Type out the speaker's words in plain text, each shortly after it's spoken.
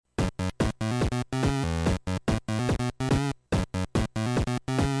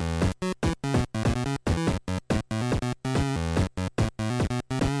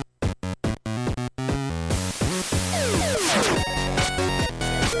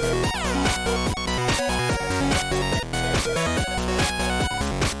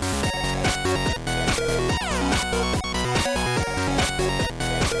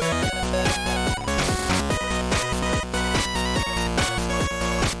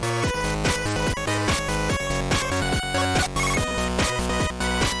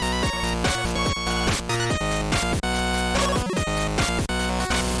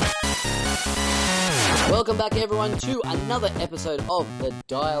Welcome back, everyone, to another episode of the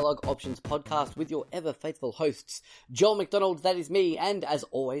Dialogue Options podcast with your ever-faithful hosts, Joel McDonald, that is me, and as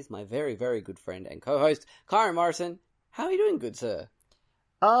always, my very, very good friend and co-host, Kyron Morrison. How are you doing, good sir?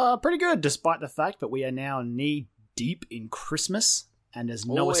 Pretty good, despite the fact that we are now knee-deep in Christmas, and there's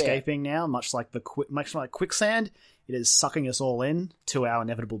no escaping now, much like quicksand. It is sucking us all in to our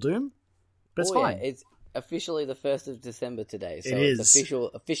inevitable doom, but it's fine. Yeah. It's officially the 1st of December today, so it it's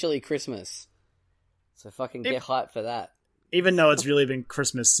officially Christmas. So fucking get hyped for that. Even though it's really been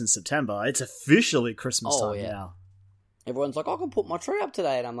Christmas since September, it's officially Christmas time now. Everyone's like, I can put my tree up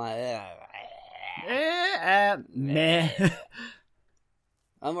today, and I'm like, meh.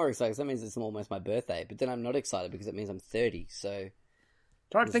 I'm more excited because that means it's almost my birthday, but then I'm not excited because it means I'm 30, so...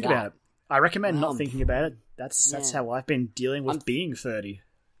 Don't think about it. I recommend not thinking about it. That's how I've been dealing with being 30.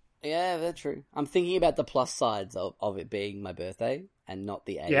 Yeah, that's true. I'm thinking about the plus sides of it being my birthday and not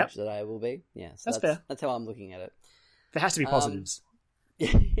the age that I will be. Yeah, so that's fair. That's how I'm looking at it. There has to be positives.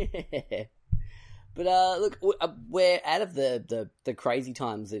 Yeah. But look, we're out of the crazy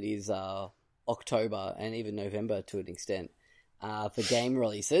times that is October and even November to an extent for game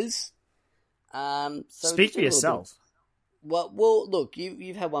releases. So speak for yourself. Well, look,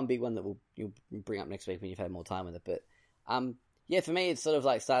 you've had one big one that you'll bring up next week when you've had more time with it. But yeah, for me, it's sort of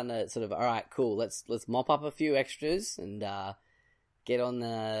like starting to sort of, all right, cool, let's mop up a few extras and get on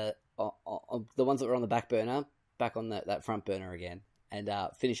the ones that were on the back burner, back on that front burner again, and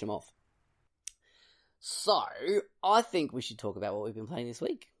finish them off. So, I think we should talk about what we've been playing this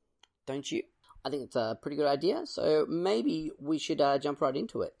week, don't you? I think it's a pretty good idea, so maybe we should jump right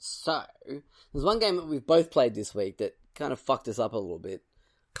into it. So, there's one game that we've both played this week that kind of fucked us up a little bit.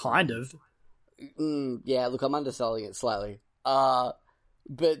 Kind of. Yeah, look, I'm underselling it slightly.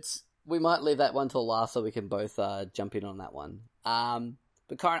 But we might leave that one till last so we can both jump in on that one.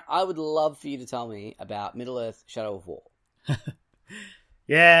 But Karen, I would love for you to tell me about Middle-earth: Shadow of War.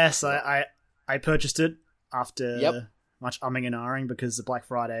 Yes, I purchased it after much umming and ahhing because the Black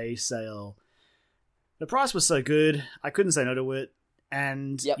Friday sale, the price was so good, I couldn't say no to it.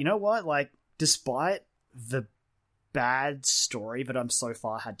 And you know what? Like, despite the bad story that I'm so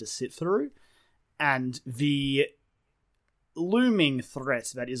far had to sit through, and the looming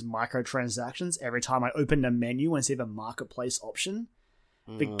threat that is microtransactions every time I open the menu and see the marketplace option,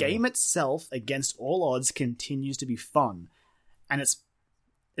 the game itself, against all odds, continues to be fun. And it's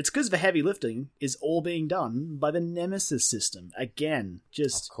because the heavy lifting is all being done by the Nemesis system. Again,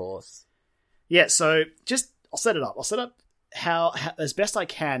 just... Of course. Yeah, so just... I'll set it up. I'll set up how as best I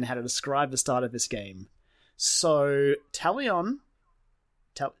can, how to describe the start of this game. So, Talion,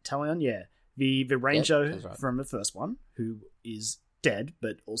 yeah. The ranger from the first one, who is dead,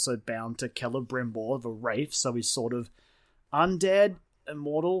 but also bound to Celebrimbor, the Wraith, so he's sort of undead,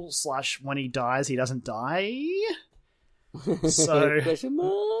 immortal, / when he dies, he doesn't die. So question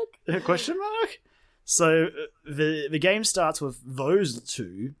mark? So the game starts with those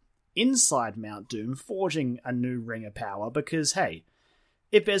two inside Mount Doom forging a new ring of power, because, hey,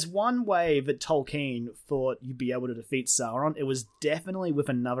 if there's one way that Tolkien thought you'd be able to defeat Sauron, it was definitely with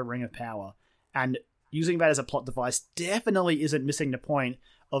another ring of power. And using that as a plot device definitely isn't missing the point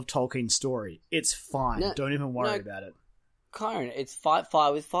of Tolkien's story. It's fine. No, don't even worry about it. Kyron, it's fight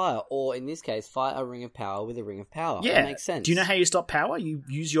fire with fire, or in this case, fight a ring of power with a ring of power. Yeah. That makes sense. Do you know how you stop power? You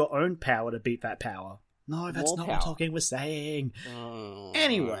use your own power to beat that power. No, that's not what Tolkien was saying.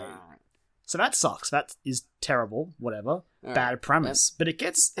 Anyway, so that sucks. That is terrible. Whatever. Bad premise. But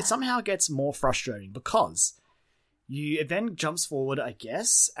it somehow gets more frustrating because it then jumps forward, I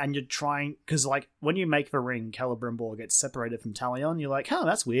guess, and you're trying... Because, like, when you make the ring, Celebrimbor gets separated from Talion, you're like, oh,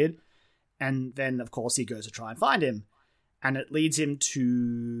 that's weird. And then, of course, he goes to try and find him. And it leads him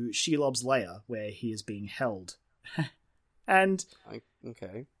to Shelob's lair, where he is being held. And...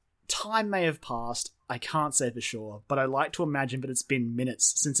 Okay. Time may have passed, I can't say for sure, but I like to imagine that it's been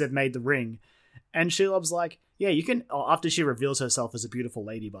minutes since they've made the ring. And Shelob's like, yeah, you can... after she reveals herself as a beautiful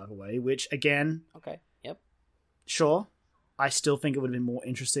lady, by the way, which, again... Okay, yep. Sure. I still think it would have been more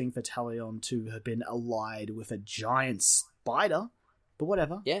interesting for Talion to have been allied with a giant spider, but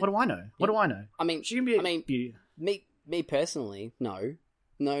whatever. Yeah. What do I know? What do I know? I mean, she can be me personally, no,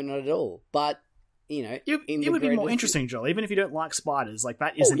 not at all. But, you know... It would be more interesting, Joel, even if you don't like spiders. Like,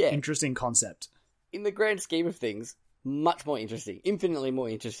 that is an interesting concept. In the grand scheme of things, much more interesting. Infinitely more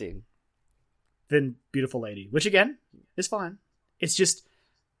interesting. Than Beautiful Lady, which again is fine. It's just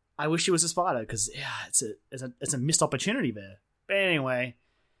I wish she was a spider because it's a missed opportunity there. But anyway,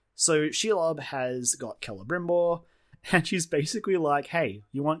 so Shelob has got Celebrimbor, and she's basically like, "Hey,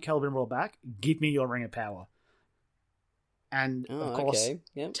 you want Celebrimbor back? Give me your ring of power." And of course,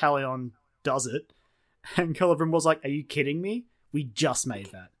 Talion does it, And Celebrimbor was like, are you kidding me? We just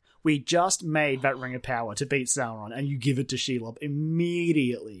made that. We just made that Ring of Power to beat Sauron, and you give it to Shelob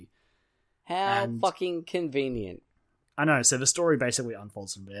immediately. How fucking convenient. I know, so the story basically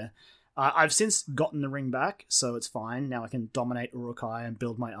unfolds from there. I've since gotten the ring back, so it's fine. Now I can dominate Uruk-hai and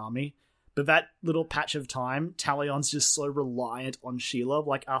build my army. But that little patch of time, Talion's just so reliant on Shelob.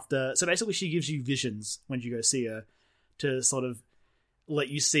 Like after... So basically she gives you visions when you go see her to sort of let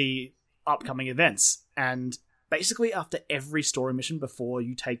you see upcoming events. And basically after every story mission before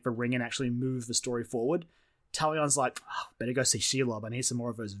you take the ring and actually move the story forward, Talion's like, oh, better go see Shelob. I need some more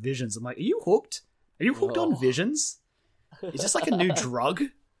of those visions. I'm like, are you hooked? Are you hooked on visions? Is this like a new drug?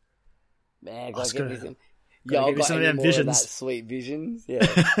 Man, gotta get me some... Yo, I've got some any of them more visions. of that sweet visions? Yeah.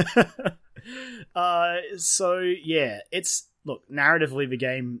 So, yeah, it's... Look, narratively, the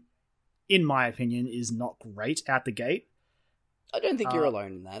game, in my opinion, is not great out the gate. I don't think you're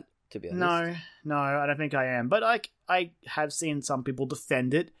alone in that, to be honest. No, I don't think I am. But I have seen some people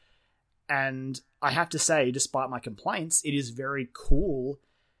defend it, and I have to say, despite my complaints, it is very cool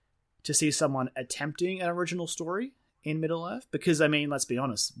to see someone attempting an original story in Middle-earth. Because, I mean, let's be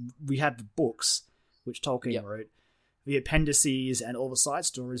honest, we have the books, which Tolkien wrote, the appendices and all the side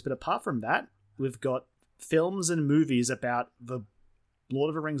stories, but apart from that, we've got films and movies about the Lord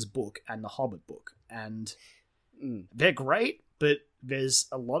of the Rings book and the Hobbit book, and they're great, but there's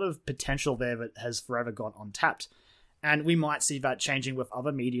a lot of potential there that has forever gone untapped, and we might see that changing with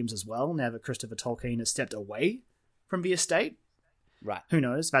other mediums as well, now that Christopher Tolkien has stepped away from the estate. Right. Who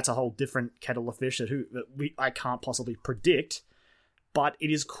knows? That's a whole different kettle of fish that I can't possibly predict. But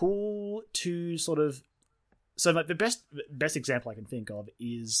it is cool to sort of... So like the best example I can think of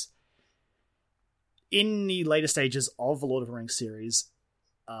is in the later stages of the Lord of the Rings series,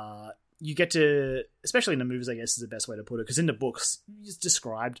 you get to... Especially in the movies, I guess, is the best way to put it. Because in the books, it's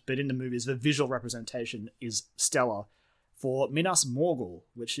described, but in the movies, the visual representation is stellar for Minas Morgul,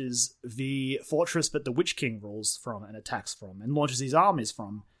 which is the fortress that the Witch King rules from and attacks from and launches his armies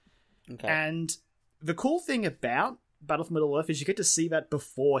from. Okay. And the cool thing about Battle for Middle-earth is you get to see that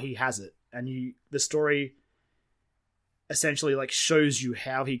before he has it, and the story essentially like shows you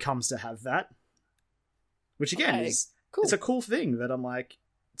how he comes to have that, which again is cool. It's a cool thing that I'm like,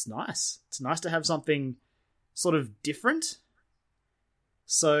 it's nice to have something sort of different.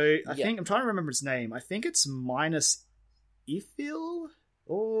 So I think I'm trying to remember its name. I think it's Minas Ithil.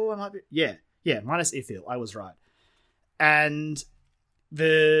 I might be Minas Ithil. I was right. And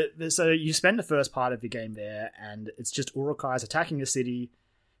so you spend the first part of the game there, and it's just Uruk-hai's attacking the city.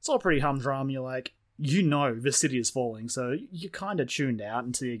 It's all pretty humdrum. You're like, the city is falling, so you're kind of tuned out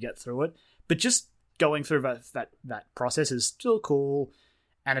until you get through it. But just going through that process is still cool.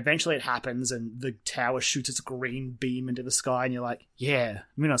 And eventually it happens, and the tower shoots its green beam into the sky, and you're like, yeah,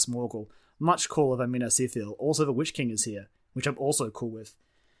 Minas Morgul. Much cooler than Minas Ithil. Also, the Witch King is here, which I'm also cool with.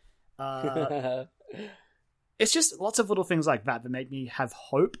 It's just lots of little things like that make me have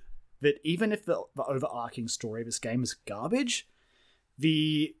hope that even if the overarching story of this game is garbage,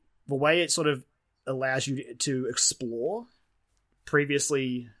 the way it sort of allows you to explore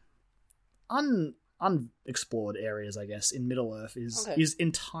previously unexplored areas, I guess, in Middle-earth is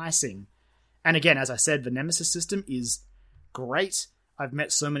enticing. And again, as I said, the Nemesis system is great. I've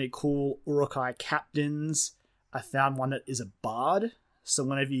met so many cool Uruk-hai captains. I found one that is a bard, so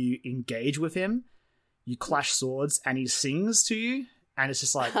whenever you engage with him, you clash swords and he sings to you, and it's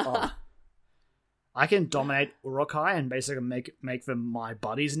just like, oh, I can dominate Uruk-hai and basically make them my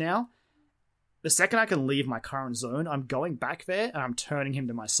buddies now. The second I can leave my current zone, I'm going back there and I'm turning him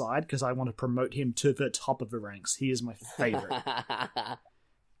to my side because I want to promote him to the top of the ranks. He is my favorite.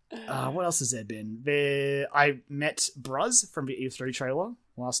 What else has there been? I met Bruz from the E3 trailer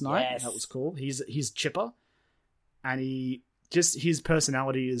last night. Yes. That was cool. He's chipper, and his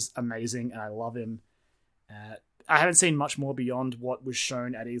personality is amazing, and I love him. I haven't seen much more beyond what was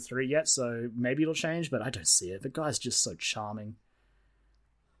shown at E3 yet, so maybe it'll change, but I don't see it. The guy's just so charming.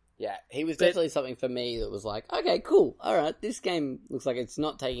 Yeah, he was definitely something for me that was like, okay, cool, alright, this game looks like it's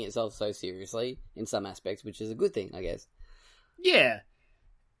not taking itself so seriously in some aspects, which is a good thing, I guess. Yeah.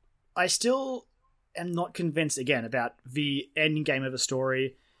 I still am not convinced, again, about the end game of a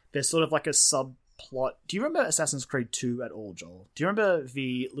story. There's sort of like a subplot. Do you remember Assassin's Creed 2 at all, Joel? Do you remember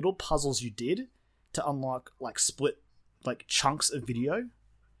the little puzzles you did to unlock, like, split, like, chunks of video?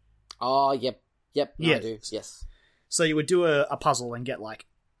 Oh, yep, no, yes. I do, yes. So you would do a puzzle and get, like,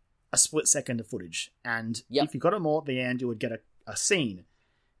 a split second of footage, and if you got them all at the end, you would get a scene.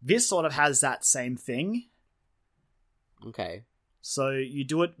 This sort of has that same thing. Okay. So you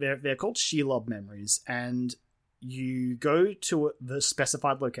do it, they're called Shelob memories, and you go to the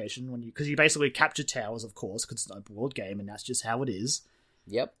specified location because you basically capture towers, of course, because it's an open world game, and that's just how it is.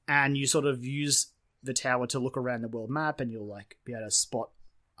 Yep. And you sort of use the tower to look around the world map, and you'll like be able to spot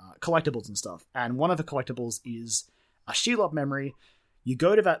collectibles and stuff. And one of the collectibles is a Shelob memory. You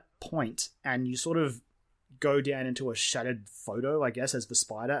go to that point, and you sort of go down into a shattered photo, I guess, as the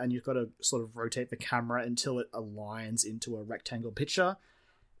spider, and you've got to sort of rotate the camera until it aligns into a rectangle picture,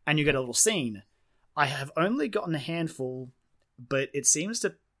 and you get a little scene. I have only gotten a handful, but it seems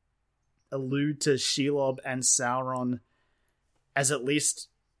to allude to Shelob and Sauron as at least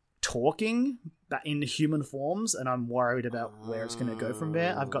talking in human forms, and I'm worried about where it's going to go from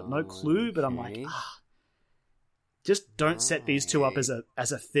there. I've got no clue, but I'm like, just don't set these two up as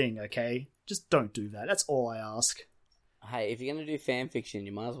a thing, okay? Just don't do that. That's all I ask. Hey, if you're going to do fan fiction,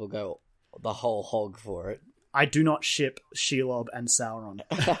 you might as well go the whole hog for it. I do not ship Shelob and Sauron.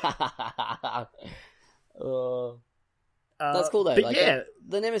 That's cool though. But like, yeah,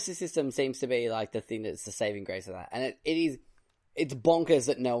 the Nemesis system seems to be like the thing that's the saving grace of that, and it's bonkers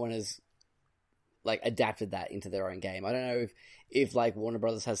that no one has like adapted that into their own game. I don't know if like Warner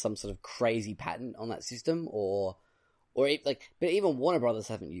Brothers has some sort of crazy patent on that system, or but even Warner Brothers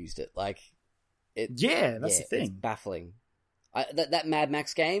haven't used it. Like, that's the thing. It's baffling. That Mad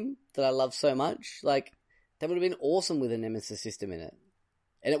Max game that I love so much, like that would have been awesome with a Nemesis system in it,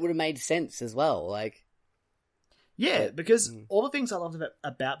 and it would have made sense as well. Like, because all the things I loved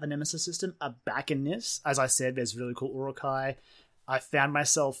about the Nemesis system are back in this. As I said, there's really cool Uruk-hai. I found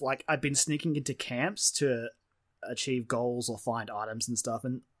myself like I've been sneaking into camps to achieve goals or find items and stuff,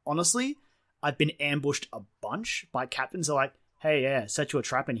 and honestly, I've been ambushed a bunch by captains who are like, hey, set you a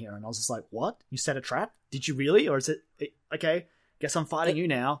trap in here. And I was just like, what? You set a trap? Did you really? Or is it... Okay, guess I'm fighting you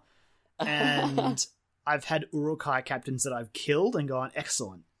now. And I've had Uruk-hai captains that I've killed and gone,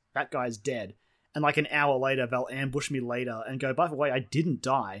 excellent, that guy's dead. And like an hour later, they'll ambush me later and go, by the way, I didn't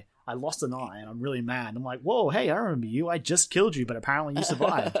die. I lost an eye and I'm really mad. I'm like, whoa, hey, I remember you. I just killed you, but apparently you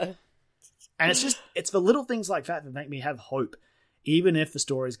survived. And it's the little things like that that make me have hope. Even if the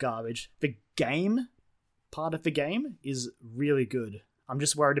story's garbage, the game part of the game is really good. I'm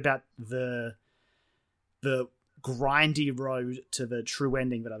just worried about the grindy road to the true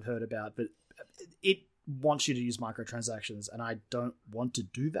ending that I've heard about, but it wants you to use microtransactions, and I don't want to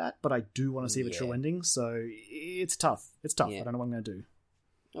do that, but I do want to see the true ending, so it's tough. It's tough. I don't know what I'm going to do.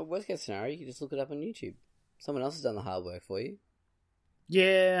 Well, worst case scenario, you can just look it up on YouTube. Someone else has done the hard work for you.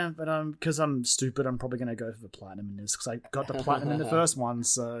 Yeah, but because I'm stupid, I'm probably going to go for the platinum in this, because I got the platinum in the first one,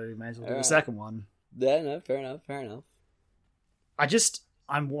 so may as well do the second one. Yeah, no, fair enough.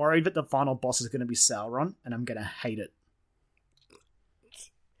 I'm worried that the final boss is going to be Sauron, and I'm going to hate it.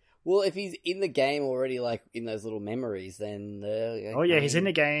 Well, if he's in the game already, like, in those little memories, then... he's in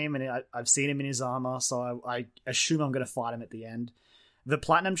the game, and I've seen him in his armor, so I assume I'm going to fight him at the end. The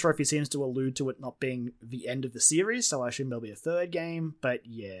Platinum Trophy seems to allude to it not being the end of the series, so I assume there'll be a third game. But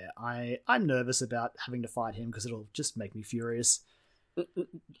yeah, I'm nervous about having to fight him because it'll just make me furious.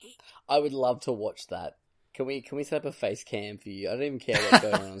 I would love to watch that. Can we set up a face cam for you? I don't even care what's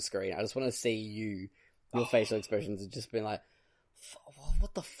going on screen. I just want to see your facial expressions, and just being like,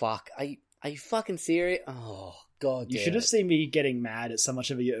 "What the fuck? Are you fucking serious?" Oh god! You should have seen me getting mad at so much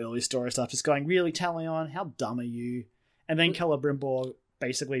of your early story stuff, just going, "Really, Talion? How dumb are you?" And then Celebrimbor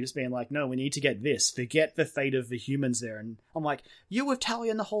basically just being like, no, we need to get this. Forget the fate of the humans there. And I'm like, you were with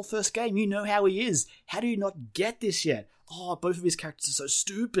Talion the whole first game. You know how he is. How do you not get this yet? Oh, both of his characters are so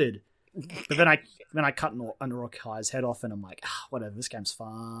stupid. But then I cut an Uruk-hai's head off and I'm like, whatever, this game's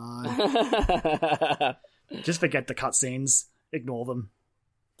fine. Just forget the cutscenes. Ignore them.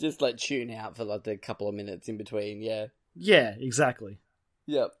 Just like tune out for like a couple of minutes in between, yeah. Yeah, exactly.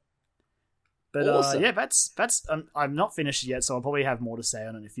 Yep. But awesome. that's I'm not finished yet, so I'll probably have more to say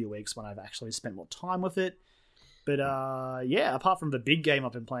on it in a few weeks when I've actually spent more time with it. But apart from the big game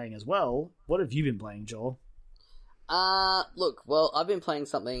I've been playing as well, what have you been playing, Joel? Look, well, I've been playing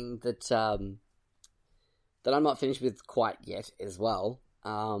something that that I'm not finished with quite yet as well.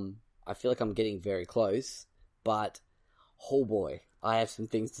 I feel like I'm getting very close, but oh boy, I have some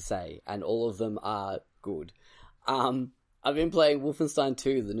things to say, and all of them are good. I've been playing Wolfenstein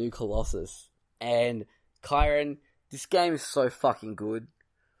 2: The New Colossus. And Kyron, this game is so fucking good.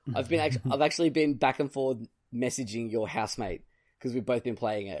 I've actually been back and forth messaging your housemate because we've both been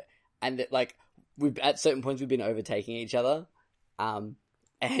playing it, and like at certain points we've been overtaking each other. And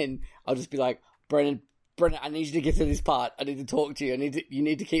I'll just be like, Brennan, I need you to get to this part. I need to talk to you. You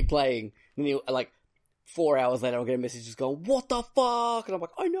need to keep playing. And then like 4 hours later, I'll get a message just going, "What the fuck?" And I'm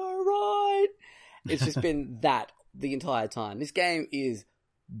like, "I know, right?" It's just been that the entire time. This game is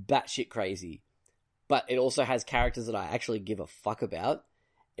batshit crazy. but it also has characters that I actually give a fuck about.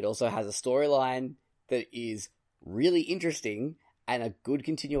 It also has a storyline that is really interesting and a good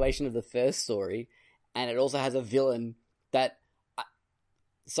continuation of the first story, and it also has a villain that...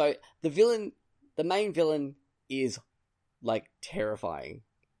 So, the main villain is, like, terrifying.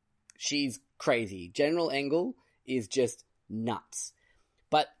 She's crazy. General Engel is just nuts.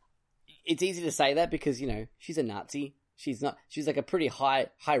 But it's easy to say that because, you know, she's a Nazi. She's like a pretty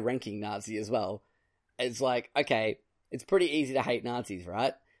high-ranking Nazi as well. It's like, okay, it's pretty easy to hate Nazis,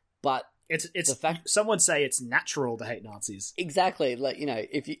 right? But it's the fact... Some would say it's natural to hate Nazis. Exactly. Like, you know,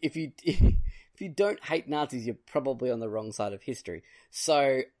 if you don't hate Nazis, you're probably on the wrong side of history.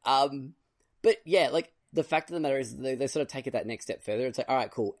 So, but yeah, like, the fact of the matter is they sort of take it that next step further. It's like, all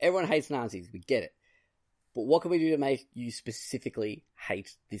right, cool. Everyone hates Nazis. We get it. But what can we do to make you specifically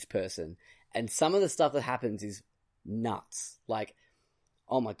hate this person? And some of the stuff that happens is nuts. Like,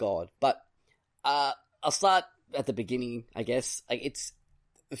 oh my God. But, I'll start at the beginning, I guess. Like, it's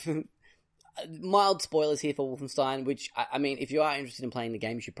mild spoilers here for Wolfenstein, which, I mean, if you are interested in playing the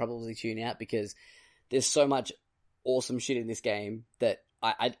game, you should probably tune out because there's so much awesome shit in this game that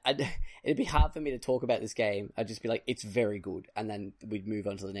it'd be hard for me to talk about this game. I'd just be like, it's very good, and then we'd move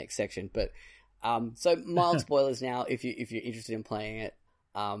on to the next section. But so mild spoilers now. If you're interested in playing it,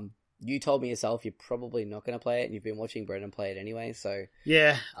 you told me yourself you're probably not going to play it, and you've been watching Brendan play it anyway. So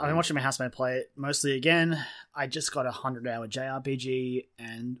yeah, I've been watching my housemate play it mostly again. I just got a 100-hour JRPG,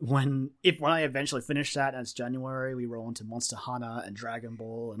 and when I eventually finish that, and it's January, we roll into Monster Hunter and Dragon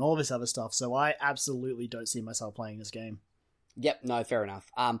Ball and all this other stuff. So I absolutely don't see myself playing this game. Yep, no, fair enough.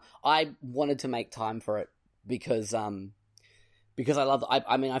 I wanted to make time for it because I love.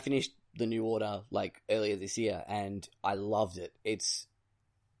 I mean, I finished the New Order like earlier this year, and I loved it. It's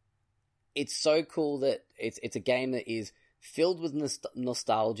so cool that it's a game that is filled with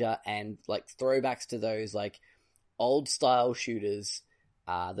nostalgia and like throwbacks to those like old style shooters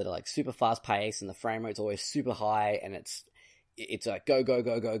that are like super fast paced, and the frame rate's always super high, and it's like go go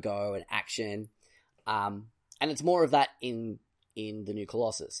go go go and action. And it's more of that in the new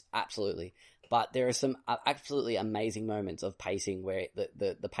Colossus, absolutely. But there are some absolutely amazing moments of pacing where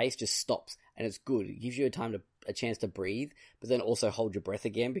the pace just stops and it's good. It gives you a chance to breathe, but then also hold your breath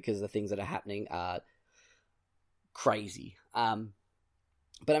again because the things that are happening are crazy.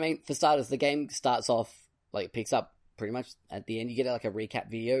 But I mean, for starters, the game starts off, like, picks up pretty much at the end. You get like a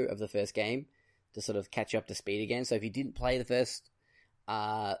recap video of the first game to sort of catch you up to speed again. So if you didn't play the first...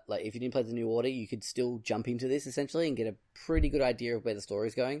 like if you didn't play the New Order, you could still jump into this essentially and get a pretty good idea of where the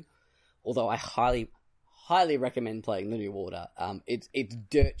story's going. Although I highly recommend playing the New Order. It's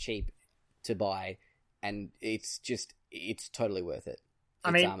dirt cheap to buy, and it's totally worth it.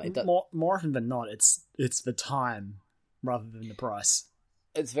 I mean, more often than not, it's the time rather than the price.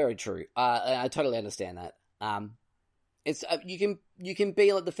 It's very true. I totally understand that. It's you can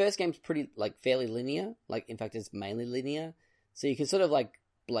be like, the first game's pretty like fairly linear. Like, in fact, it's mainly linear. So you can sort of like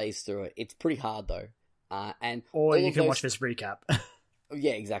blaze through it. It's pretty hard though. Or you can watch this recap.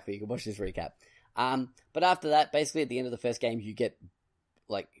 Yeah, exactly. You can watch this recap. But after that, basically at the end of the first game, you get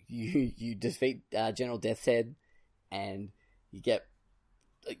like you defeat General Death's Head, and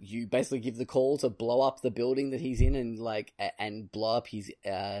you basically give the call to blow up the building that he's in, and blow up his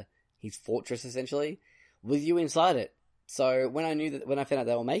fortress essentially with you inside it. So when I found out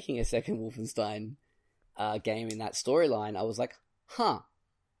they were making a second Wolfenstein game in that storyline, I was like,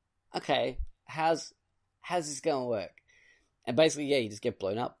 okay, how's this gonna work? And basically, yeah, you just get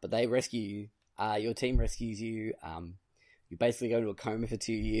blown up, but they rescue you. Your team rescues you. You basically go into a coma for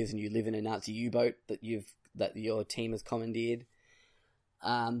 2 years, and you live in a Nazi U-boat that your team has commandeered.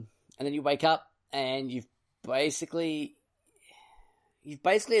 And then you wake up, and you've basically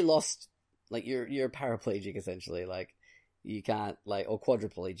lost, like, you're a paraplegic essentially. Like, you can't, like, or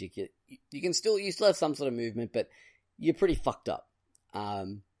quadriplegic. You still have some sort of movement, but you're pretty fucked up.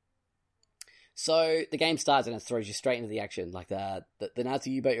 So the game starts and it throws you straight into the action. Like, the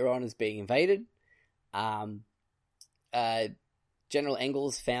Nazi U-boat you're on is being invaded. General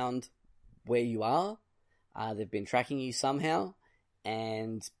Engel's found where you are. They've been tracking you somehow,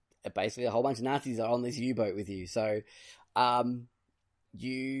 and basically a whole bunch of Nazis are on this U-boat with you. So,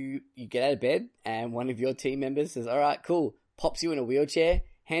 you get out of bed, and one of your team members says, "All right, cool," pops you in a wheelchair,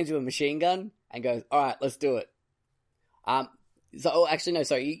 hands you a machine gun, and goes, "All right, let's do it."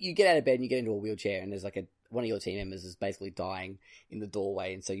 You get out of bed and you get into a wheelchair, and there's like one of your team members is basically dying in the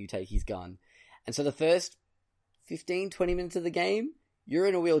doorway, and so you take his gun. And so the first 15, 20 minutes of the game, you're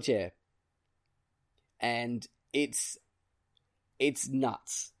in a wheelchair. And it's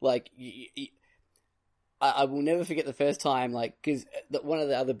nuts. Like, I will never forget the first time, like, because one of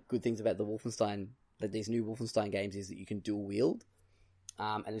the other good things about the Wolfenstein these new Wolfenstein games is that you can dual wield,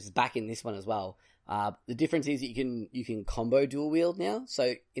 and it's back in this one as well. The difference is that you can combo dual wield now.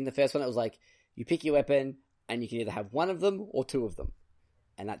 So in the first one, it was like you pick your weapon and you can either have one of them or two of them,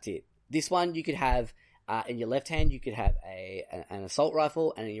 and that's it. This one you could have in your left hand you could have an assault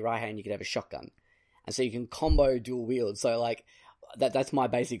rifle, and in your right hand you could have a shotgun, and so you can combo dual wield. So like that's my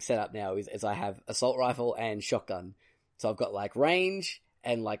basic setup now is I have assault rifle and shotgun. So I've got like range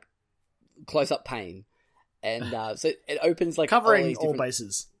and like close up pain, and so it opens like covering all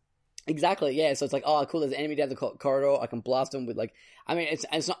bases. Exactly, yeah. So it's like, oh, cool. There's an enemy down the corridor. I can blast them with like. I mean,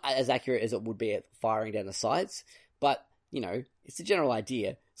 it's not as accurate as it would be at firing down the sights, but you know, it's the general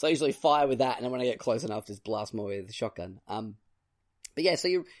idea. So I usually fire with that, and then when I get close enough, just blast more with the shotgun. But yeah, so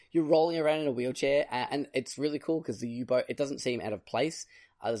you're rolling around in a wheelchair, and it's really cool because the U-boat, it doesn't seem out of place.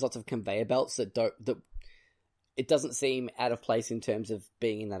 There's lots of conveyor belts that it doesn't seem out of place in terms of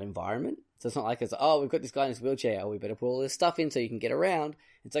being in that environment. So it's not like it's, oh, we've got this guy in his wheelchair, we better put all this stuff in so you can get around.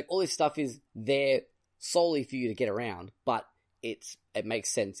 It's like all this stuff is there solely for you to get around, but it makes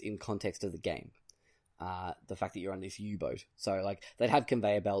sense in context of the game. The fact that you're on this U-boat. So like they'd have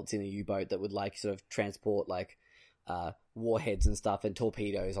conveyor belts in a U-boat that would like sort of transport like warheads and stuff and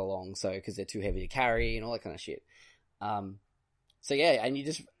torpedoes along, so because they're too heavy to carry and all that kind of shit. So yeah, and you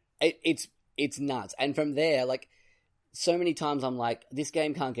just it's nuts. And from there, like so many times I'm like, this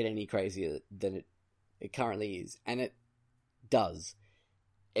game can't get any crazier than it currently is, and it does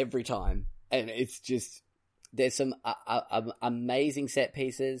every time. And it's just there's some amazing set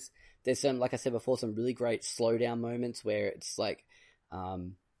pieces. There's some, like I said before, some really great slowdown moments where it's like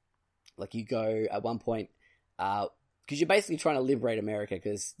you go at one point, because you're basically trying to liberate America,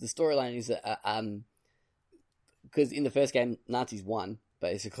 because the storyline is that, because in the first game, Nazis won,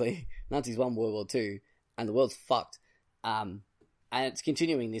 basically. Nazis won World War II, and the world's fucked. And it's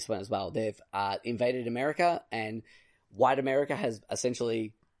continuing this one as well. They've invaded America, and white America has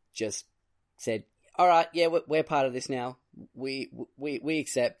essentially just said, all right, yeah, we're part of this now. We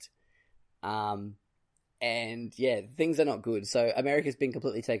accept. And yeah, things are not good. So America's been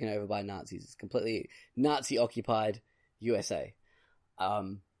completely taken over by Nazis. It's completely Nazi-occupied USA.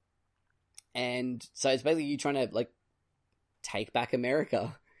 And so it's basically you trying to, like, take back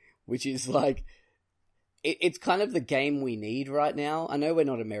America, which is, like, it's kind of the game we need right now. I know we're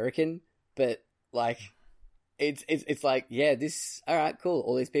not American, but, like, it's like, yeah, this, alright, cool.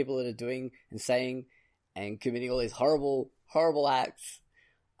 All these people that are doing and saying and committing all these horrible, horrible acts,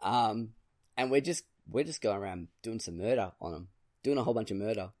 and we're just going around doing some murder on them, doing a whole bunch of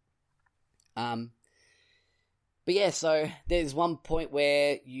murder. But yeah, so there's one point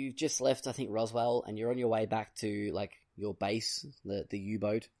where you've just left, I think, Roswell, and you're on your way back to like your base, the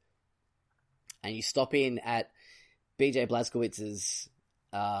U-boat, and you stop in at BJ Blazkowicz's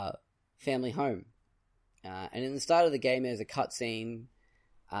family home. And in the start of the game, there's a cutscene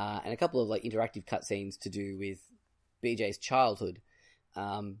and a couple of like interactive cutscenes to do with BJ's childhood.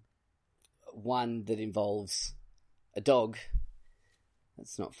 One that involves a dog.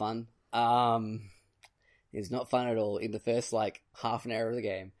 That's not fun. It's not fun at all in the first like half an hour of the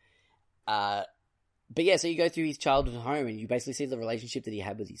game. But yeah, so you go through his childhood home and you basically see the relationship that he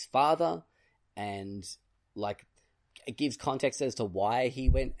had with his father, and like it gives context as to why he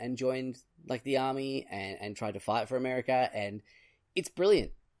went and joined like the army and tried to fight for America, and it's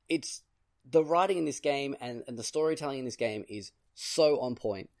brilliant. It's the writing in this game and the storytelling in this game is so on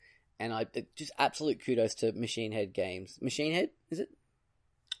point. And I just absolute kudos to Machine Head Games. Machine Head, is it?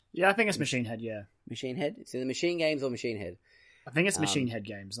 Yeah, I think it's Machine Head, yeah. Machine Head? It's either Machine Games or Machine Head. I think it's Machine Head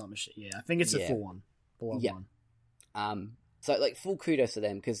Games, not Machine. Yeah, I think it's a full one. One. So, like, full kudos to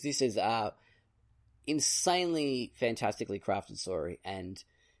them, because this is insanely, fantastically crafted story. And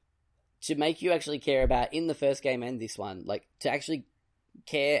to make you actually care about, in the first game and this one, like, to actually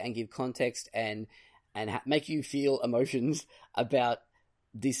care and give context and make you feel emotions about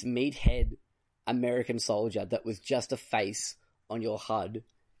this meathead American soldier that was just a face on your HUD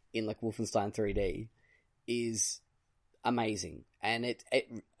in like Wolfenstein 3D is amazing. And it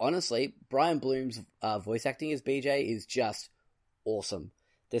honestly, Brian Bloom's voice acting as BJ is just awesome.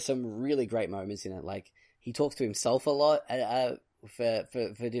 There's some really great moments in it. Like he talks to himself a lot for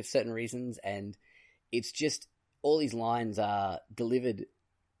certain reasons, and it's just all these lines are delivered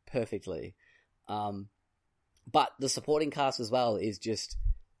perfectly. But the supporting cast as well is just,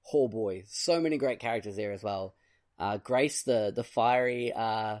 oh boy, so many great characters there as well. Grace, the fiery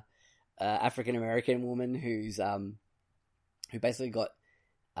African American woman who basically got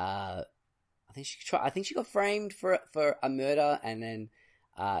I think she got framed for a murder, and then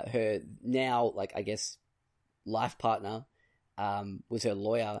her now, like, I guess life partner was her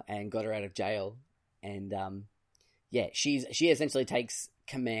lawyer and got her out of jail. and she essentially takes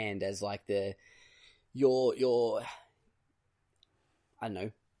command as like your I don't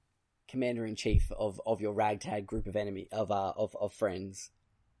know, commander-in-chief of your ragtag group of of friends.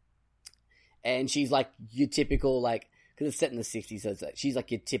 And she's like your typical, like, because it's set in the 60s, so it's like, she's like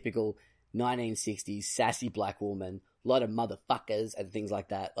your typical 1960s sassy black woman, a lot of motherfuckers and things like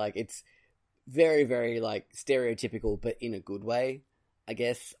that. Like, it's very, very, like, stereotypical, but in a good way, I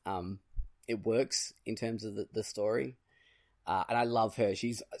guess. It works in terms of the story. And I love her.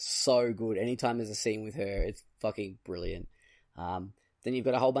 She's so good. Anytime there's a scene with her, it's fucking brilliant. Then you've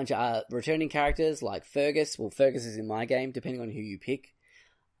got a whole bunch of returning characters like Fergus. Well, Fergus is in my game, depending on who you pick.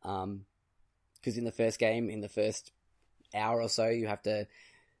 Because in the first game, in the first hour or so, you have to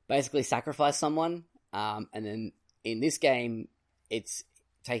basically sacrifice someone. And then in this game, it's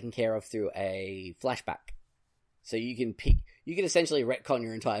taken care of through a flashback. So you can essentially retcon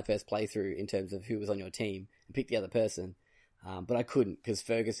your entire first playthrough in terms of who was on your team and pick the other person. But I couldn't, because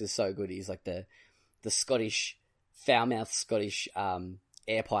Fergus is so good. He's like the Scottish, foul-mouthed Scottish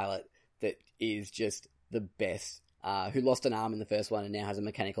air pilot that is just the best. Who lost an arm in the first one and now has a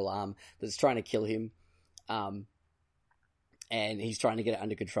mechanical arm that's trying to kill him. And he's trying to get it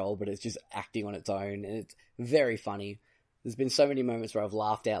under control, but it's just acting on its own. And it's very funny. There's been so many moments where I've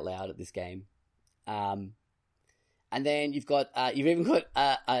laughed out loud at this game. And then you've even got,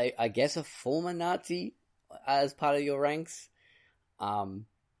 I guess, a former Nazi as part of your ranks.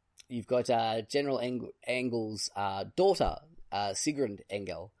 You've got General Engel's daughter, Sigrun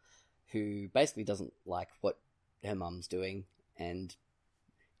Engel, who basically doesn't like what her mum's doing, and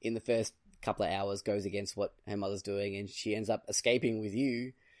in the first couple of hours goes against what her mother's doing, and she ends up escaping with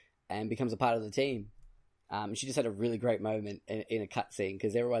you and becomes a part of the team. She just had a really great moment in a cutscene,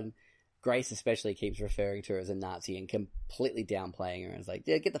 because Grace especially, keeps referring to her as a Nazi and completely downplaying her, and it's like,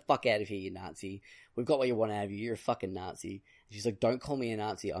 yeah, get the fuck out of here, you Nazi. We've got what you want out of you. You're a fucking Nazi. And she's like, don't call me a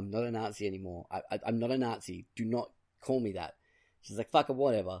Nazi. I'm not a Nazi anymore. I'm not a Nazi. Do not call me that. She's like, fuck it,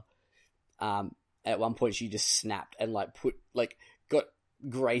 whatever. At one point she just snapped and got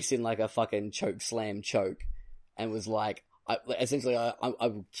Grace in like a fucking choke slam choke, and was like, I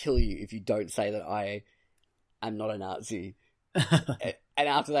will kill you if you don't say that I am not a Nazi. And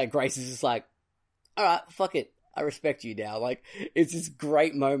after that, Grace is just like, all right, fuck it, I respect you now. Like, it's this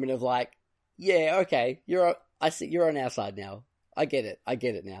great moment of like, yeah, okay, I see you're on our side now. I get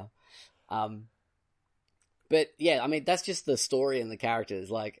it now. But yeah, I mean, that's just the story and the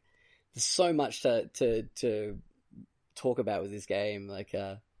characters. Like, there's so much to talk about with this game. Like,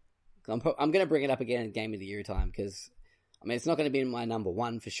 I'm going to bring it up again in Game of the Year time, because I mean, it's not going to be in my number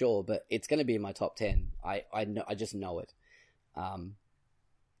 1 for sure, but it's going to be in my top 10. I know, I just know it.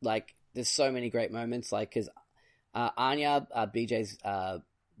 Like, there's so many great moments. Like, because Anya, BJ's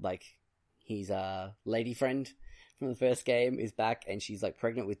like, his lady friend from the first game, is back, and she's like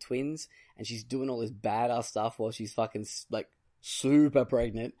pregnant with twins, and she's doing all this badass stuff while she's fucking like super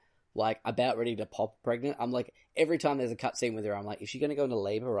pregnant. Like, about ready to pop pregnant. I'm like, every time there's a cutscene with her, I'm like, is she going to go into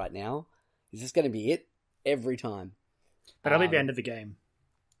labor right now? Is this going to be it? Every time. But that'll be the end of the game.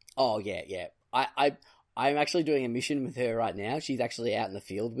 Oh, yeah. I'm actually doing a mission with her right now. She's actually out in the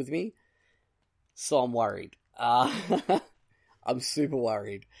field with me. So I'm worried. I'm super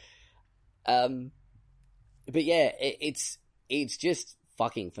worried. But yeah, it's just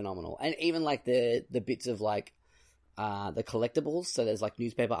fucking phenomenal. And even like the bits of like, the collectibles, so there's like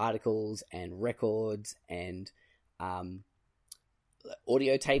newspaper articles and records and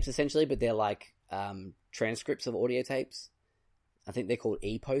audio tapes essentially, but they're like transcripts of audio tapes. I think they're called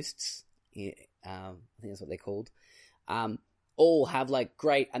e-posts. I think that's what they're called. All have like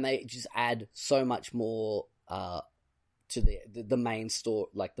great, and they just add so much more to the main story,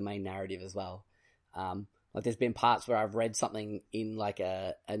 like the main narrative as well. Like, there's been parts where I've read something in like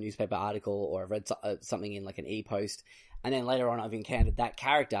a newspaper article, or I've read something in like an e-post, and then later on I've encountered that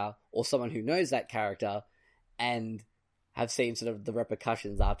character or someone who knows that character, and have seen sort of the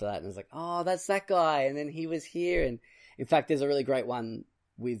repercussions after that, and it's like, oh, that's that guy, and then he was here. And in fact, there's a really great one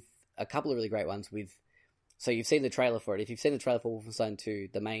with a couple of really great ones with. So you've seen the trailer for it. If you've seen the trailer for Wolfenstein 2,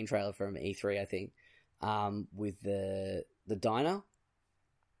 the main trailer from E3, I think, with the diner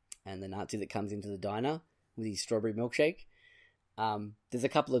and the Nazi that comes into the diner with his strawberry milkshake. There's a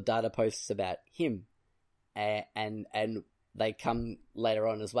couple of data posts about him, and they come later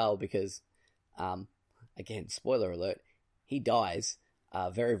on as well, because, again, spoiler alert, he dies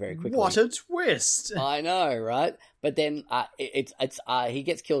very, very quickly. What a twist! I know, right? But then he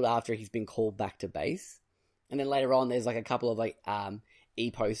gets killed after he's been called back to base, and then later on there's like a couple of like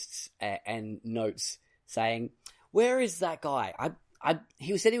e-posts and notes saying, "Where is that guy?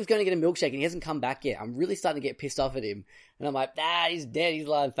 he said he was going to get a milkshake and he hasn't come back yet. I'm really starting to get pissed off at him. And I'm like, he's dead. He's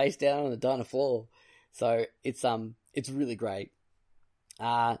lying face down on the diner floor. So it's really great.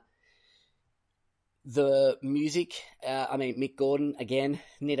 The music, Mick Gordon, again,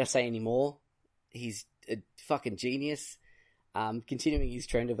 need I say any more? He's a fucking genius. Continuing his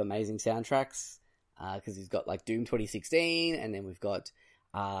trend of amazing soundtracks, because he's got like Doom 2016, and then we've got,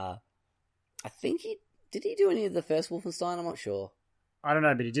 I think did he do any of the first Wolfenstein? I'm not sure. I don't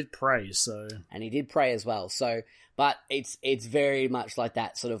know, but he did Prey, so... And he did Prey as well, so... But it's very much like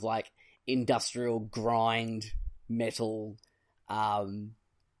that sort of like industrial grind metal.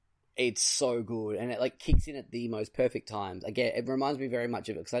 It's so good, and it like kicks in at the most perfect times. Again, it reminds me very much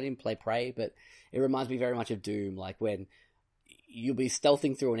of it, because I didn't play Prey, but it reminds me very much of Doom, like when you'll be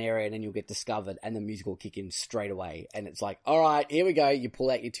stealthing through an area and then you'll get discovered and the music will kick in straight away. And it's like, all right, here we go. You pull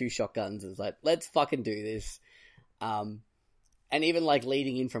out your 2 shotguns. It's like, let's fucking do this. And even like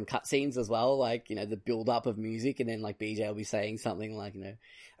leading in from cutscenes as well, like, you know, the build up of music, and then like BJ will be saying something like, you know,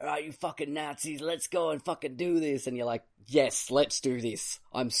 all right, you fucking Nazis, let's go and fucking do this. And you're like, yes, let's do this.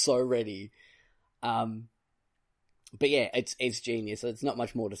 I'm so ready. But yeah, it's genius. So it's not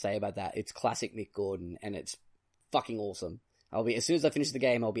much more to say about that. It's classic Mick Gordon, and it's fucking awesome. As soon as I finish the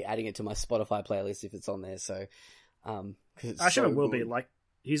game, I'll be adding it to my Spotify playlist if it's on there. So, I sure it will be. Like,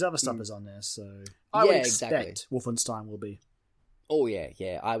 his other stuff is on there, so I would expect Wolfenstein will be. Oh yeah.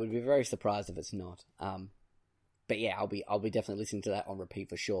 I would be very surprised if it's not. But yeah, I'll be definitely listening to that on repeat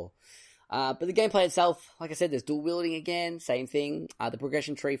for sure. But the gameplay itself, like I said, there's dual wielding again, same thing. The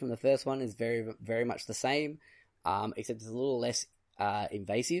progression tree from the first one is very, very much the same, except it's a little less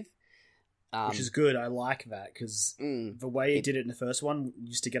invasive. Which is good. I like that, because the way it did it in the first one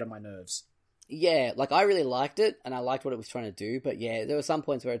used to get on my nerves. Yeah, like I really liked it, and I liked what it was trying to do, but yeah, there were some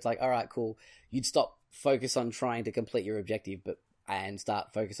points where it's like, all right, cool, you'd stop focus on trying to complete your objective, and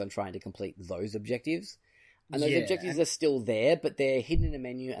start focus on trying to complete those objectives. And those objectives are still there, but they're hidden in a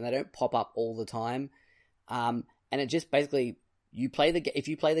menu, and they don't pop up all the time. And it just basically, if you play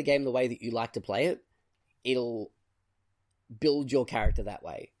the game the way that you like to play it, it'll build your character that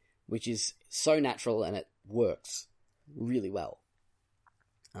way, which is so natural, and it works really well.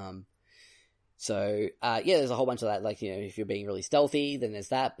 There's a whole bunch of that, like, you know, if you're being really stealthy, then there's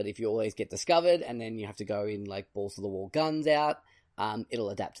that, but if you always get discovered, and then you have to go in, like, balls-to-the-wall guns out, it'll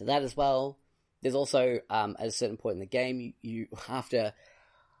adapt to that as well. There's also, at a certain point in the game, you after...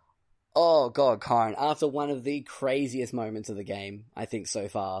 Oh, God, Karen, after one of the craziest moments of the game, I think, so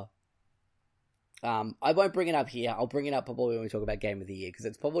far... I won't bring it up here. I'll bring it up probably when we talk about Game of the Year, because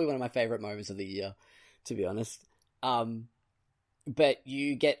it's probably one of my favourite moments of the year, to be honest. But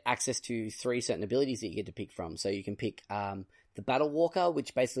you get access to 3 certain abilities that you get to pick from. So you can pick the Battle Walker,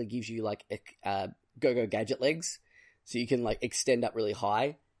 which basically gives you like go-go gadget legs. So you can like extend up really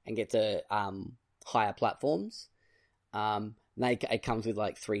high and get to higher platforms. It comes with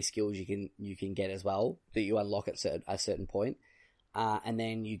like 3 skills you can get as well that you unlock at a certain point. And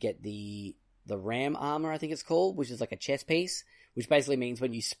then you get the Ram Armor, I think it's called, which is like a chest piece, which basically means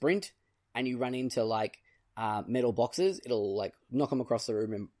when you sprint and you run into like metal boxes, it'll like knock them across the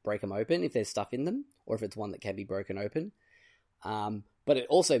room and break them open if there's stuff in them, or if it's one that can be broken open. But it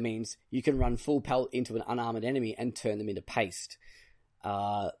also means you can run full pelt into an unarmored enemy and turn them into paste.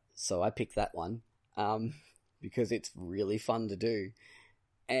 So I picked that one because it's really fun to do.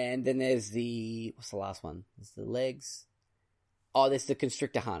 And then there's what's the last one? There's the legs. Oh, there's the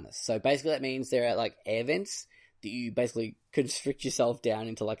constrictor harness. So basically that means there are like air vents that you basically constrict yourself down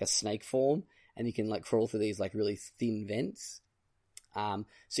into like a snake form, and you can like crawl through these like really thin vents.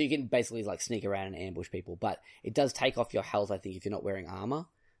 So you can basically like sneak around and ambush people, but it does take off your health, I think, if you're not wearing armor.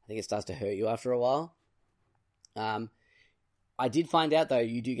 I think it starts to hurt you after a while. I did find out though,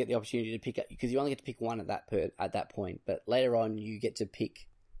 you do get the opportunity to pick up, because you only get to pick one at that point, but later on you get to pick,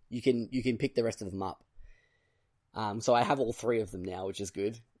 you can pick the rest of them up. So I have all 3 of them now, which is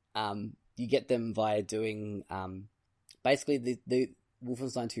good. You get them via doing, basically the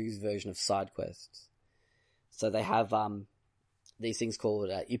Wolfenstein 2's version of side quests. So they have, these things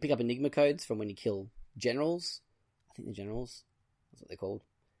called, you pick up Enigma codes from when you kill generals. I think they're generals. That's what they're called.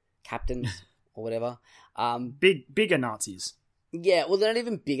 Captains, or whatever. Bigger Nazis. Yeah, well, they're not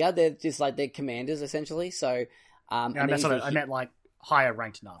even bigger. They're just like, they're commanders, essentially. So, I meant like higher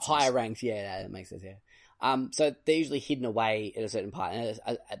ranked Nazis. Higher ranked, yeah, that makes sense, yeah. So they're usually hidden away at a certain part, and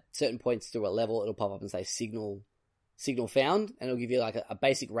at certain points through a level, it'll pop up and say signal found, and it'll give you like a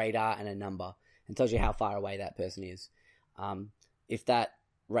basic radar and a number, and tells you how far away that person is. If that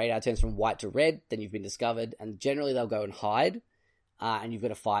radar turns from white to red, then you've been discovered, and generally they'll go and hide, and you've got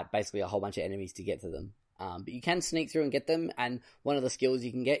to fight basically a whole bunch of enemies to get to them. But you can sneak through and get them, and one of the skills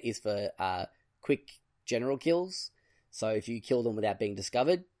you can get is for quick general kills. So if you kill them without being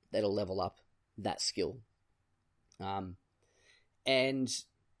discovered, that'll level up that skill. And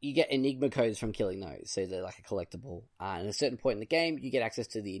you get Enigma codes from killing those, so they're like a collectible. And at a certain point in the game, you get access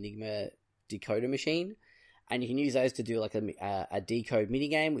to the Enigma decoder machine, and you can use those to do like a decode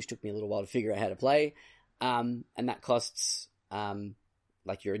minigame, which took me a little while to figure out how to play. And that costs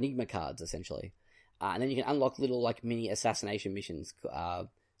like your Enigma cards, essentially. And then you can unlock little like mini assassination missions.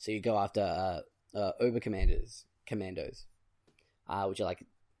 So you go after Ober commandos, which are like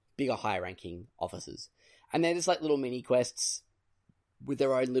bigger, higher ranking officers. And they're just like little mini quests with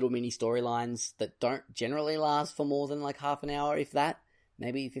their own little mini storylines that don't generally last for more than like half an hour, if that.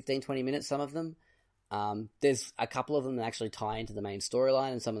 Maybe 15, 20 minutes, some of them. There's a couple of them that actually tie into the main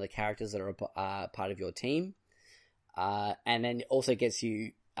storyline and some of the characters that are part of your team. And then it also gets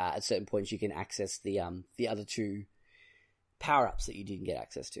you, at certain points, you can access the other two power-ups that you didn't get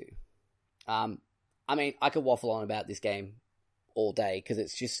access to. I mean, I could waffle on about this game all day because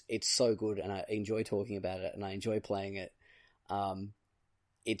it's so good, and I enjoy talking about it, and I enjoy playing it.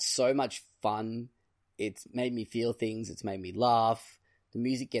 It's so much fun. It's made me feel things. It's made me laugh. The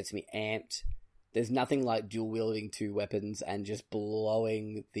music gets me amped. There's nothing like dual-wielding two weapons and just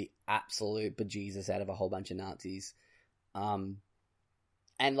blowing the absolute bejesus out of a whole bunch of Nazis. And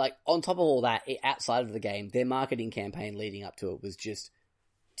like on top of all that, outside of the game, their marketing campaign leading up to it was just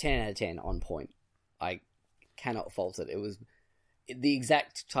 10 out of 10 on point. I cannot fault it. It was the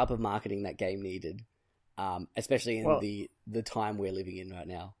exact type of marketing that game needed, especially in the time we're living in right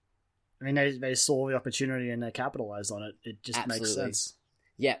now. I mean, they saw the opportunity and they capitalized on it. It just makes sense.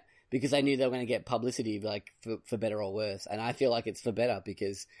 Yeah, because they knew they were going to get publicity, like for better or worse. And I feel like it's for better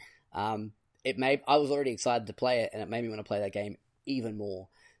because I was already excited to play it, and it made me want to play that game even more.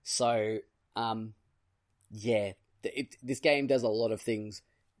 So, this game does a lot of things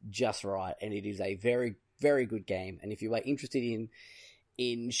just right, and it is a very, very good game. And if you are interested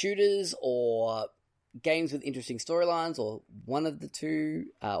in shooters or games with interesting storylines, or one of the two,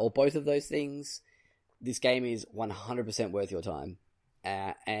 or both of those things, this game is 100% worth your time.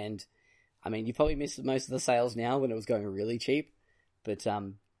 And I mean, you probably missed most of the sales now when it was going really cheap, but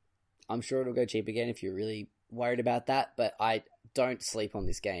I'm sure it'll go cheap again if you're really worried about that. But I don't sleep on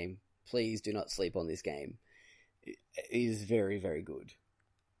this game. Please do not sleep on this game. It is very, very good.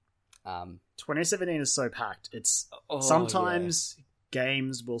 2017 is so packed. It's sometimes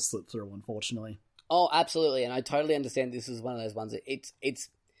games will slip through, unfortunately. Oh, absolutely, and I totally understand. This is one of those ones that it's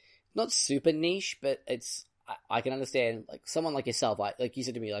not super niche, but it's I can understand, like someone like yourself, like you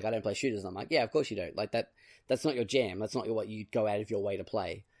said to me, like I don't play shooters, and I'm like, yeah, of course you don't. Like that's not your jam. That's not what you go out of your way to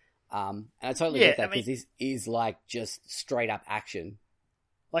play. And I totally get that because this is like just straight up action.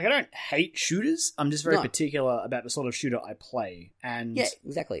 Like I don't hate shooters. I'm just very particular about the sort of shooter I play, and yeah,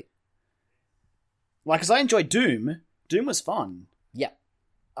 exactly. Like, because I enjoyed Doom. Doom was fun. Yeah.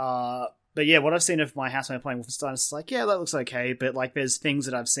 But yeah, what I've seen of my housemate playing Wolfenstein is like, yeah, that looks okay, but like there's things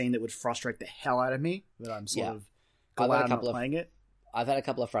that I've seen that would frustrate the hell out of me that I'm sort of glad I'm not playing it. I've had a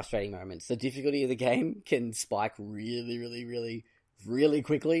couple of frustrating moments. The difficulty of the game can spike really, really, really, really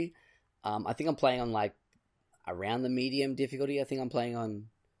quickly. I think I'm playing on like around the medium difficulty. I think I'm playing on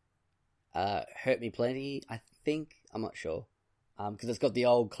Hurt Me Plenty, I think. I'm not sure. Because it's got the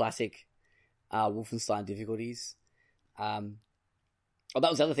old classic Wolfenstein difficulties. That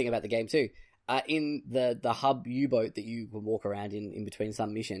was the other thing about the game too. In the hub U-boat that you can walk around in between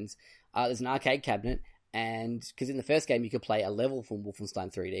some missions, there's an arcade cabinet, and because in the first game you could play a level from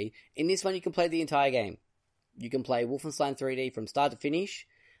Wolfenstein 3D, in this one you can play the entire game. You can play Wolfenstein 3D from start to finish.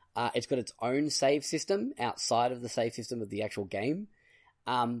 It's got its own save system outside of the save system of the actual game,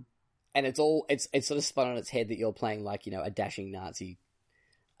 and it's sort of spun on its head that you're playing like, you know, a dashing Nazi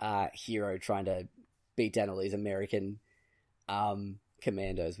hero trying to beat down all these American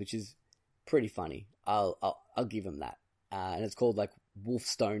commandos, which is pretty funny. I'll give them that. And it's called like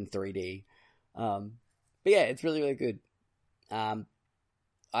Wolfstone 3D. But yeah, it's really, really good. Oh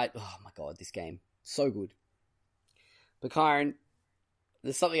my god, this game, so good. But Kyron,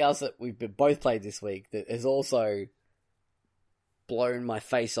 there's something else that we've both played this week that has also blown my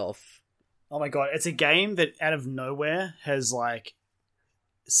face off. Oh my god, it's a game that out of nowhere has like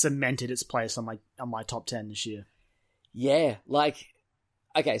cemented its place on my top 10 this year. Yeah, like,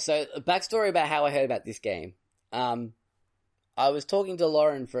 okay, so a backstory about how I heard about this game. I was talking to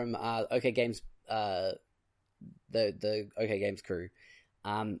Lauren from OK Games, the OK Games crew,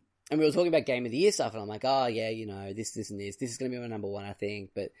 and we were talking about Game of the Year stuff, and I'm like, oh yeah, you know, this and this is going to be my number one, I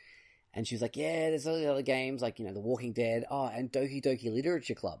think, and she was like, yeah, there's all the other games, like, you know, The Walking Dead, and Doki Doki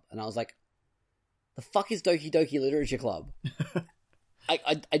Literature Club, and I was like, the the fuck is Doki Doki Literature Club?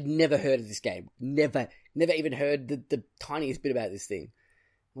 I'd never heard of this game. Never even heard the tiniest bit about this thing.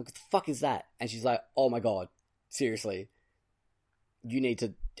 I'm like, what the fuck is that? And she's like, oh my god, seriously. You need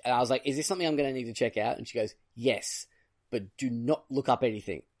to... And I was like, is this something I'm going to need to check out? And she goes, yes, but do not look up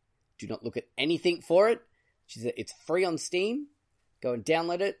anything. Do not look at anything for it. She said, it's free on Steam. Go and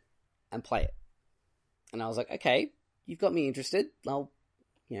download it and play it. And I was like, okay, you've got me interested. I'll,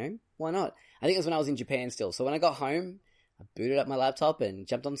 why not? I think it was when I was in Japan still. So when I got home, I booted up my laptop and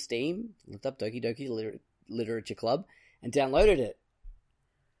jumped on Steam, looked up Doki Doki Literature Club, and downloaded it.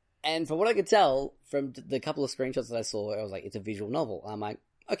 And from what I could tell, from the couple of screenshots that I saw, I was like, it's a visual novel. I'm like,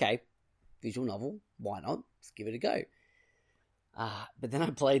 okay, visual novel, why not? Let's give it a go. But then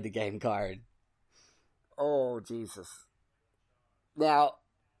I played the game, Kyron. Oh, Jesus. Now,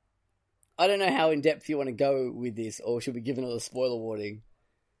 I don't know how in-depth you want to go with this, or should we give another spoiler warning?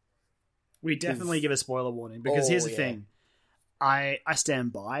 We definitely give a spoiler warning, because here's the thing. I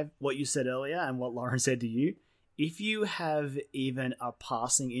stand by what you said earlier and what Lauren said to you. If you have even a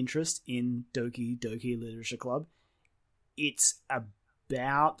passing interest in Doki Doki Literature Club, it's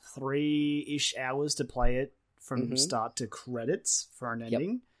about 3-ish hours to play it from start to credits for an ending.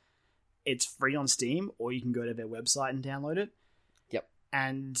 Yep. It's free on Steam, or you can go to their website and download it. Yep.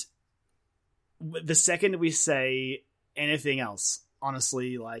 And the second we say anything else,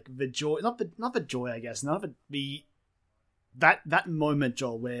 honestly, like the joy, not the joy, I guess, not that moment,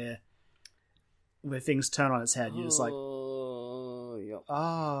 Joel, where things turn on its head, you're just like, yep.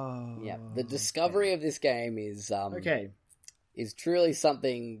 Oh, yeah. The discovery of this game is is truly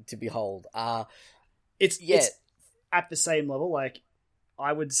something to behold. It's at the same level. Like,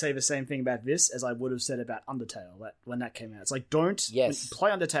 I would say the same thing about this as I would have said about Undertale when that came out. It's like, don't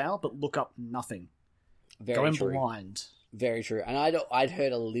play Undertale, but look up nothing. Go in blind. Very true. And I'd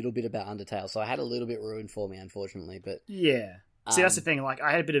heard a little bit about Undertale, so I had a little bit ruined for me, unfortunately. But yeah. See, that's the thing. Like,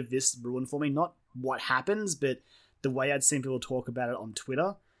 I had a bit of this ruined for me. Not what happens, but the way I'd seen people talk about it on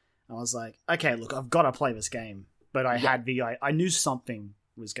Twitter. I was like, okay, look, I've got to play this game. But I knew something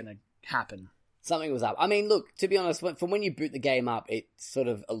was going to happen. Something was up. I mean, look, to be honest, from when you boot the game up, it sort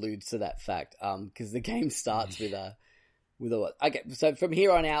of alludes to that fact. Because the game starts with a okay, so from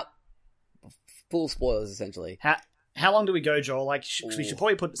here on out, full spoilers, essentially. How long do we go, Joel? Like, we should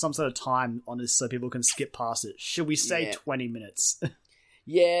probably put some sort of time on this so people can skip past it. Should we say 20 minutes?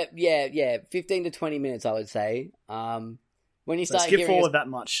 Yeah. 15 to 20 minutes, I would say. When you start skip forward that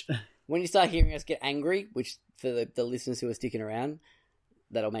much. When you start hearing us get angry, which for the listeners who are sticking around,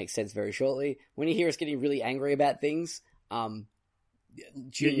 that'll make sense very shortly. When you hear us getting really angry about things,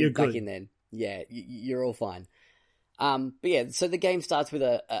 you're back in then. Yeah, you're all fine. But yeah, so the game starts with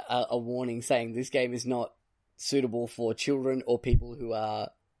a warning saying this game is not suitable for children or people who are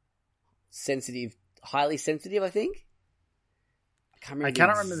sensitive, highly sensitive, I think. I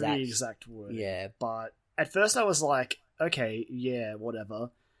cannot remember the exact word. Yeah. But at first I was like, okay, yeah,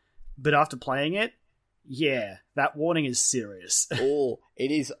 whatever. But after playing it, yeah, that warning is serious. Oh, it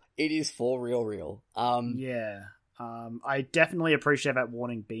is for real. Yeah. I definitely appreciate that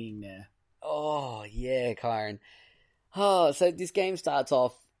warning being there. Oh, yeah, Kyron. Oh, so this game starts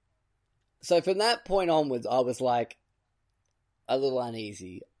off. So from that point onwards, I was like a little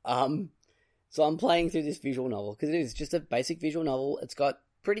uneasy. So I'm playing through this visual novel because it is just a basic visual novel. It's got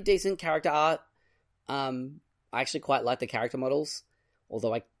pretty decent character art. I actually quite like the character models,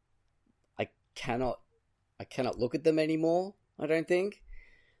 although I cannot look at them anymore. I don't think.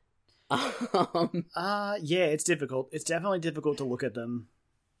 Yeah, it's difficult. It's definitely difficult to look at them,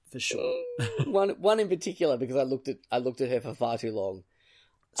 for sure. one in particular because I looked at her for far too long.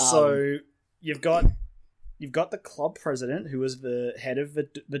 So you've got the club president, who is the head of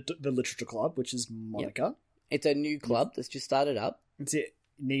the literature club, which is Monica. Yep. It's a new club that's just started up. It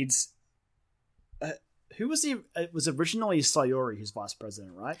needs. Who was he? It was originally Sayori, who's vice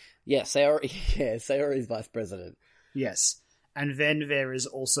president, right? Yeah, Sayori. Yeah, Sayori is vice president. Yes, and then there is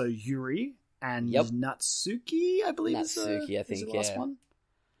also Yuri and Natsuki, I believe. Natsuki, I think, is the last one.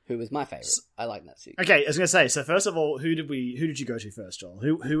 Who was my favorite? I like Natsuki. Okay, I was gonna say. So first of all, who did you go to first, Joel?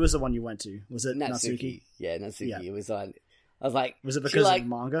 Who was the one you went to? Was it Natsuki? Yeah, Natsuki. Yeah. It was on. I was like, was it because of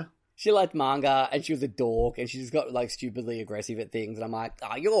manga? She liked manga, and she was a dork, and she just got like stupidly aggressive at things. And I'm like,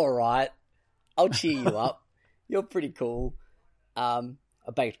 oh, you're all right. I'll cheer you up. You're pretty cool. I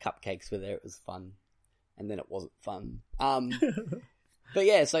baked cupcakes with her. It was fun, and then it wasn't fun. But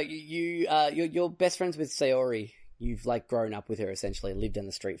yeah, so you're best friends with Sayori. You've like grown up with her essentially, lived down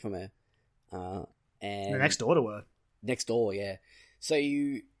the street from her, and next door to her. Next door, yeah. So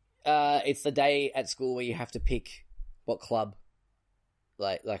it's the day at school where you have to pick what club,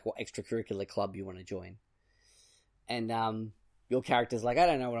 like what extracurricular club you want to join. And your character's like, I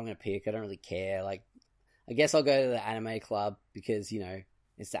don't know what I'm going to pick. I don't really care. Like, I guess I'll go to the anime club because, you know,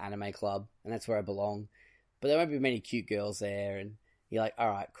 it's the anime club and that's where I belong. But there won't be many cute girls there. And you're like, all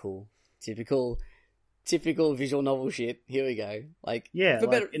right, cool. Typical visual novel shit. Here we go. Like, yeah, for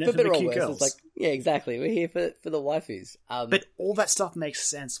like, better or worse. girls. It's like, yeah, exactly. We're here for the waifus. But all that stuff makes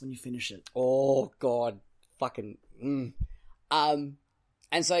sense when you finish it. Oh God, fucking.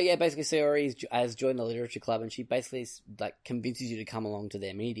 And so yeah, basically Sayori has joined the literature club, and she basically like convinces you to come along to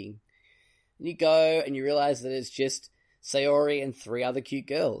their meeting. And you go, and you realize that it's just Sayori and 3 other cute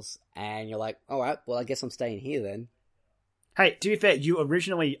girls, and you're like, all right, well, I guess I'm staying here then. Hey, to be fair, you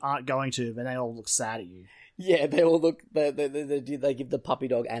originally aren't going to, but they all look sad at you. Yeah, they all look. They give the puppy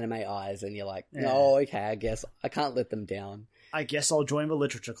dog anime eyes, and you're like, oh, okay, I guess I can't let them down. I guess I'll join the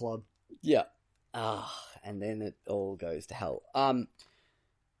literature club. Yeah. And then it all goes to hell.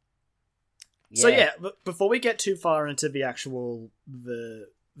 So yeah, before we get too far into the actual the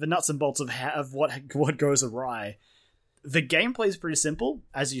nuts and bolts of what goes awry, the gameplay is pretty simple.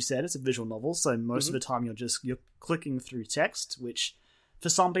 As you said, it's a visual novel, so most of the time you're clicking through text, which for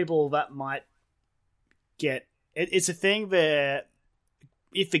some people that might get it's a thing where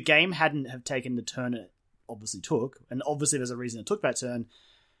if the game hadn't have taken the turn it obviously took, and obviously there's a reason it took that turn,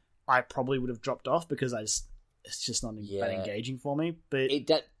 I probably would have dropped off because it's just not that engaging for me. But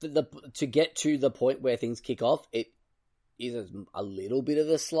to get to the point where things kick off, it is a little bit of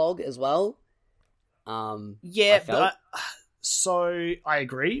a slog as well. So I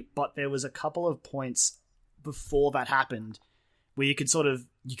agree, but there was a couple of points before that happened where you could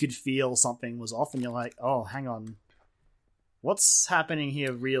feel something was off, and you're like, oh, hang on, what's happening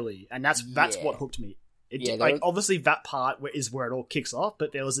here really? And that's what hooked me. Obviously that part is where it all kicks off,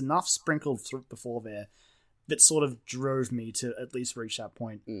 but there was enough sprinkled through before there that sort of drove me to at least reach that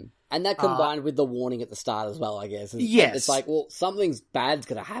point. And that combined with the warning at the start as well, I guess. Yes. It's like, well, something's bad's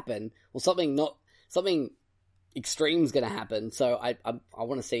going to happen. Well, something extreme's going to happen. So I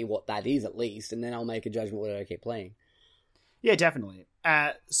want to see what that is at least, and then I'll make a judgment whether I keep playing. Yeah, definitely.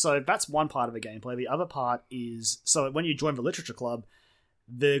 So that's one part of the gameplay. The other part is, so when you join the literature club,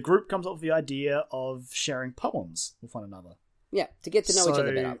 the group comes up with the idea of sharing poems with one another. Yeah, to get to know each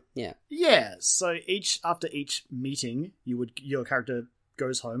other better. Yeah. Yeah, so after each meeting, your character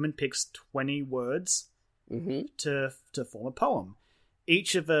goes home and picks 20 words to form a poem.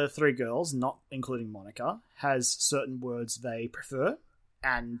 Each of the 3 girls, not including Monica, has certain words they prefer,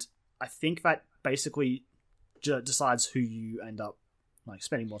 and I think that basically decides who you end up like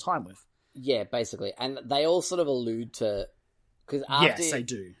spending more time with. Yeah, basically. And they all sort of allude to... Yes, they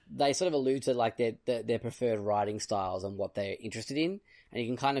do. They sort of allude to like their preferred writing styles and what they're interested in, and you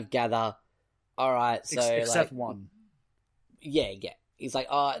can kind of gather. All right, so except one. Yeah. He's like,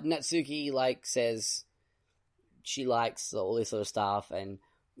 Natsuki says she likes all this sort of stuff, and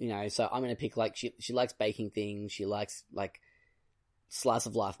you know, so I'm gonna pick like she likes baking things. She likes like slice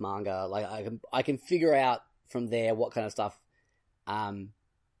of life manga. Like I can figure out from there what kind of stuff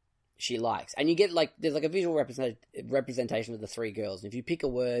she likes, and you get like there's like a visual representation of the 3 girls, and if you pick a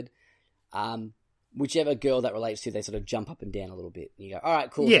word, whichever girl that relates to, they sort of jump up and down a little bit, and you go, all right,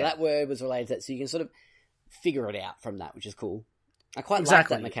 cool. So that word was related to that, so you can sort of figure it out from that, which is cool. I quite like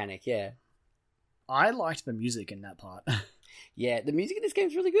that mechanic. Yeah, I liked the music in that part. Yeah, the music in this game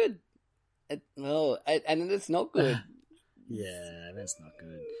is really good. And it's not good. Yeah, that's not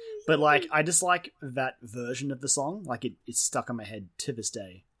good. But like, I just like that version of the song. Like it's stuck in my head to this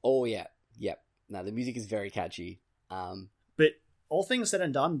day. Oh, yeah. Yep. No, the music is very catchy. But all things said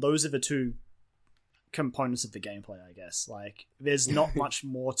and done, those are the 2 components of the gameplay, I guess. Like, there's not much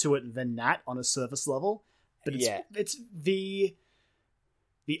more to it than that on a surface level. But it's the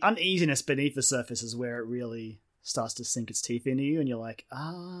uneasiness beneath the surface is where it really starts to sink its teeth into you, and you're like,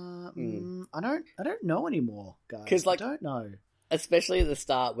 I don't know anymore, guys. 'Cause, like, I don't know. Especially at the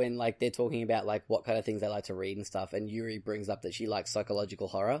start when like they're talking about like what kind of things they like to read and stuff, and Yuri brings up that she likes psychological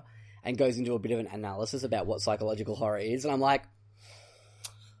horror and goes into a bit of an analysis about what psychological horror is, and I'm like,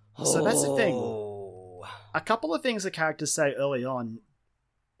 So that's the thing. A couple of things the characters say early on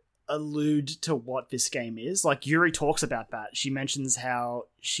allude to what this game is. Like Yuri talks about that. She mentions how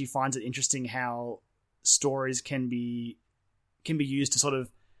she finds it interesting how stories can be used to sort of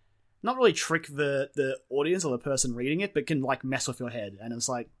not really trick the audience or the person reading it, but can like mess with your head. And it's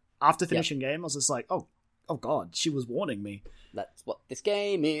like after finishing game, I was just like, oh god, she was warning me. That's what this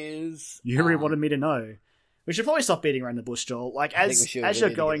game is. Yuri wanted me to know. We should probably stop beating around the bush, Joel. Like as you're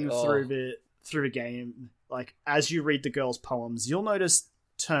going through the game, like as you read the girls' poems, you'll notice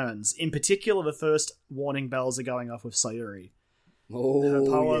turns. In particular, the first warning bells are going off with Sayuri. Oh,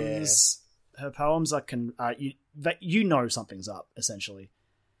 her poems are you know something's up, essentially.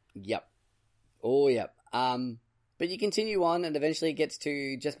 Yep. Oh, yep. But you continue on, and eventually it gets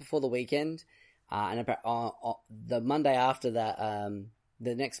to just before the weekend, and about the Monday after that,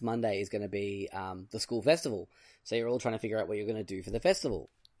 the next Monday is going to be the school festival. So you're all trying to figure out what you're going to do for the festival.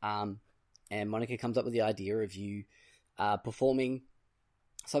 And Monica comes up with the idea of you performing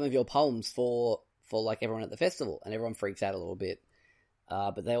some of your poems for like everyone at the festival, and everyone freaks out a little bit.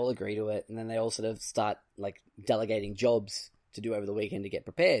 But they all agree to it, and then they all sort of start like delegating jobs to do over the weekend to get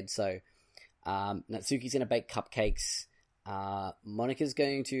prepared. So Natsuki's going to bake cupcakes. Monica's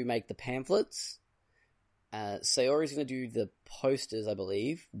going to make the pamphlets. Sayori's going to do the posters, I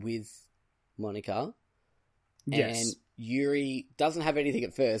believe, with Monica. Yes. And Yuri doesn't have anything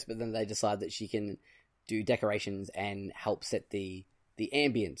at first, but then they decide that she can do decorations and help set the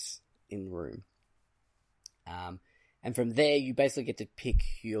ambience in the room. And from there, you basically get to pick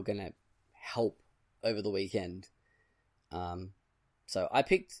who you're going to help over the weekend. So I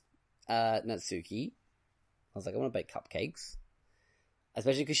picked Natsuki. I was like, I want to bake cupcakes.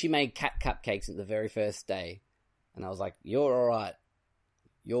 Especially because she made cat cupcakes at the very first day. And I was like, you're alright.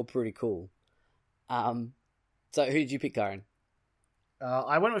 You're pretty cool. So who did you pick, Karen?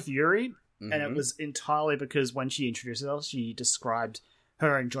 I went with Yuri, and it was entirely because when she introduced herself, she described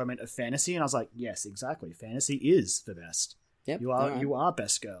her enjoyment of fantasy, and I was like, yes, exactly. Fantasy is the best. Yep, you are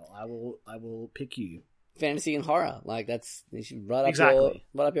best girl. I will pick you. Fantasy and horror, like that's right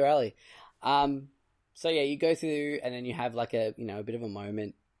up your alley. So yeah, you go through, and then you have like a bit of a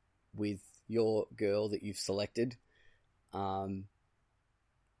moment with your girl that you've selected. And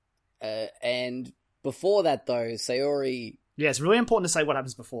before that, though, Sayori. Yeah, it's really important to say what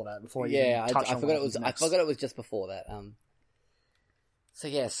happens before that. I forgot it was just before that. So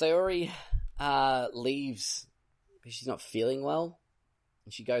yeah, Sayori leaves because she's not feeling well,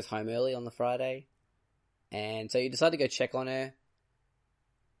 and she goes home early on the Friday, and so you decide to go check on her,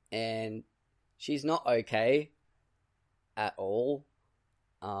 and she's not okay at all.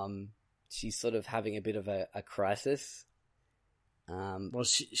 She's sort of having a bit of a crisis. Well,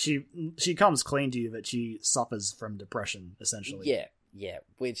 she comes clean to you that she suffers from depression, essentially. Yeah.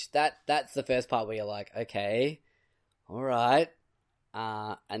 Which that's the first part where you're like, okay, all right.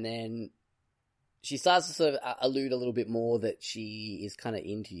 And then she starts to sort of allude a little bit more that she is kind of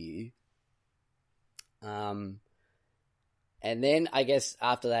into you. And then I guess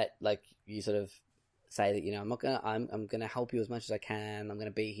after that, like you sort of say that I'm gonna help you as much as I can. I'm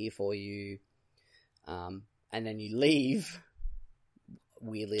gonna be here for you. And then you leave.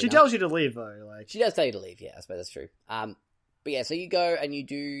 Weirdly she enough. tells you to leave though. Like she does tell you to leave. Yeah, I suppose that's true. But yeah, so you go and you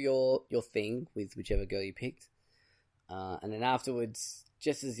do your thing with whichever girl you picked. And then afterwards,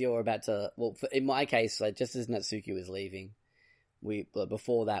 just as you're about to, in my case, like just as Natsuki was leaving,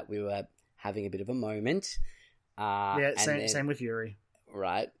 before that we were having a bit of a moment. Same with Yuri.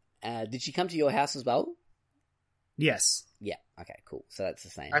 Right. Did she come to your house as well? Yes. Yeah. Okay. Cool. So that's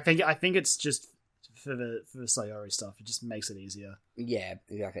the same. I think it's just for the Sayori stuff. It just makes it easier. Yeah.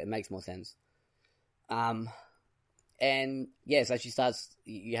 Exactly. It makes more sense. And yeah, so she starts.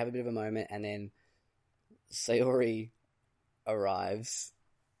 You have a bit of a moment, and then Sayori arrives,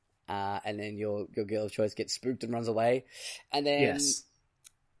 and then your girl of choice gets spooked and runs away, and then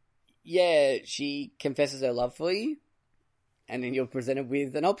she confesses her love for you, and then you're presented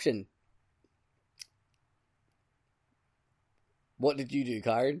with an option. What did you do,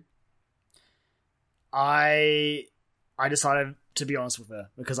 Karen? I decided to be honest with her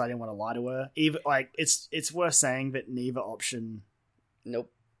because I didn't want to lie to her. Even it's worth saying that neither option,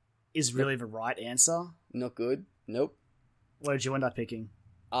 nope, is really the right answer. Not good. Nope. What did you end up picking?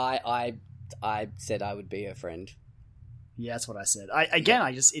 I said I would be her friend. Yeah, that's what I said.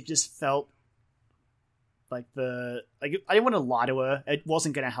 It just felt like I didn't want to lie to her. It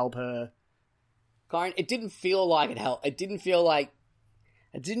wasn't going to help her. Karen, it didn't feel like it helped. It didn't feel like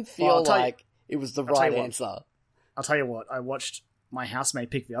it was the right answer. I'll tell you what. I watched my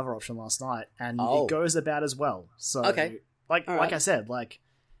housemate pick the other option last night, and it goes about as well. So, okay. Like I said,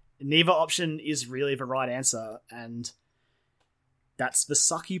 neither option is really the right answer, and that's the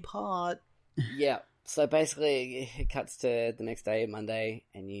sucky part. Yeah. So basically, it cuts to the next day, Monday,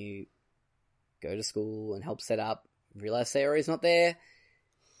 and you go to school and help set up. Realize Sayori's not there,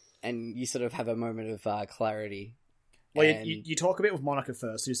 and you sort of have a moment of clarity. Well, you talk a bit with Monica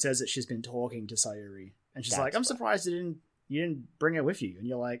first, who says that she's been talking to Sayori, and she's like, "I'm surprised you didn't bring her with you." And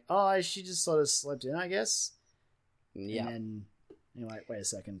you're like, "Oh, she just sort of slept in, I guess." Yeah. And then you're like, "Wait a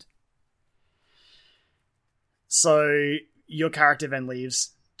second." So your character then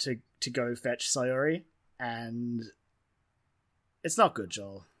leaves to go fetch Sayori, and It's not good,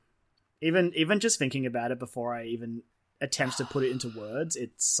 Joel. Even just thinking about it before I even attempt to put it into words,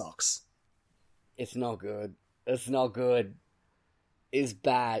 it sucks. It's not good. It's not good. It's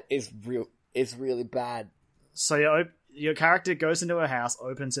bad. It's really bad. So your character goes into a house,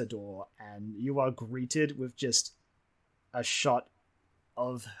 opens a door, and you are greeted with just a shot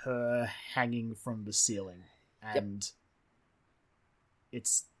of her hanging from the ceiling. And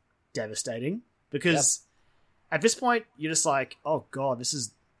it's devastating because at this point you're just like, oh god,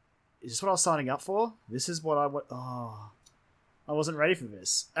 is this what I was signing up for? This is what I wasn't ready for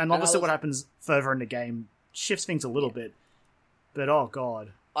this. And obviously what happens further in the game shifts things a little bit, but oh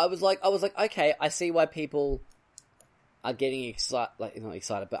god. I was like, okay, I see why people are getting excited, like, not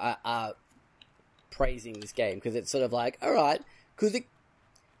excited, but are praising this game, because it's sort of like, alright, because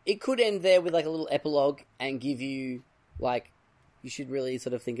it could end there with like a little epilogue and give you, like, you should really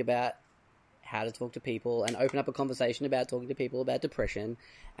sort of think about how to talk to people and open up a conversation about talking to people about depression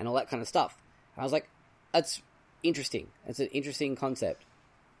and all that kind of stuff. And I was like, that's interesting. It's an interesting concept.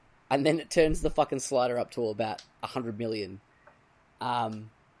 And then it turns the fucking slider up to about 100 million.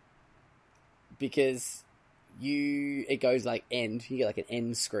 Because it goes like end, you get like an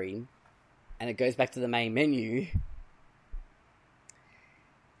end screen, and it goes back to the main menu,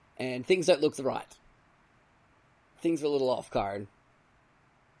 and things don't look right. Things are a little off, Karen.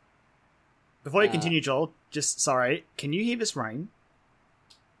 Before you continue, Joel, sorry, can you hear this rain?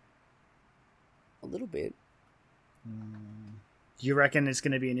 A little bit. Do you reckon it's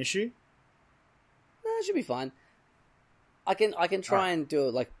going to be an issue? No, it should be fine. I can try and do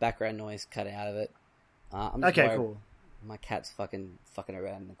like background noise cut out of it. I'm just worried. Cool. My cat's fucking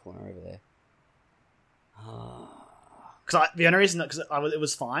around in the corner over there. Because the only reason it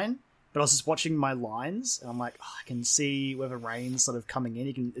was fine, but I was just watching my lines, and I'm like, I can see where the rain's sort of coming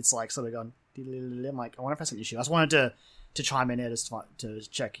in. It's like sort of going. I'm like, I wonder if that's an issue. I just wanted to chime in there to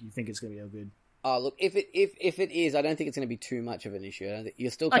check. You think it's going to be all good? Oh, look, if it is, I don't think it's going to be too much of an issue. I don't think,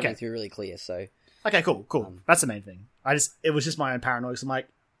 you're still coming through really clear. So okay, cool. That's the main thing. It was just my own paranoia. So I'm like,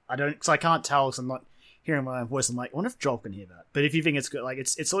 because I can't tell because I'm not hearing my own voice. I'm like, I wonder if Joel can hear that. But if you think it's good, like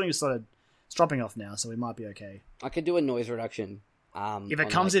it's sort of dropping off now, so we might be okay. I could do a noise reduction. If it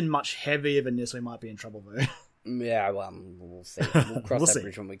comes in much heavier than this, we might be in trouble though. Yeah, well, we'll see. We'll cross that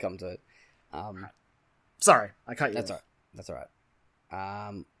bridge when we come to it. Sorry, I cut you. That's alright. That's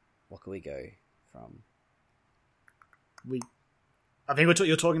alright. What can we go from? I think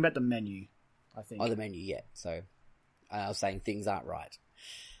you're talking about the menu. I think. Oh, the menu, yeah. So, I was saying things aren't right.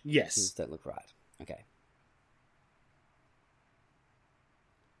 Yes. Things don't look right. Okay.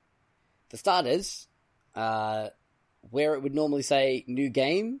 For starters, where it would normally say new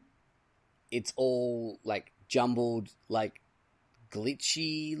game, it's all like jumbled, like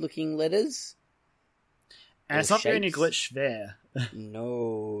glitchy looking letters. And it's not the only glitch there.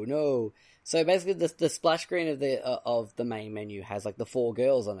 No. So basically, the splash screen of the main menu has like the 4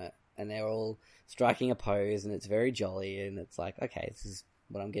 girls on it, and they're all striking a pose, and it's very jolly, and it's like, okay, this is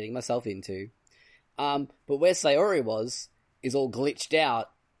what I'm getting myself into. But where Sayori is all glitched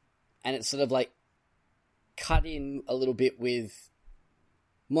out, and it's sort of like cut in a little bit with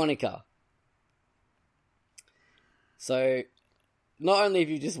Monika. So not only have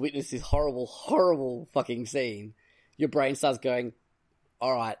you just witnessed this horrible, horrible fucking scene, your brain starts going,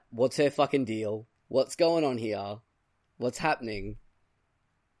 alright, what's her fucking deal? What's going on here? What's happening?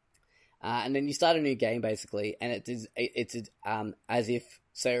 And then you start a new game, basically, and it's as if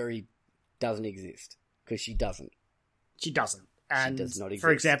Sayori doesn't exist, because she doesn't. She doesn't. And she does not exist.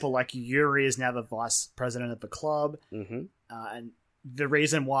 For example, like Yuri is now the vice president of the club, and the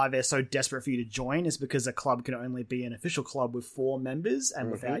reason why they're so desperate for you to join is because a club can only be an official club with 4 members,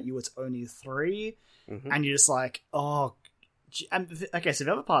 and without you, it's only 3. And you're just like, oh. And okay, so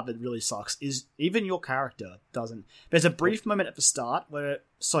the other part that really sucks is even your character doesn't. There's a brief moment at the start where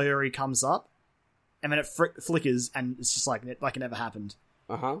Sayori comes up, and then it flickers, and it's just like it never happened.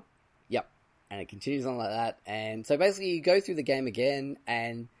 Yep. And it continues on like that. And so basically you go through the game again,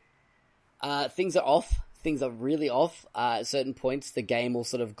 and things are off. Things are really off. At certain points, the game will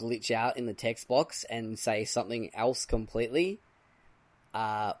sort of glitch out in the text box and say something else completely.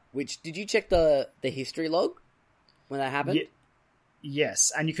 Which, did you check the history log when that happened?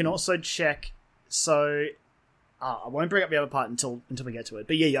 Yes, and you can also check. So, I won't bring up the other part until we get to it.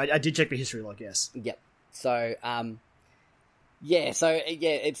 But yeah, I did check the history log. Yes. Yep. So,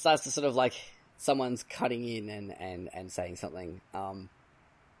 it starts to sort of like someone's cutting in and saying something.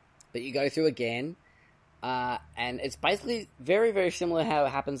 But you go through again, and it's basically very, very similar how it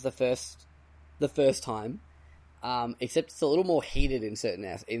happens the first time, except it's a little more heated in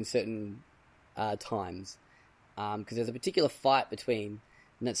certain times. because there's a particular fight between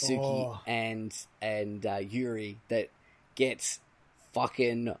Natsuki and Yuri that gets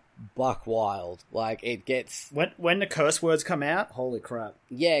fucking buck wild. Like, it gets... When the curse words come out, holy crap.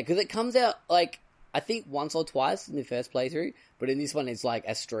 Yeah, because it comes out, like, I think once or twice in the first playthrough, but in this one it's like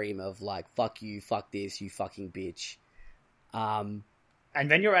a stream of, like, fuck you, fuck this, you fucking bitch. And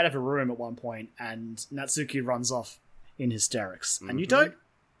then you're out of a room at one point, and Natsuki runs off in hysterics. And you don't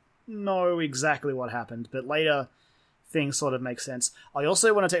know exactly what happened, but later things sort of make sense. I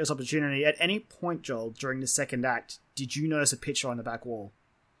also want to take this opportunity. At any point, Joel, during the second act, did you notice a picture on the back wall?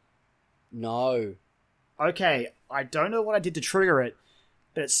 No. Okay, I don't know what I did to trigger it,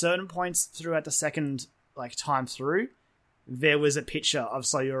 but at certain points throughout the second time through, there was a picture of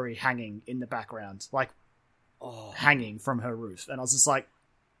Sayuri hanging in the background, hanging from her roof. And I was just like,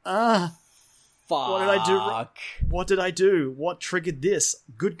 fuck. What did I do? What did I do? What triggered this?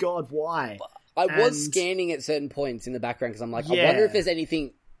 Good God, why? I was scanning at certain points in the background because I'm like, I wonder if there's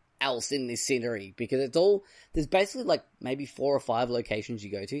anything else in this scenery, because there's basically like maybe 4 or 5 locations you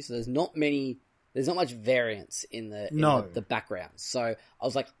go to, so there's not much variance in the background. So I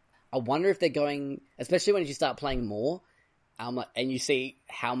was like, I wonder if they're going, especially when you start playing more, and you see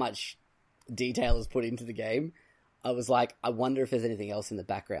how much detail is put into the game. I was like, I wonder if there's anything else in the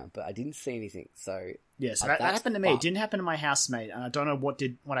background, but I didn't see anything. So yeah, so that happened to me. It didn't happen to my housemate, and I don't know what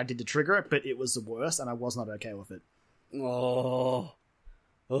I did to trigger it, but it was the worst, and I was not okay with it.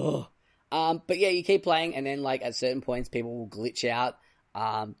 But yeah, you keep playing, and then like at certain points, people will glitch out.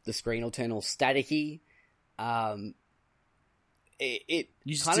 The screen will turn all staticky.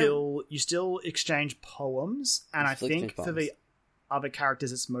 You still exchange poems, and I think for the other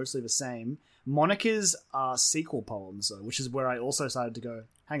characters, it's mostly the same. Monica's are sequel poems, though, which is where I also started to go,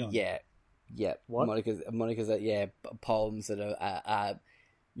 hang on. Yeah. What? Monica's are, poems that are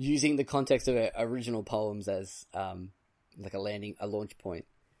using the context of original poems as like a launch point.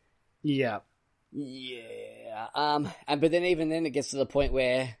 Yeah. Yeah. But then even then it gets to the point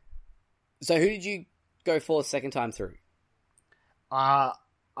where... So who did you go for second time through? I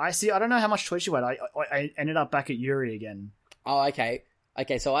don't know how much choice you had. I ended up back at Yuri again. Oh, okay.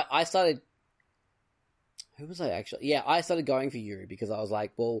 Okay, so I started... Who was I actually? Yeah, I started going for Yuri because I was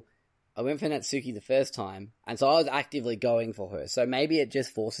like, well, I went for Natsuki the first time, and so I was actively going for her. So maybe it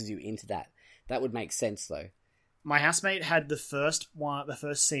just forces you into that. That would make sense, though. My housemate had the first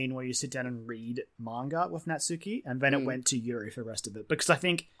scene where you sit down and read manga with Natsuki, and then it went to Yuri for the rest of it. Because I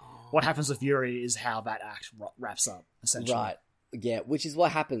think what happens with Yuri is how that act wraps up, essentially. Right. Yeah, which is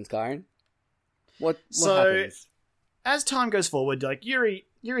what happens, Kyron. What happens? As time goes forward, like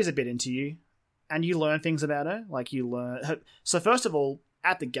Yuri's a bit into you, and you learn things about her. Like so first of all,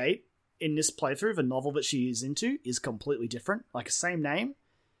 at the gate in this playthrough, the novel that she is into is completely different. Like, same name,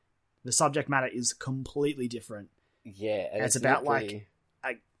 the subject matter is completely different. Yeah, and it's about like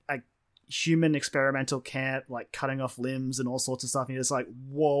a human experimental camp, like cutting off limbs and all sorts of stuff. And you're just like,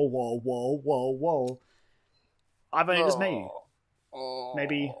 whoa. I've only just met you.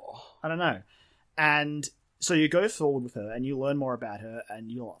 Maybe, I don't know. And so you go forward with her and you learn more about her,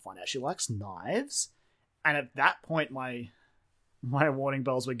 and you'll find out she likes knives. And at that point, my warning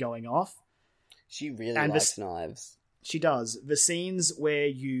bells were going off. She really likes knives. She does. The scenes where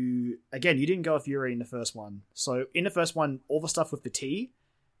you didn't go with Yuri in the first one. So in the first one, all the stuff with the tea,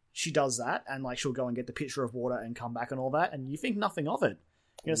 she does that, and like she'll go and get the pitcher of water and come back and all that, and you think nothing of it.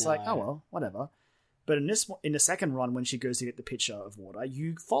 You're just like, oh well, whatever. But in the second run, when she goes to get the pitcher of water,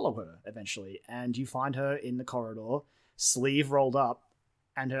 you follow her eventually, and you find her in the corridor, sleeve rolled up,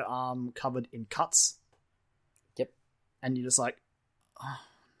 and her arm covered in cuts. Yep. And you're just like, oh,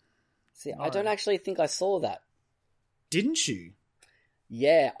 see, no. I don't actually think I saw that. Didn't you?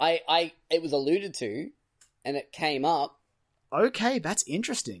 Yeah, it was alluded to, and it came up. Okay, that's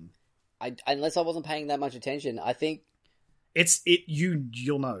interesting. Unless I wasn't paying that much attention, I think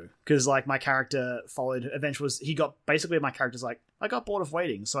you'll know, because like my character followed. Eventually, my character's like, I got bored of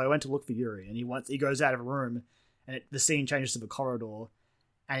waiting, so I went to look for Yuri, and he goes out of a room, and the scene changes to the corridor,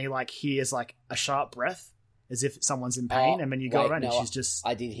 and he like hears like a sharp breath as if someone's in pain, and then you go around and she's just.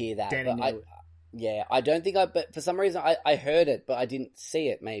 I did hear that. Yeah, I don't think but for some reason I heard it, but I didn't see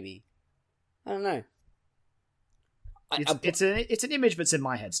it. Maybe, I don't know. It's an image that's in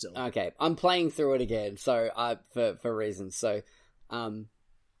my head still. Okay, I'm playing through it again, so for reasons. So, I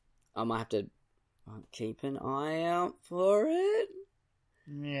might have to keep an eye out for it.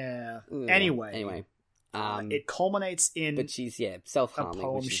 Yeah. Anyway, it culminates in. But she's self-harming. A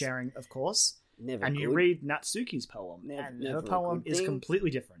poem sharing, of course. Never and good. you read Natsuki's poem, and her poem is completely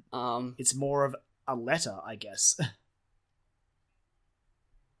different. It's more of a letter, I guess.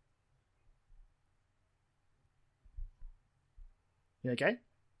 You okay?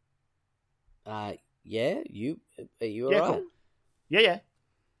 Yeah. Are you Yeah, alright? cool. Yeah.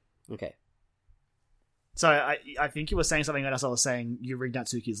 Okay. So I think you were saying something as I was saying you read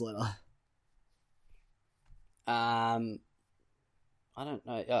Natsuki's letter. I don't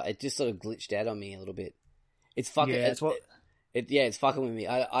know. It just sort of glitched out on me a little bit. It's fucking. Yeah, It's fucking with me.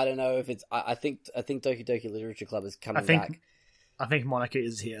 I don't know if it's. I think Doki Doki Literature Club is coming back. I think Monica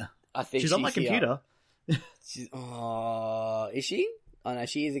is here. I think she's on my computer. Is she? Oh no,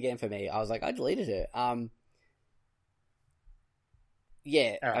 she is again for me. I was like, I deleted her.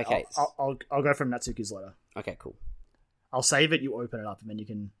 Yeah. Right, okay. I'll go from Natsuki's letter. Okay. Cool. I'll save it. You open it up, and then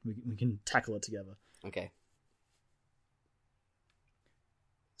we can tackle it together. Okay.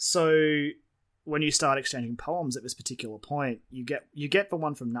 So when you start exchanging poems at this particular point, you get the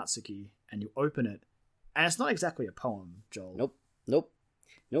one from Natsuki, and you open it, and it's not exactly a poem, Joel. Nope.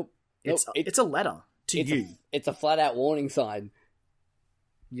 It's a letter to you. It's a flat out warning sign.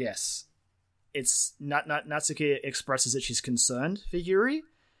 Yes. It's Natsuki expresses that she's concerned for Yuri,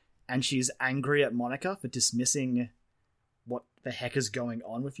 and she's angry at Monica for dismissing what the heck is going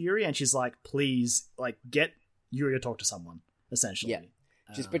on with Yuri, and she's like, please, like, get Yuri to talk to someone, essentially. Yeah.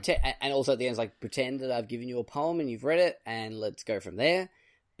 Just pretend, and also at the end, it's like, pretend that I've given you a poem and you've read it, and let's go from there.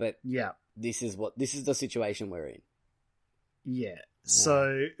 But yeah, this is the situation we're in. Yeah.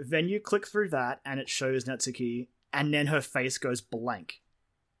 So then you click through that, and it shows Natsuki, and then her face goes blank,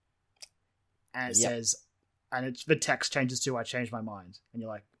 and it says, and the text changes to "I changed my mind," and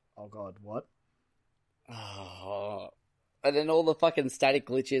you're like, "Oh God, what?" Oh, and then all the fucking static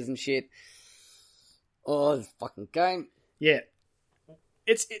glitches and shit. Oh, this fucking game. Yeah.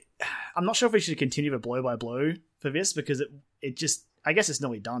 I'm not sure if we should continue the blow by blow for this because it just, I guess it's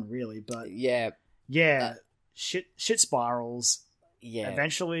nearly done really, but yeah, shit spirals. Yeah.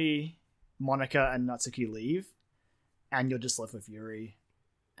 Eventually, Monica and Natsuki leave, and you're just left with Yuri.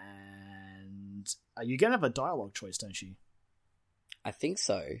 And you gonna have a dialogue choice, don't you? I think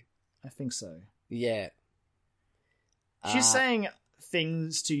so. Yeah. She's saying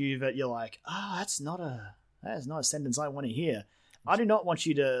things to you that you're like, that is not a sentence I want to hear. I do not want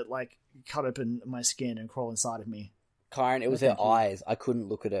you to, like, cut open my skin and crawl inside of me. Kyron, it was her eyes. I couldn't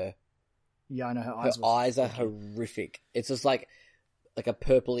look at her. Yeah, I know her eyes are horrific. It's just like a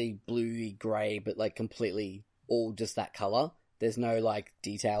purpley, bluey, grey, but like completely all just that colour. There's no like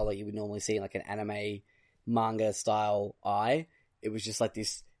detail that you would normally see in like an anime manga style eye. It was just like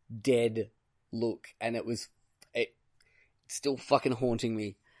this dead look, and it's still fucking haunting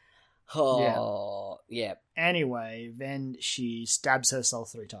me. Oh, yeah. Anyway, then she stabs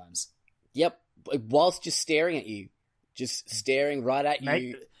herself 3 times. Yep, whilst just staring at you. Just staring right at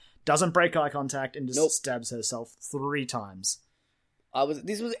you. Doesn't break eye contact and just stabs herself 3 times.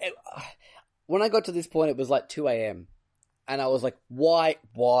 When I got to this point, it was like 2 a.m. And I was like, why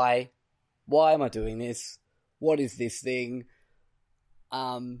am I doing this? What is this thing?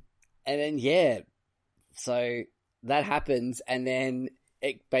 And then, so that happens, and then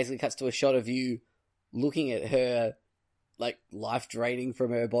it basically cuts to a shot of you looking at her, like, life draining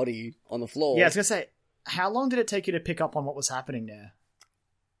from her body on the floor. Yeah, I was going to say, how long did it take you to pick up on what was happening there?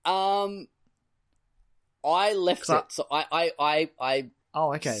 I left it. So I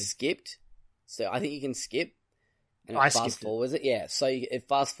okay. skipped. So I think you can skip. And I fast forwards it. Yeah, so it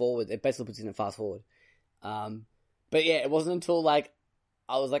fast forward. It basically puts in a fast forward. But yeah, it wasn't until like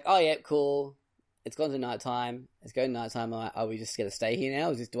I was like, oh yeah, cool. It's gone to nighttime. It's going to nighttime. Are we just going to stay here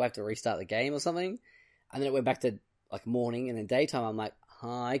now? Do I have to restart the game or something? And then it went back to like morning and then daytime. I'm like,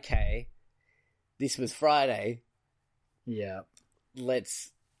 okay, this was Friday. Yeah,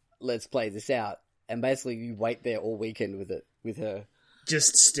 let's play this out. And basically, you wait there all weekend with her,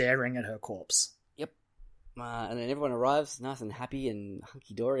 just staring at her corpse. Yep. And then everyone arrives, nice and happy and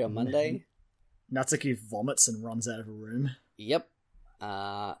hunky dory on Monday. Natsuki vomits and runs out of a room. Yep.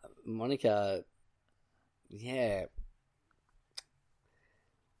 Monica. Yeah.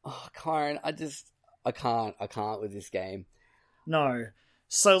 Oh, Kyron, I can't with this game. No.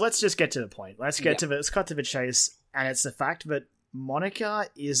 So let's just get to the point. Let's cut to the chase. And it's the fact that Monica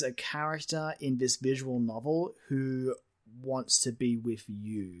is a character in this visual novel who wants to be with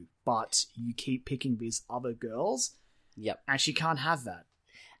you, but you keep picking these other girls. Yep. And she can't have that.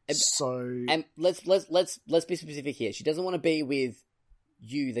 And let's be specific here. She doesn't want to be with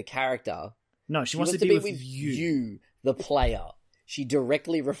you, the character. No, she wants to be with you, the player. She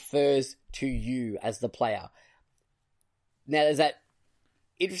directly refers to you as the player. Now, there's that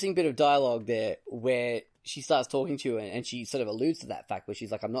interesting bit of dialogue there where she starts talking to you, and she sort of alludes to that fact where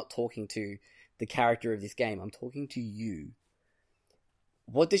she's like, I'm not talking to the character of this game. I'm talking to you.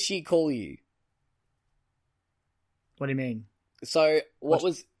 What does she call you? What do you mean? So what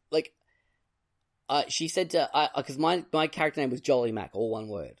was like? She said to because my character name was Jolly Mac, all one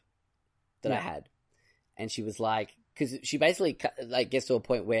word that I had, and she was like, because she basically like gets to a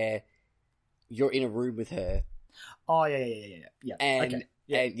point where you're in a room with her. Oh yeah. And okay.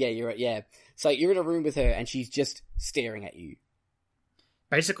 And you're right. Yeah, so you're in a room with her, and she's just staring at you.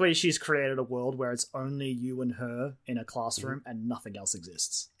 Basically, she's created a world where it's only you and her in a classroom, and nothing else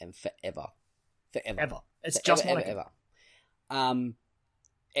exists. And forever. It's just Monica. Ever.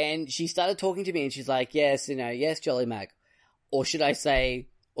 And she started talking to me, and she's like, "Yes, yes, Jolly Mac," or should I say,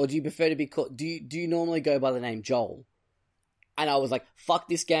 or do you prefer to be called? Do you normally go by the name Joel? And I was like, "Fuck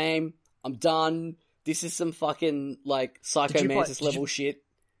this game. I'm done. This is some fucking like Psycho Mantis level shit."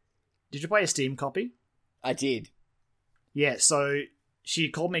 Did you play a Steam copy? I did. Yeah. So she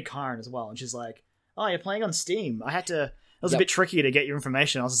called me Karen as well, and she's like, "Oh, you're playing on Steam." I had to. It was a bit tricky to get your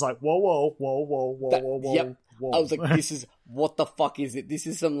information. I was just like, whoa. Yep. Whoa. I was like, this is, what the fuck is it? This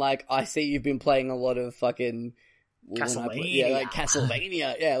is some, like, I see you've been playing a lot of fucking... Castlevania.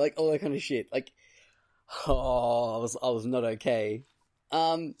 Castlevania. Yeah, like, all that kind of shit. Like, I was not okay.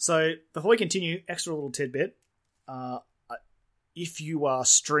 So, before we continue, extra little tidbit. If you are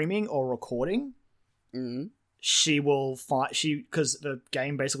streaming or recording, she will find... Because the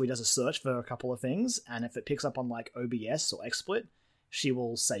game basically does a search for a couple of things, and if it picks up on, like, OBS or XSplit... she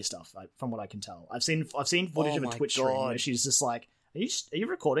will say stuff, like, from what I can tell. I've seen footage of a Twitch stream where she's just like, are you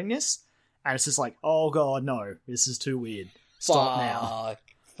recording this? And it's just like, oh god, no, this is too weird. Stop now.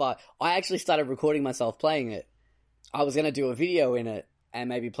 Fuck. I actually started recording myself playing it. I was going to do a video in it and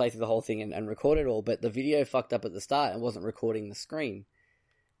maybe play through the whole thing and record it all, but the video fucked up at the start and wasn't recording the screen.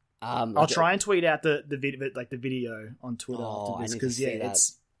 I'll try and tweet out the video on Twitter after this, because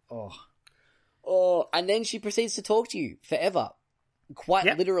it's... Oh, and then she proceeds to talk to you forever.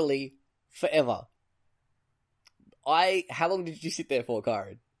 Quite literally forever. How long did you sit there for,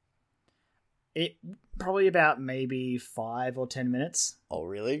 Karen? It probably about maybe 5 or 10 minutes. Oh,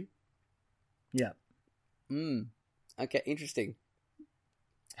 really? Yeah. Okay, interesting.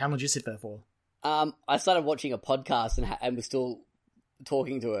 How long did you sit there for? I started watching a podcast and was still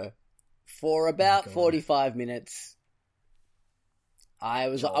talking to her for about 45 minutes. I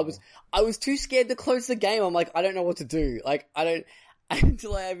was too scared to close the game. I'm like, I don't know what to do. Like,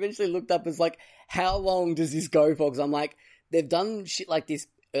 until I eventually looked up as like, how long does this go for? Because I'm like, they've done shit like this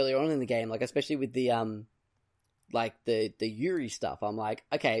earlier on in the game, like especially with the like the Yuri stuff. I'm like,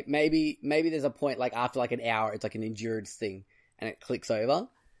 okay, maybe there's a point like after like an hour, it's like an endurance thing, and it clicks over.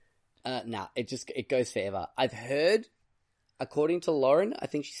 Nah, it goes forever. I've heard, according to Lauren, I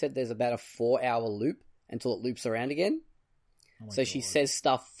think she said there's about a 4-hour loop until it loops around again. So she says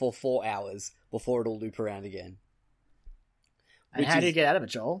stuff for 4 hours before it'll loop around again. And how do you get out of it,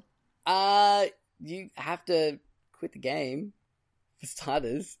 Joel? You have to quit the game, for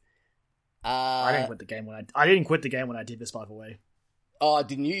starters. I didn't quit the game I didn't quit the game when I did this, by the way. Oh,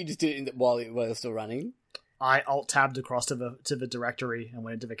 didn't you? You just did it while it was still running? I alt-tabbed across to the directory and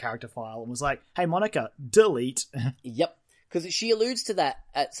went into the character file and was like, hey, Monica, delete. Yep. Because she alludes to that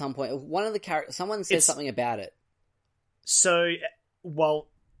at some point. One of the characters, someone says something about it. So, well,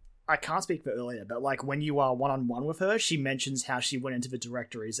 I can't speak for earlier, but like when you are one-on-one with her, she mentions how she went into the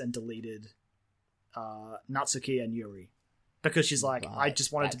directories and deleted Natsuki and Yuri. Because she's like, I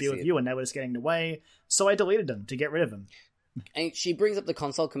just wanted to be with you and they were just getting in the way, so I deleted them to get rid of them. And she brings up the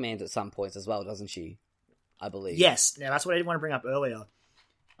console commands at some points as well, doesn't she? I believe. Yes. Now, that's what I didn't want to bring up earlier.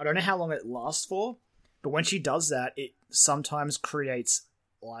 I don't know how long it lasts for, but when she does that, it sometimes creates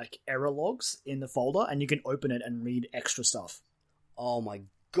like error logs in the folder, and you can open it and read extra stuff. Oh my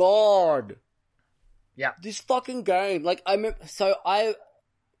god! Yeah, this fucking game. Like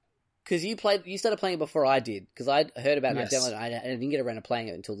because you started playing it before I did, because I'd heard about it. Yes. And I downloaded it. I didn't get around to playing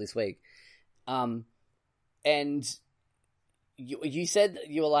it until this week. And you said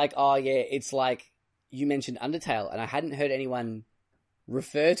you were like, oh yeah, it's like you mentioned Undertale, and I hadn't heard anyone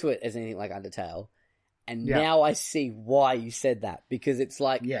refer to it as anything like Undertale. And now I see why you said that, because it's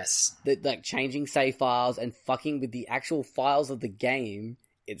like like changing save files and fucking with the actual files of the game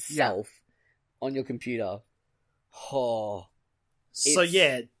itself on your computer. Oh, so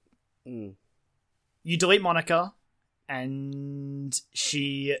you delete Monica, and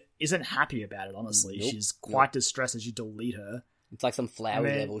she isn't happy about it. Honestly, she's quite distressed as you delete her. It's like some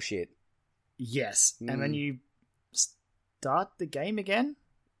flowery level shit. Yes, and then you start the game again.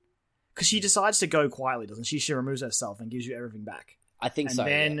 Because she decides to go quietly, doesn't she? She removes herself and gives you everything back. I think so.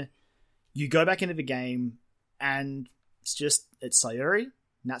 And then you go back into the game, and it's Sayuri,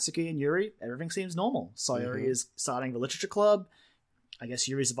 Natsuki, and Yuri. Everything seems normal. Sayuri is starting the literature club. I guess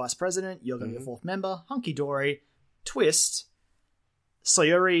Yuri's the vice president. You're going to be a fourth member. Hunky dory. Twist.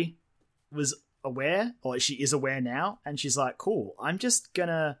 Sayuri was aware, or she is aware now, and she's like, cool, I'm just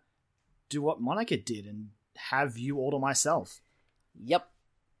gonna do what Monika did and have you all to myself. Yep.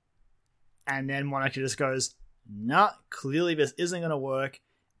 And then Monika just goes, nah, clearly this isn't gonna work,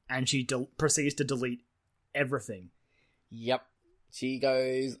 and she proceeds to delete everything. Yep. She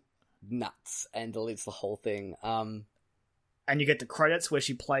goes nuts and deletes the whole thing. And you get the credits where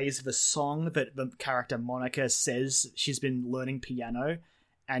she plays the song that the character Monika says she's been learning piano,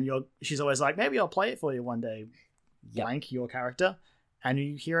 and she's always like, maybe I'll play it for you one day, blank your character, and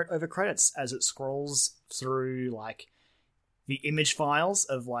you hear it over credits as it scrolls through like the image files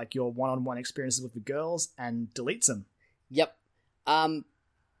of like your one-on-one experiences with the girls and deletes them. Yep.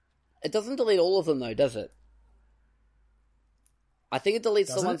 It doesn't delete all of them though, does it? I think it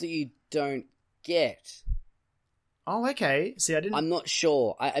deletes the ones that you don't get. Oh, okay. See, I'm not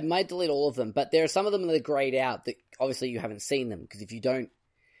sure. I might delete all of them, but there are some of them that are grayed out that obviously you haven't seen them, because if you don't,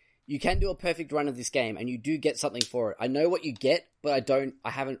 you can do a perfect run of this game and you do get something for it. I know what you get, but I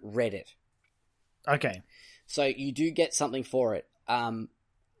haven't read it. Okay. So you do get something for it. I'm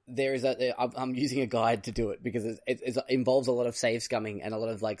using a guide to do it because it involves a lot of save scumming and a lot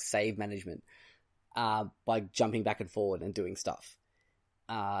of like save management by jumping back and forward and doing stuff.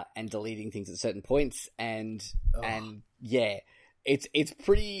 And deleting things at certain points, and yeah, it's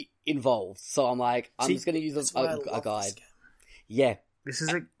pretty involved. So I'm like, I'm just going to use a guide. Yeah, this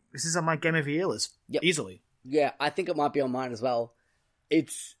is on my Game of the Year list. Yep. Easily. Yeah, I think it might be on mine as well.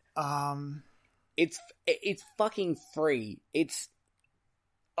 It's fucking free. You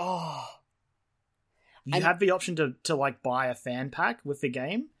have the option to like buy a fan pack with the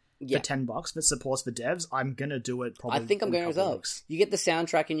game. For $10 that supports the devs. I'm gonna do it probably. I think I'm going to as well. You get the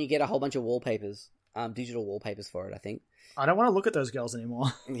soundtrack and you get a whole bunch of wallpapers, digital wallpapers for it, I think. I don't want to look at those girls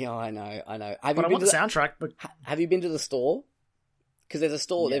anymore. Yeah, I know. But I want the soundtrack. But have you been to the store? Because there's a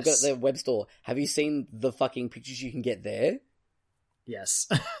store. Yes. They've got their web store. Have you seen the fucking pictures you can get there? Yes.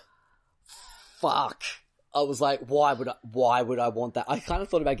 Fuck. I was like, why would I want that? I kind of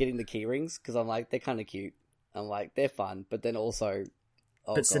thought about getting the key rings because I'm like, they're kind of cute. I'm like, they're fun, but then also.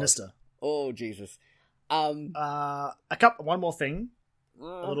 Oh, bit sinister. Oh, Jesus. One more thing.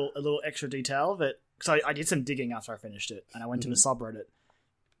 A little extra detail that... So I did some digging after I finished it, and I went to the subreddit.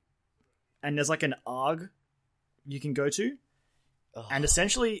 And there's like an ARG you can go to. Oh. And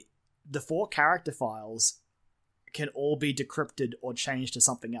essentially, the 4 character files can all be decrypted or changed to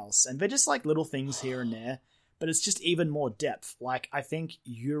something else. And they're just like little things here and there, but it's just even more depth. Like, I think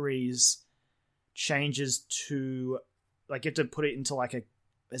Yuri's changes to... Like, you have to put it into like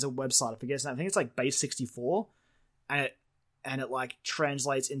there's a website, I forget. I think it's like Base 64, and it like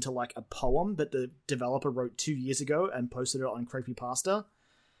translates into like a poem that the developer wrote 2 years ago and posted it on Creepypasta.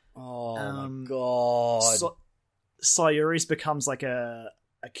 Oh my god! Sayuri's becomes like a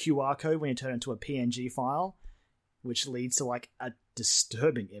QR code when you turn it into a PNG file, which leads to like a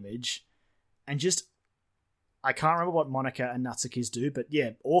disturbing image, and just I can't remember what Monika and Natsuki's do, but yeah,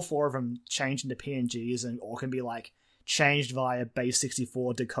 all 4 of them change into PNGs or can be like changed via Base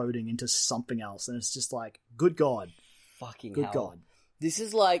 64 decoding into something else, and it's just like, good god, fucking good hell. god, this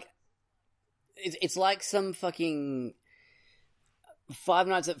is like it's like some fucking Five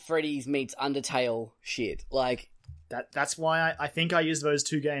Nights at Freddy's meets Undertale shit. Like that's why I think I used those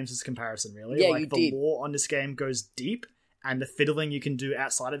 2 games as comparison. Really, yeah, like you the did. lore on this game goes deep, and the fiddling you can do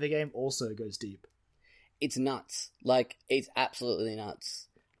outside of the game also goes deep. It's nuts. Like, it's absolutely nuts.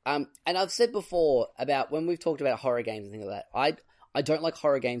 And I've said before about when we've talked about horror games and things like that, I don't like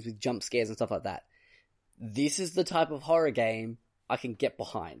horror games with jump scares and stuff like that. This is the type of horror game I can get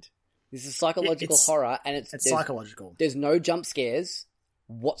behind. This is psychological horror, and it's psychological. There's no jump scares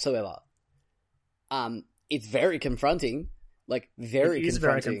whatsoever. It's very confronting, like very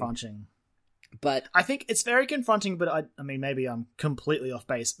confronting. But I think it's very confronting. But I mean, maybe I'm completely off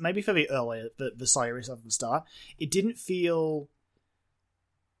base. Maybe for the Sayuri stuff at the start, it didn't feel.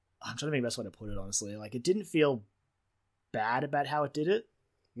 I'm trying to think the best way to put it, honestly. Like, it didn't feel bad about how it did it.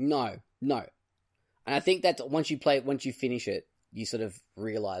 No. And I think that once you finish it, you sort of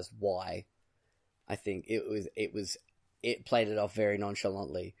realize why. I think it played it off very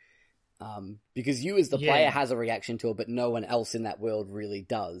nonchalantly. Because you as the player has a reaction to it, but no one else in that world really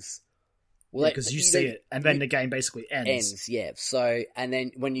does. Well, because you see it, and then the game basically ends. Yeah. So, and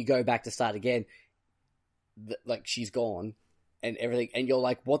then when you go back to start again, like, she's gone. And everything, and you're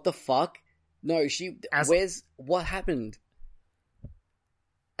like, what the fuck? No, what happened?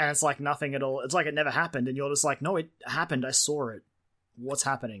 And it's like nothing at all. It's like it never happened, and you're just like, no, it happened. I saw it. What's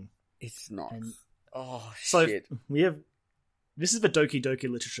happening? It's not. And so shit. This is the Doki Doki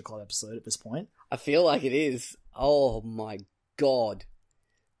Literature Club episode at this point. I feel like it is. Oh my god.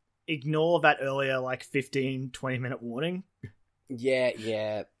 ignore that earlier, like 15-20 minute warning.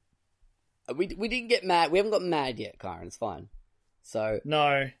 Yeah. We didn't get mad. We haven't got mad yet, Karen. It's fine. So no,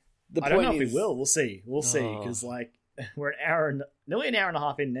 I don't know if we will. We'll see. We'll see, Oh. because like we're nearly an hour and a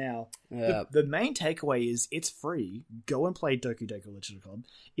half in now. Yeah. The main takeaway is it's free. Go and play Doki Doki Literature Club.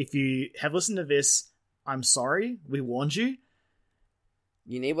 If you have listened to this, I'm sorry. We warned you.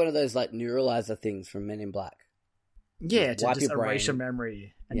 You need one of those like neuralizer things from Men in Black. Yeah, to wipe just your brain. erase your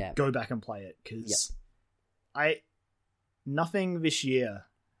memory and Yeah. go back and play it, because nothing this year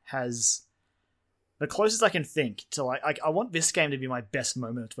has the closest I can think to like I want this game to be my best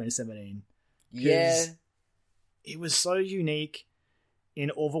moment of 2017. Yeah. It was so unique in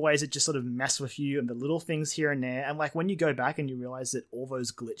all the ways it just sort of messed with you and the little things here and there. And like when you go back and you realize that all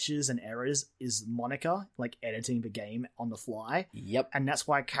those glitches and errors is Monica like editing the game on the fly. Yep. And that's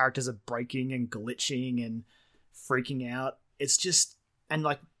why characters are breaking and glitching and freaking out. It's just, and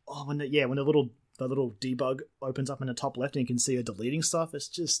like, oh, when the little debug opens up in the top left and you can see her deleting stuff, it's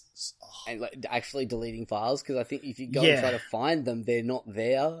just, And like actually deleting files, because I think if you go and try to find them, they're not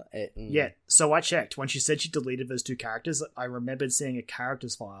there. Yeah, so I checked. When she said she deleted those two characters, I remembered seeing a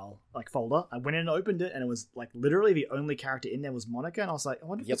characters file, like folder. I went in and opened it, and it was like literally the only character in there was Monica, and I was like, I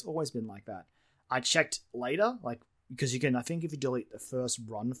wonder if it's always been like that. I checked later, like, because you can, I think if you delete the first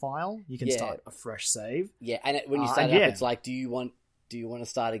run file, you can start a fresh save. Yeah, and when you start it up, it's like, do you want to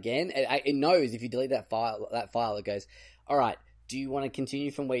start again? It knows if you delete that file, it goes, all right, do you want to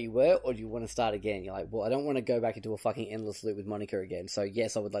continue from where you were, or do you want to start again? You're like, well, I don't want to go back into a fucking endless loop with Monica again. So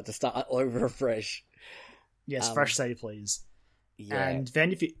yes, I would like to start over afresh. Yes, fresh save, please. Yeah. And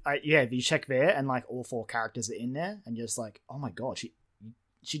then if you check there, and like all four characters are in there, and you're just like, oh my god,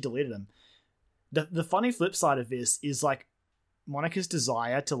 she deleted them. The funny flip side of this is like Monica's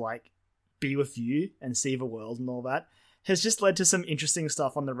desire to like be with you and see the world and all that has just led to some interesting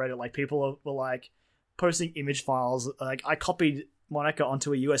stuff on the Reddit. Like people were like posting image files. Like I copied Monica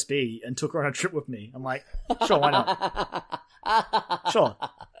onto a USB and took her on a trip with me. I'm like, sure, why not? Sure.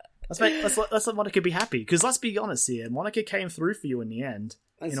 Let's let Monica be happy, because let's be honest here, Monica came through for you in the end.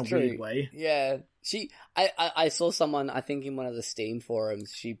 That's in a true. weird way. Yeah, I saw someone, I think in one of the Steam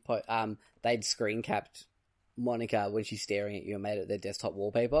forums, they'd screen capped Monica when she's staring at you and made it their desktop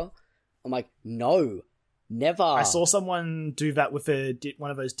wallpaper. I'm like, no, never. I saw someone do that with one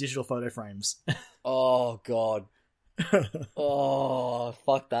of those digital photo frames. Oh god. Oh,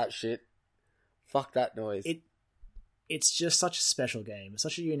 fuck that shit. Fuck that noise. It's just such a special game. It's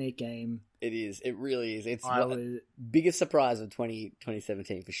such a unique game. It is. It really is. It's the biggest surprise of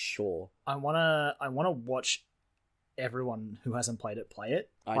 2017 for sure. I wanna watch everyone who hasn't played it play it.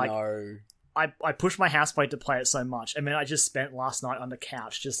 I know. I pushed my housemate to play it so much, and then I just spent last night on the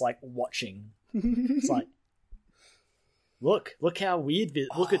couch just like watching. It's like, look how weird this.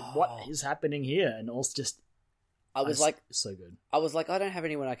 Look at what is happening here, and also just. I was like, so good. I was like, I don't have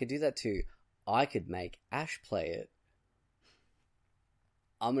anyone I could do that to. I could make Ash play it.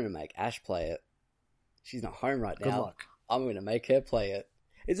 I'm going to make Ash play it. She's not home right now. Good luck. I'm going to make her play it.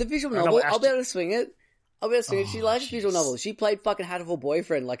 It's a visual novel. I'll be able to swing it. She likes visual novels. She played fucking Hatful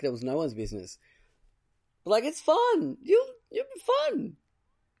Boyfriend like there was no one's business. But like, it's fun. You'll be fun.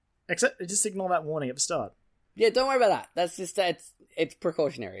 Except, just ignore that warning at the start. Yeah, don't worry about that. That's just, it's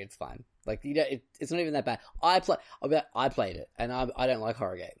precautionary. It's fine. Like, you don't, it's not even that bad. I played it, and I don't like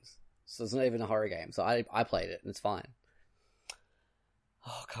horror games. So it's not even a horror game. So I played it, and it's fine.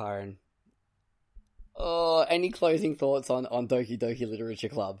 Oh, Karen. Oh, any closing thoughts on Doki Doki Literature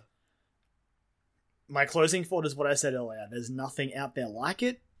Club? My closing thought is what I said earlier. There's nothing out there like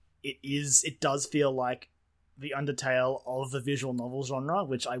it. It does feel like the Undertale of the visual novel genre,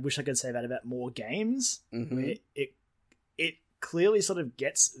 which I wish I could say that about more games. Mm-hmm. It clearly sort of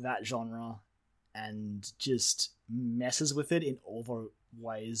gets that genre and just messes with it in all the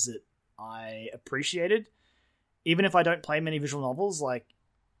ways that I appreciated. Even if I don't play many visual novels, like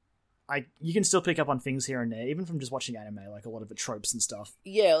you can still pick up on things here and there, even from just watching anime, like a lot of the tropes and stuff.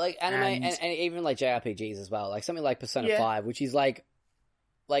 Yeah, like anime and even like JRPGs as well. Like something like Persona 5, which is like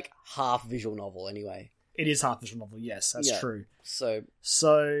half visual novel anyway. It is half visual novel, yes, that's true.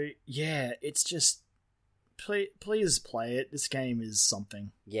 So yeah, it's just please play it. This game is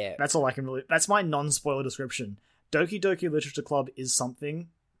something. Yeah. That's all I can really. That's my non-spoiler description. Doki Doki Literature Club is something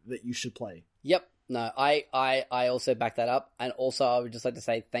that you should play. Yep. No, I also back that up. And also, I would just like to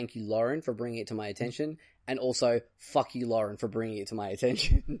say thank you, Lauren, for bringing it to my attention. And also, fuck you, Lauren, for bringing it to my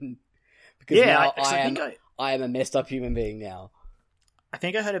attention. Because now I am a messed up human being now. I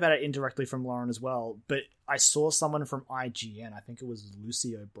think I heard about it indirectly from Lauren as well. But I saw someone from IGN. I think it was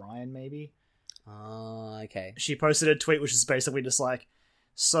Lucy O'Brien, maybe. Oh, okay. She posted a tweet which is basically just like,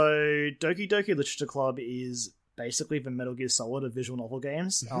 So Doki Doki Literature Club is basically the Metal Gear Solid of visual novel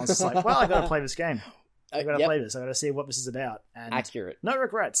games. I was just like, well, I gotta play this game. I gotta play this. I gotta see what this is about. And accurate. No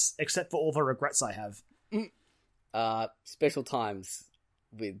regrets, except for all the regrets I have. Special times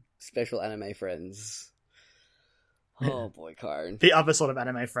with special anime friends. Oh boy, Karen. The other sort of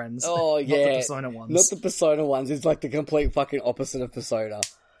anime friends. Oh yeah. Not the Persona ones. Not the Persona ones. It's like the complete fucking opposite of Persona.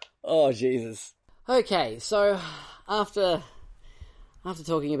 Oh Jesus. Okay, so after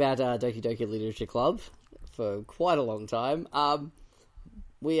talking about Doki Doki Literature Club for quite a long time,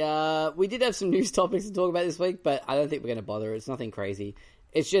 we did have some news topics to talk about this week, but I don't think we're going to bother. It's nothing crazy.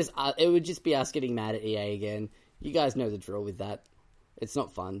 It's just it would just be us getting mad at EA again. You guys know the drill with that. It's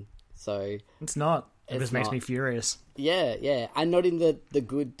not fun. So it's not. It just makes me furious. Yeah, and not in the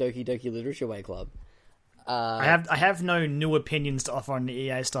good Doki Doki Literature Way Club. I have no new opinions to offer on the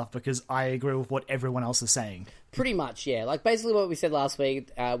EA stuff because I agree with what everyone else is saying. Pretty much, yeah. Like basically what we said last week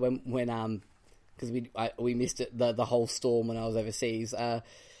when because we missed it the whole storm when I was overseas.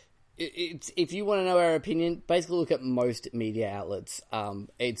 If you want to know our opinion, basically look at most media outlets.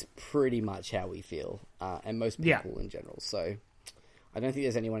 It's pretty much how we feel, and most people in general. So I don't think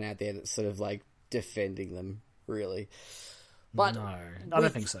there's anyone out there that's sort of like defending them really. But no, I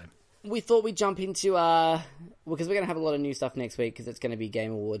don't think so. We thought we'd jump into because we're going to have a lot of new stuff next week because it's going to be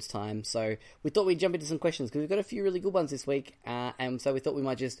Game Awards time. So we thought we'd jump into some questions because we've got a few really good ones this week, and so we thought we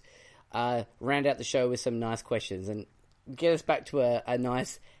might just round out the show with some nice questions and get us back to a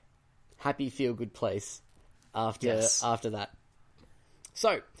nice, happy, feel-good place after that.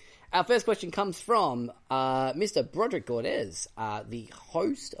 So our first question comes from Mr. Broderick Gordez, the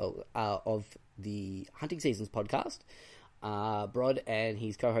host of the Hunting Seasons podcast. Brod and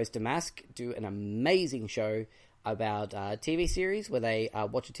his co-host Damask do an amazing show about TV series where they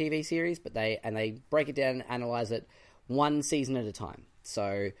watch a TV series, but they break it down and analyze it one season at a time.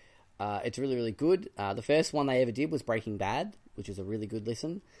 So it's really, really good. The first one they ever did was Breaking Bad, which is a really good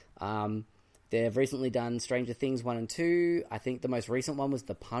listen. They've recently done Stranger Things 1 and 2. I think the most recent one was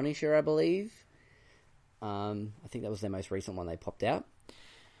The Punisher, I believe. I think that was their most recent one they popped out.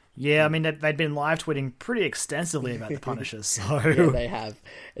 Yeah, I mean, they'd been live tweeting pretty extensively about the Punisher, so... Yeah, they have.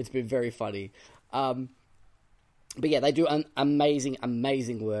 It's been very funny. But yeah, they do amazing,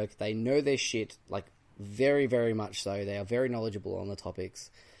 amazing work. They know their shit, like, very, very much so. They are very knowledgeable on the topics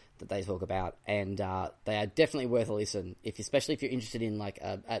that they talk about, and they are definitely worth a listen, especially if you're interested in, like,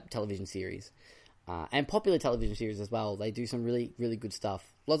 a television series. And popular television series as well. They do some really, really good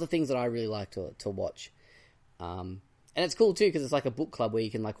stuff. Lots of things that I really like to watch. And it's cool too because it's like a book club where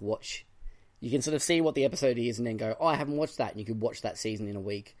you can like watch, you can sort of see what the episode is and then go, oh, I haven't watched that, and you could watch that season in a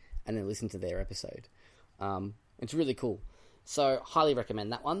week and then listen to their episode. It's really cool. So highly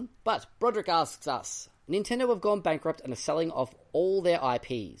recommend that one. But Broderick asks us, Nintendo have gone bankrupt and are selling off all their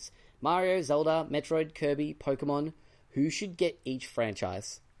IPs. Mario, Zelda, Metroid, Kirby, Pokemon. Who should get each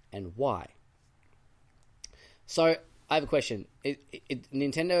franchise and why? So I have a question.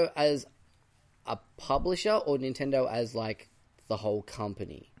 Nintendo as a publisher or Nintendo as like the whole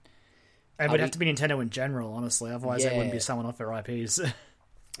company? It would have to be Nintendo in general, honestly. Otherwise, they wouldn't be selling off their IPs.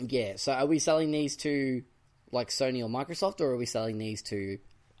 Yeah. So, are we selling these to like Sony or Microsoft, or are we selling these to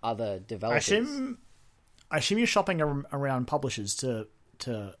other developers? I assume you're shopping around publishers to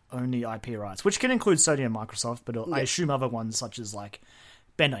own the IP rights, which can include Sony and Microsoft, but I assume other ones such as like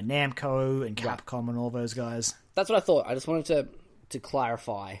Bandai Namco and Capcom and all those guys. That's what I thought. I just wanted to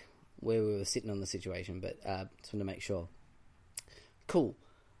clarify where we were sitting on the situation, but just want to make sure. Cool.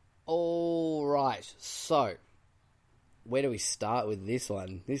 All right. So, where do we start with this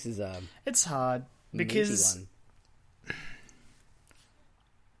one? This is it's hard because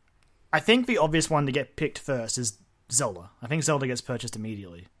I think the obvious one to get picked first is Zelda. I think Zelda gets purchased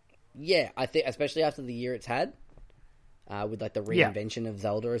immediately. Yeah, I think especially after the year it's had, with like the reinvention of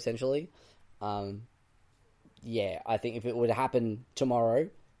Zelda, essentially. Yeah, I think if it would happen tomorrow,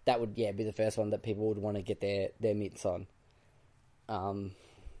 that would be the first one that people would want to get their mitts on.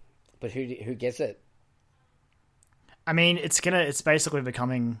 But who gets it? I mean, it's basically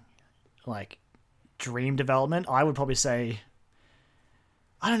becoming like dream development. I would probably say,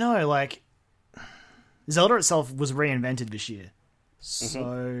 I don't know, like Zelda itself was reinvented this year.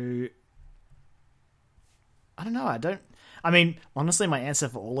 So I don't know. I mean, honestly, my answer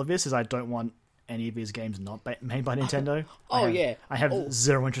for all of this is I don't want any of these games not made by Nintendo. I have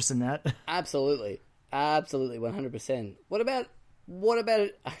zero interest in that. Absolutely, 100%. What about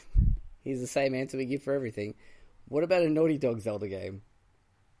it? Here's the same answer we give for everything. What about a Naughty Dog Zelda game?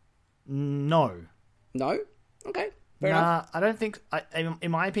 No. Okay. Fair enough. I don't think.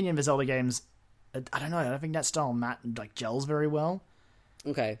 In my opinion, the Zelda games, I don't know. I don't think that style gels very well.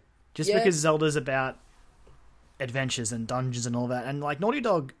 Okay. Just because Zelda's about adventures and dungeons and all that, and like Naughty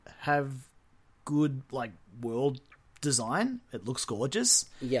Dog have good like world design. It looks gorgeous.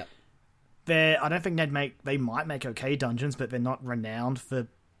 Yeah. I don't think they might make okay dungeons, but they're not renowned for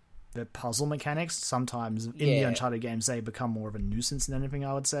the puzzle mechanics. Sometimes in the Uncharted games they become more of a nuisance than anything,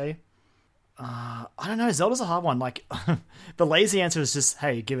 I would say. I don't know, Zelda's a hard one. Like the lazy answer is just,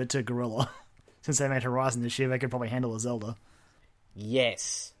 hey, give it to Guerrilla. Since they made Horizon this year, they could probably handle a Zelda.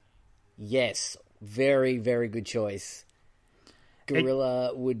 Yes. Very, very good choice.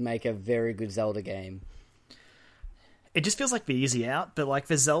 Guerrilla would make a very good Zelda game. It just feels like the easy out, but like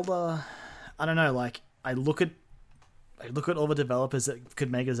for Zelda, I don't know, like I look at all the developers that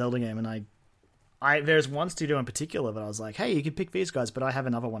could make a Zelda game, and there's one studio in particular that I was like, hey, you could pick these guys, but I have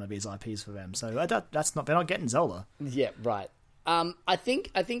another one of these IPs for them. So they're not getting Zelda. Yeah, right. I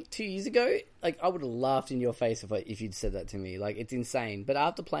think 2 years ago, like I would have laughed in your face if you'd said that to me. Like it's insane. But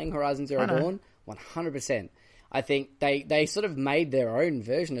after playing Horizon Zero Dawn, 100%. I think they sort of made their own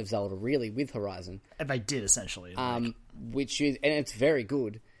version of Zelda really with Horizon. And they did essentially. Which is, and it's very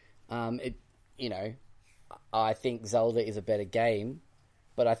good. I think Zelda is a better game,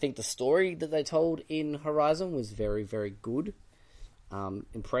 but I think the story that they told in Horizon was very, very good.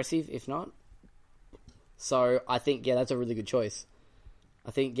 Impressive, if not. So I think, that's a really good choice.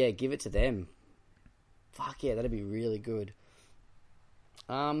 I think, give it to them. Fuck yeah, that'd be really good.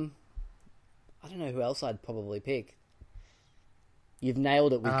 I don't know who else I'd probably pick. You've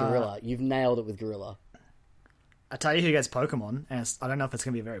nailed it with Guerrilla. I tell you who gets Pokemon, and I don't know if it's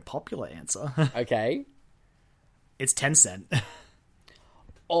going to be a very popular answer. Okay. It's Tencent.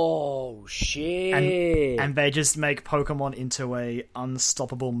 Oh, shit. And they just make Pokemon into a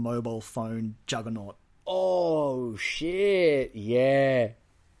unstoppable mobile phone juggernaut. Oh, shit. Yeah.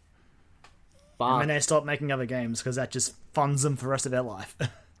 Fuck. And then they stop making other games, because that just funds them for the rest of their life.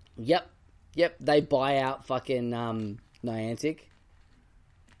 Yep. They buy out fucking Niantic.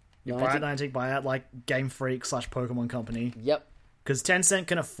 Buy out like Game Freak / Pokemon Company. Yep. Because Tencent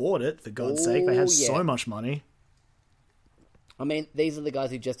can afford it, for God's sake. They have so much money. I mean, these are the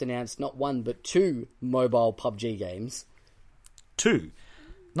guys who just announced not one, but 2 mobile PUBG games. 2.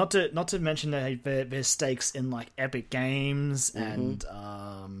 Not to mention their stakes in like Epic Games and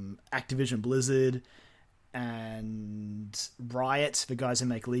Activision Blizzard and Riot, the guys who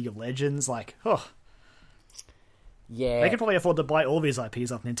make League of Legends. Like, they could probably afford to buy all these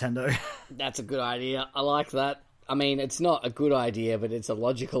IPs off Nintendo. That's a good idea. I like that. I mean, it's not a good idea, but it's a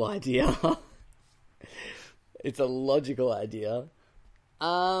logical idea. It's a logical idea.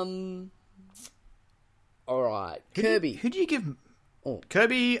 All right, Kirby. Who do you give? Oh,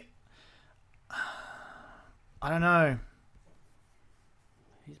 Kirby. I don't know.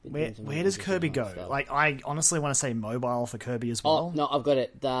 Where does Kirby go? Stuff. Like, I honestly want to say mobile for Kirby as well. Oh no, I've got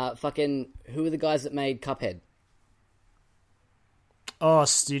it. The fucking who are the guys that made Cuphead? Oh,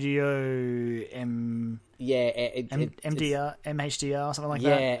 Studio M. Yeah, MDR, MHDR, something like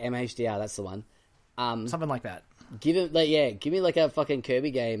that. Yeah, MHDR. That's the one. Something like that. Give me like a fucking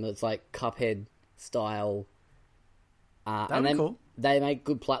Kirby game that's like Cuphead style. That'd be cool. They make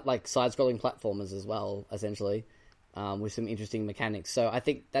good side-scrolling platformers as well, essentially, with some interesting mechanics. So I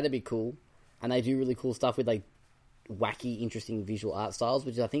think that'd be cool, and they do really cool stuff with like wacky, interesting visual art styles,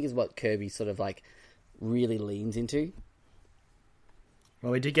 which I think is what Kirby sort of like really leans into.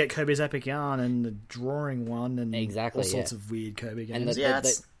 Well, we did get Kirby's Epic Yarn and the drawing one, and all sorts of weird Kirby games. And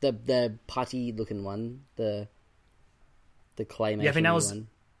the putty looking one, the claymation I think that was one.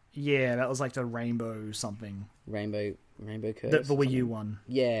 Yeah, that was like the Rainbow something. Rainbow Curse. The Wii U one.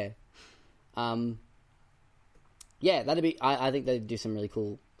 Yeah. That'd be. I think they'd do some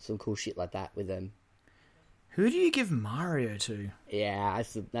cool shit like that with them. Who do you give Mario to? Yeah,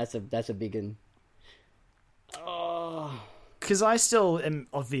 that's a big one. Oh. Because I still am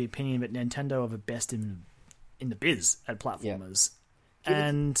of the opinion that Nintendo are the best in the biz at platformers.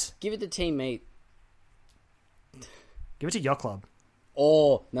 Give it to Team Meat. Give it to Yacht Club.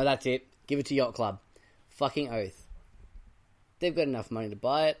 Oh, no, that's it. Give it to Yacht Club. Fucking oath. They've got enough money to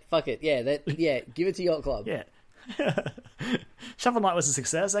buy it. Fuck it. Yeah, give it to Yacht Club. Yeah. Shovel Knight was a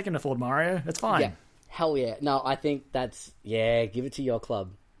success. They can afford Mario. It's fine. Yeah. Hell yeah. No, I think that's... Yeah, give it to Yacht Club.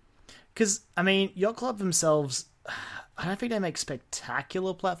 Because, I mean, Yacht Club themselves... I don't think they make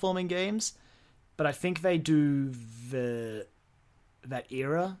spectacular platforming games, but I think they do that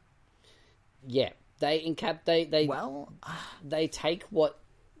era. Yeah. They take what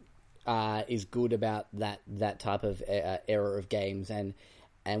is good about that type of era of games and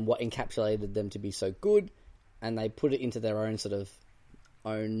what encapsulated them to be so good, and they put it into their own sort of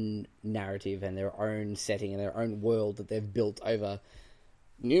own narrative and their own setting and their own world that they've built over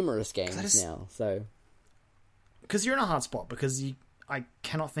numerous games now. So, because you're in a hard spot, because I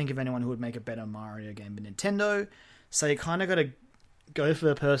cannot think of anyone who would make a better Mario game than Nintendo. So you kind of got to go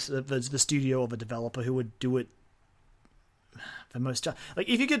for the studio or the developer who would do it the most. Like,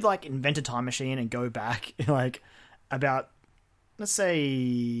 if you could like invent a time machine and go back like about let's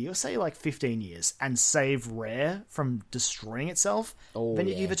say like 15 years and save Rare from destroying itself, then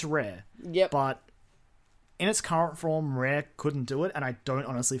you give it to Rare. Yep. But in its current form, Rare couldn't do it, and I don't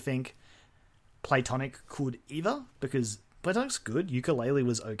honestly think Playtonic could either, because Playtonic's good, Yooka-Laylee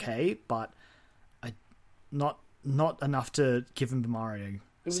was okay, but not enough to give them the Mario series.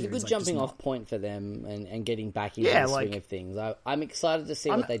 It was a good jumping off point for them and getting back into the swing of things. I'm excited to see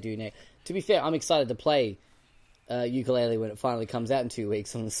what they do next. To be fair, I'm excited to play Yooka-Laylee when it finally comes out in 2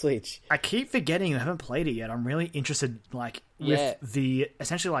 weeks on the Switch. I keep forgetting I haven't played it yet. I'm really interested, with the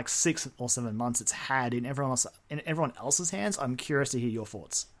essentially 6 or 7 months it's had in everyone else's hands. I'm curious to hear your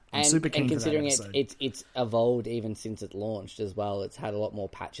thoughts. I'm super keen for that episode. Considering it's evolved even since it launched as well. It's had a lot more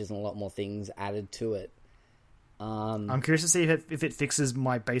patches and a lot more things added to it. I'm curious to see if it fixes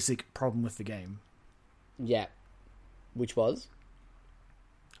my basic problem with the game. Yeah. Which was?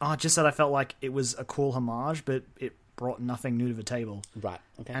 Just that I felt like it was a cool homage, but it brought nothing new to the table. Right,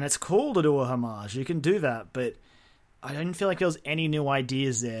 okay. And it's cool to do a homage. You can do that, but I didn't feel like there was any new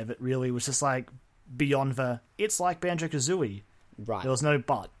ideas there that really was just beyond it's like Banjo-Kazooie. Right. There was no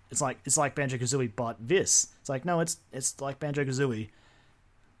but. It's like Banjo-Kazooie, but this. It's like, no, it's like Banjo-Kazooie.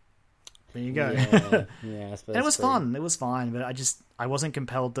 There you go. Yeah, I suppose. And it was fun. It was fine, but I wasn't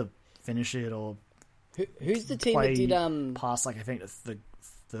compelled to finish it or who's the team that did past I think the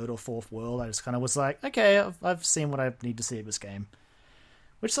third or fourth world. I just kind of was like, okay, I've seen what I need to see of this game,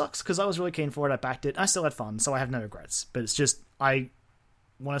 which sucks because I was really keen for it. I backed it. I still had fun, so I have no regrets. But it's just I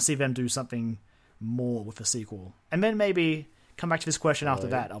want to see them do something more with the sequel, and then maybe come back to this question after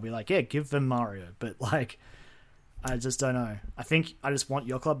that. I'll be like, yeah, give them Mario, but I just don't know. I think I just want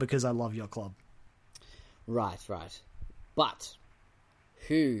Your Club because I love Your Club. Right. But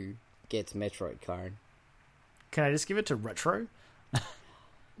who gets Metroid, Karen? Can I just give it to Retro?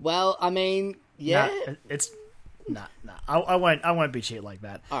 Well, I mean, yeah. Nah. I won't be cheated like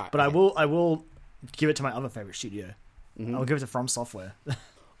that. Right, but okay. I will give it to my other favorite studio. Mm-hmm. I'll give it to From Software.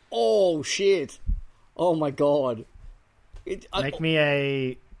 Oh shit! Oh my god!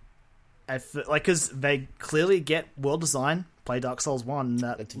 Because they clearly get world design. Play Dark Souls 1.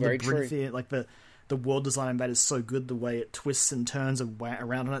 That's very true. The world design in that is so good. The way it twists and turns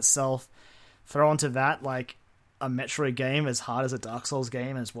around on itself. Throw onto that a Metroid game as hard as a Dark Souls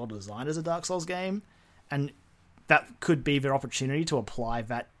game and as well designed as a Dark Souls game, and that could be their opportunity to apply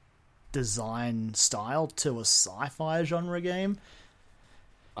that design style to a sci-fi genre game.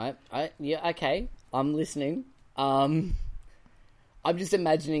 Yeah, okay, I'm listening. I'm just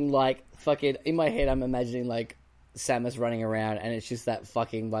imagining fucking in my head. I'm imagining Samus running around, and it's just that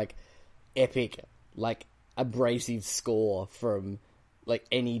fucking epic, abrasive score from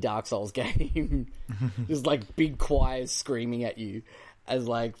any Dark Souls game. Just big choirs screaming at you as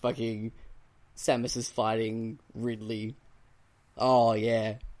fucking Samus is fighting Ridley. Oh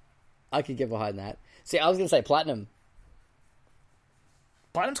yeah, I could get behind that. See, I was gonna say Platinum.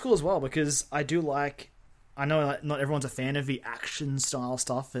 Platinum's cool as well because I know not everyone's a fan of the action style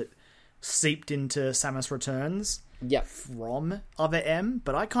stuff that seeped into Samus Returns. Yep. From Other M,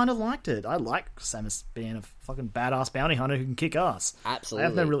 but I kind of liked it. I like Samus being a fucking badass bounty hunter who can kick ass. Absolutely. I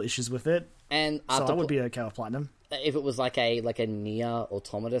have no real issues with it. And so I would be okay with Platinum. If it was a Nier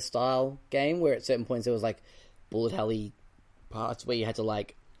Automata style game where at certain points there was bullet helly parts where you had to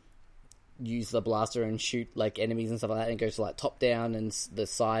use the blaster and shoot enemies and stuff like that, and it goes to top down and the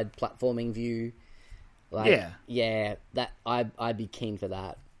side platforming view. Yeah, that I'd be keen for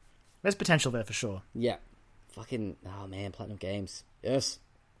that. There's potential there for sure. Yeah. Fucking, oh man, Platinum Games. Yes.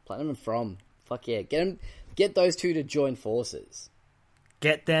 Platinum and From. Fuck yeah. Get those two to join forces.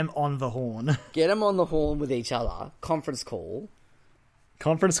 Get them on the horn. Get them on the horn with each other. Conference call.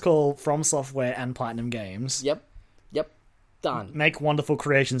 From Software and Platinum Games. Yep. Done. Make wonderful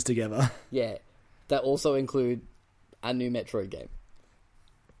creations together. Yeah. That also include a new Metroid game.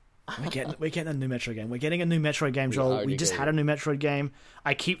 We're getting a new Metroid game. We're getting a new Metroid game, Joel. We just had a new Metroid game.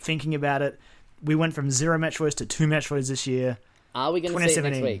 I keep thinking about it. We went from 0 Metroids to 2 Metroids this year. Are we going to see it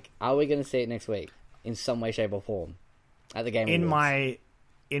next week? Are we going to see it next week? In some way, shape, or form? At the Game Awards?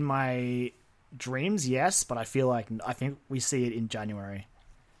 In my dreams, yes, but I think we see it in January.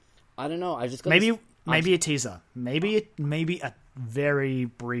 I don't know. I just got maybe a teaser. Maybe a very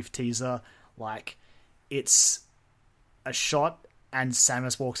brief teaser. It's a shot and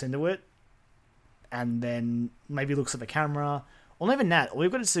Samus walks into it and then maybe looks at the camera, Well, not even that. All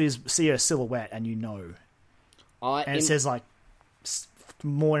you've got to see is see a silhouette, and you know. And it says like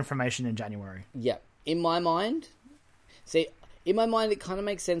more information in January. Yeah, in my mind, it kind of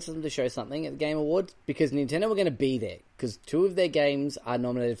makes sense for them to show something at the Game Awards because Nintendo were going to be there because 2 of their games are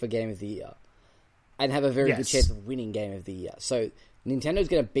nominated for Game of the Year and have a very good chance of winning Game of the Year. So Nintendo's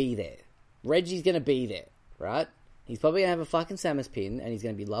going to be there. Reggie's going to be there, right? He's probably going to have a fucking Samus pin and he's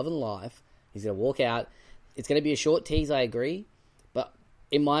going to be loving life. He's going to walk out. It's going to be a short tease, I agree. But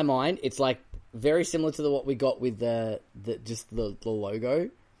in my mind, it's like very similar to what we got with the logo.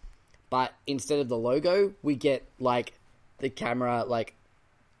 But instead of the logo, we get like the camera like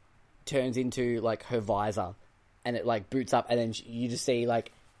turns into like her visor and it like boots up and then you just see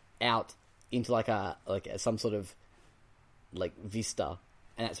like out into like some sort of like vista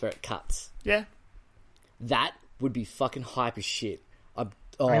and that's where it cuts. Yeah. That would be fucking hype as shit. I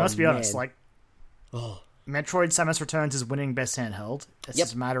mean, let's be honest, like Metroid Samus Returns is winning Best Handheld. It's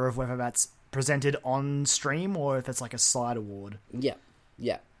just a matter of whether that's presented on stream or if it's like a side award. Yeah.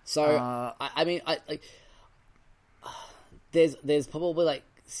 Yeah. So I mean there's probably like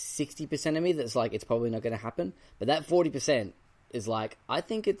 60% of me that's like it's probably not going to happen, but that 40% is like I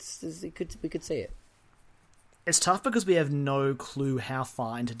think we could see it. It's tough because we have no clue how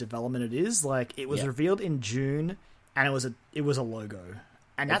far into development it is. Like it was revealed in June, and it was a logo,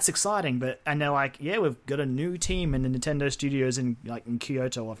 and that's exciting. And they're like, yeah, we've got a new team in the Nintendo Studios in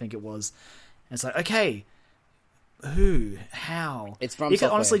Kyoto, I think it was. And it's like, okay, who, how? It's from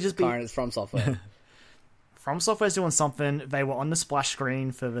Software. Honestly just be it's from Software. From Software's doing something. They were on the splash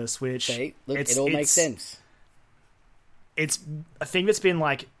screen for the Switch. See, look, it all makes sense. It's a thing that's been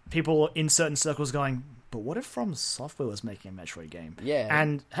like people in certain circles going, but what if From Software was making a Metroid game? Yeah.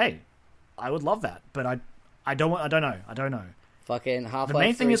 And hey, I would love that, but I don't know. Fucking Half-Life 3. The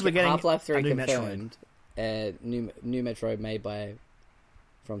main thing is we're getting Half-Life 3 a new confirmed. New Metroid made by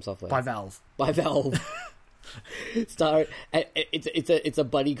From Software. By Valve. It's a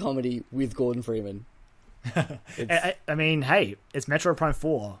buddy comedy with Gordon Freeman. I mean, hey, it's Metroid Prime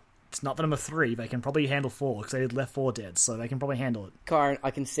 4. It's not the number 3. They can probably handle 4 because they left 4 dead, so they can probably handle it. Karen,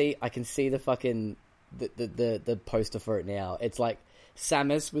 I can see the fucking the poster for it now. It's like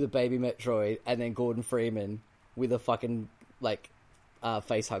Samus with a baby Metroid, and then Gordon Freeman with a fucking like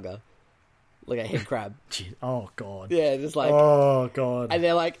face hugger, like a head crab. Oh god. Yeah, just like oh god. And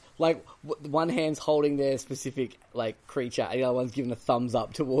they're like one hand's holding their specific like creature, and the other one's giving a thumbs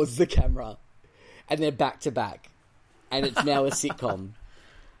up towards the camera, and they're back to back, and it's now a sitcom.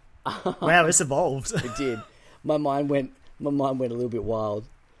 Wow, this evolved. It did. My mind went a little bit wild.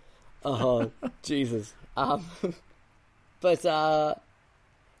 Oh, Jesus. But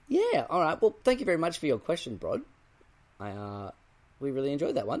yeah. All right. Well, thank you very much for your question, Brod. We really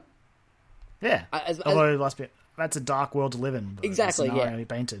enjoyed that one. Yeah. Although that's a dark world to live in. Exactly. Yeah.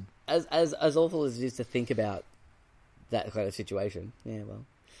 Painted. As awful as it is to think about that kind of situation. Yeah. Well.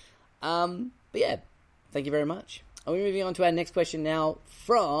 But yeah. Thank you very much. And we're moving on to our next question now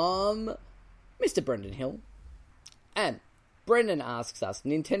from Mr. Brendan Hill. And Brendan asks us,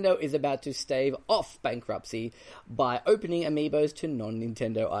 Nintendo is about to stave off bankruptcy by opening amiibos to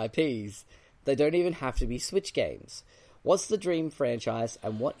non-Nintendo IPs. They don't even have to be Switch games. What's the dream franchise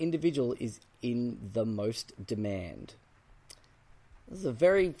and what individual is in the most demand? This is a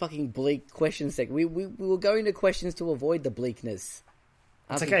very fucking bleak question segment. We were going to questions to avoid the bleakness.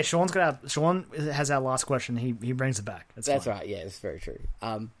 It's okay. Sean has our last question. He brings it back. That's right. Yeah, that's very true.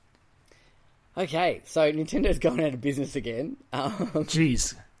 Okay, so Nintendo's going out of business again.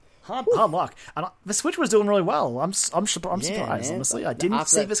 Jeez, hard luck. And the Switch was doing really well. I'm surprised. Man. Honestly, I didn't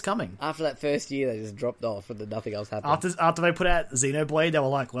see this coming. After that first year, they just dropped off, and then nothing else happened. After they put out Xenoblade, they were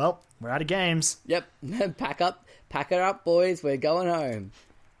like, "Well, we're out of games." Yep, pack it up, boys. We're going home.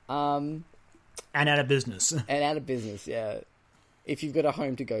 And out of business. Yeah. If you've got a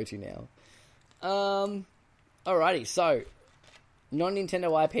home to go to now. Alrighty, so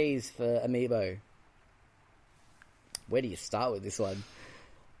non-Nintendo IPs for Amiibo. Where do you start with this one?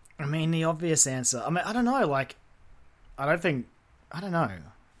 I mean, the obvious answer. I mean, I don't know. Like, I don't know.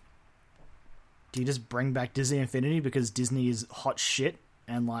 Do you just bring back Disney Infinity because Disney is hot shit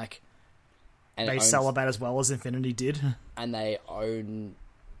and they sell about as well as Infinity did, and they own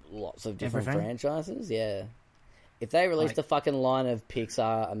lots of different franchises? Yeah. If they released a fucking line of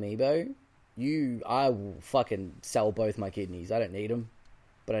Pixar Amiibo, I will fucking sell both my kidneys. I don't need them,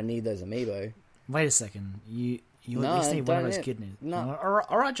 but I need those Amiibo. Wait a second. You at least need one of those kidneys. No.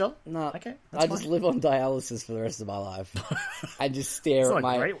 All right, John. No. Okay. I just live on dialysis for the rest of my life. I just stare at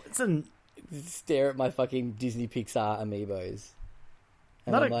my fucking Disney Pixar Amiibos.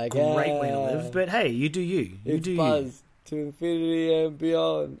 And not a great way to live, but hey, you do you. You do you. to infinity and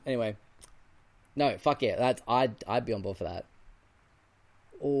beyond. Anyway, no, fuck yeah, I'd be on board for that.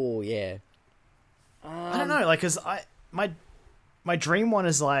 Oh yeah. I don't know, like, cause my dream one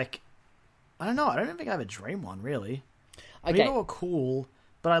is like, I don't know. I don't think I have a dream one really. Okay. Amiibo are cool,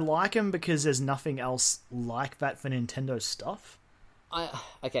 but I like them because there's nothing else like that for Nintendo stuff.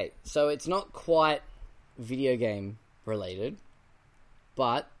 Okay, so it's not quite video game related,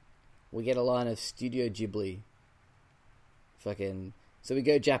 but we get a line of Studio Ghibli. So we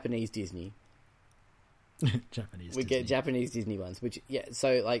go Japanese Disney. We get Japanese Disney ones, which, yeah,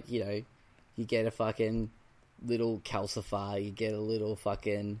 so, like, you know, you get a fucking little Calcifer, you get a little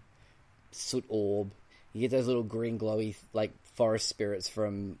fucking Soot Orb, you get those little green glowy, like, forest spirits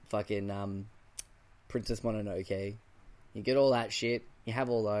from fucking, Princess Mononoke. You get all that shit, you have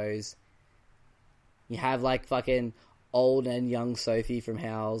all those. You have, like, fucking old and young Sophie from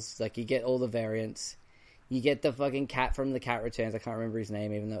Howl's, like, you get all the variants. You get the fucking cat from The Cat Returns, I can't remember his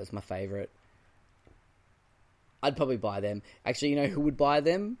name, even though it's my favourite. I'd probably buy them. Actually, you know who would buy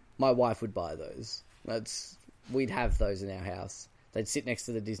them? My wife would buy those. We'd have those in our house. They'd sit next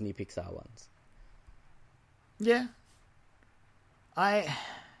to the Disney Pixar ones. Yeah. I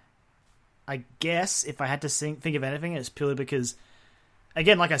guess if I had to think of anything, it's purely because,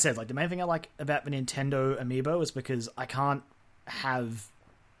 again, like I said, like the main thing I like about the Nintendo Amiibo is because I can't have,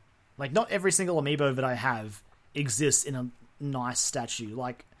 like, not every single Amiibo that I have exists in a nice statue.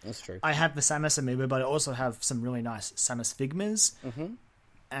 Like, that's true. I have the Samus Amiibo, but I also have some really nice Samus Figmas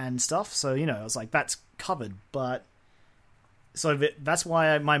and stuff. So, you know, I was like, that's covered. But so that's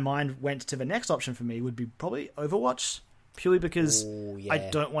why my mind went to the next option for me would be probably Overwatch, purely because I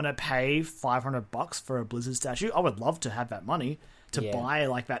don't want to pay $500 for a Blizzard statue. I would love to have that money to buy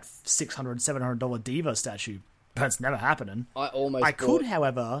like that $600, $700 Diva statue. That's never happening. I could,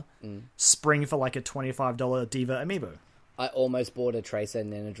 however, spring for like a $25 Diva Amiibo. I almost bought a Tracer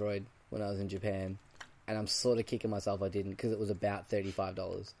Nanodroid when I was in Japan, and I'm sort of kicking myself I didn't, because it was about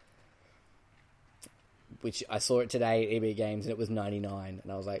 $35. Which I saw it today at EB Games, and it was $99,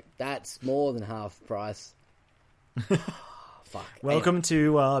 and I was like, that's more than half the price. Fuck. Welcome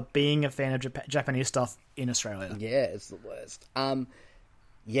to being a fan of Japanese stuff in Australia. Yeah, it's the worst.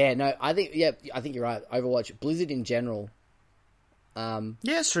 Yeah, no, I think you're right. Overwatch, Blizzard in general. Yeah,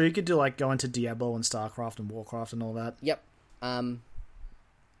 it's true. You could do like go into Diablo and StarCraft and Warcraft and all that. Yep. Yeah,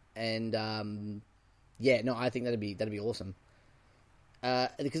 no, I think that'd be awesome.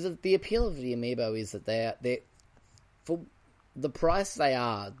 Because of the appeal of the Amiibo is that they're for the price they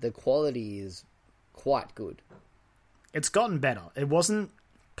are, the quality is quite good. It's gotten better. It wasn't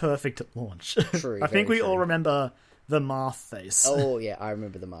perfect at launch. True. I think we all remember the Marth face. Oh yeah, I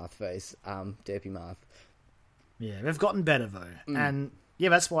remember the Marth face. Derpy Marth. Yeah, they've gotten better though, and yeah,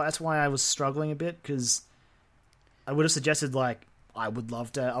 that's why I was struggling a bit, because I would have suggested, like, I would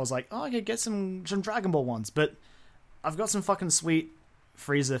love to. I was like, oh, I could get some Dragon Ball ones, but I've got some fucking sweet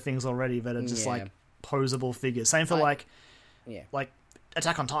Frieza things already that are just like posable figures. Same for like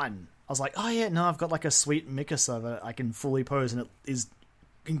Attack on Titan. I was like, oh yeah, no, I've got like a sweet Mikasa that I can fully pose, and it is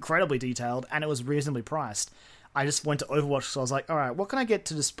incredibly detailed, and it was reasonably priced. I just went to Overwatch, so I was like, all right, what can I get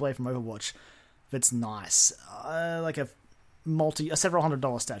to display from Overwatch that's nice? Like a several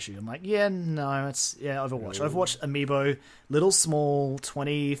 $100 statue. I'm like, yeah, no, it's Overwatch. Overwatch Amiibo, little small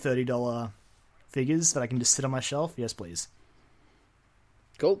 $20, $30 figures that I can just sit on my shelf. Yes, please.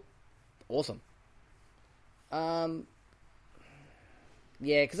 Cool. Awesome.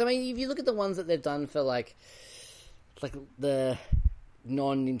 Yeah, because I mean, if you look at the ones that they've done for like the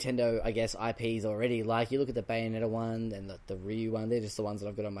non-Nintendo, I guess, IPs already, like you look at the Bayonetta one and the Ryu one, they're just the ones that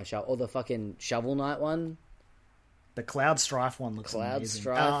I've got on my shelf. Or the fucking Shovel Knight one. The Cloud Strife one looks amazing.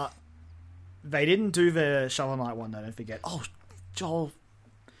 Cloud Strife. They didn't do the Shovel Knight one, though, don't forget. Oh, Joel,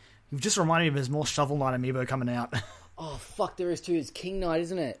 you've just reminded me there's more Shovel Knight Amiibo coming out. Oh, fuck, there is too. It's King Knight,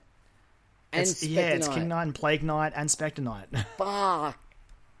 isn't it? And it's King Knight and Plague Knight and Spectre Knight. Fuck.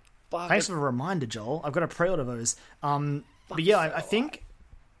 Thanks for the reminder, Joel. I've got a pre-order those. But yeah, I think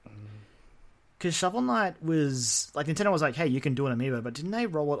because Shovel Knight was like, Nintendo was like, hey, you can do an Amiibo, but didn't they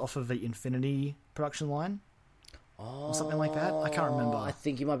roll it off of the Infinity production line? Or something like that? I can't remember. I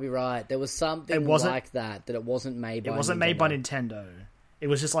think you might be right. There was something like that it wasn't made by Nintendo. It wasn't made by Nintendo. It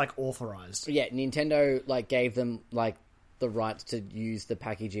was just like authorized. Yeah, Nintendo like gave them like the right to use the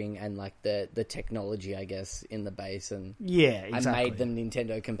packaging and like the technology, I guess, in the base, and and made them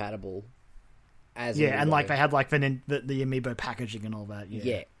Nintendo compatible. And like they had like the Amiibo packaging and all that.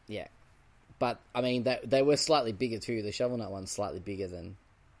 Yeah. But I mean, they were slightly bigger too. The Shovel Knight one's slightly bigger than.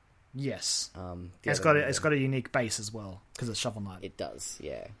 Yes. It's got a unique base as well because it's Shovel Knight. It does,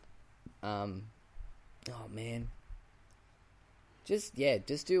 yeah. Oh man,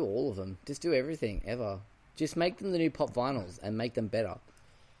 Just do all of them. Just do everything ever. Just make them the new pop vinyls and make them better.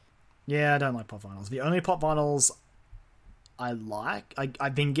 Yeah, I don't like pop vinyls. The only pop vinyls I like,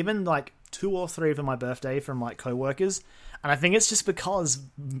 I've been given like 2 or 3 for my birthday from like co-workers, and I think it's just because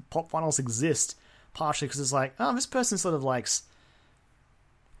pop vinyls exist, partially because it's like, oh, this person sort of likes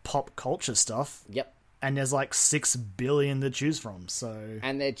pop culture stuff. Yep. And there's like 6 billion to choose from, so...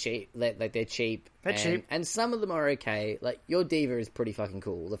 And they're cheap. They're cheap. They're cheap. And some of them are okay. Like, your diva is pretty fucking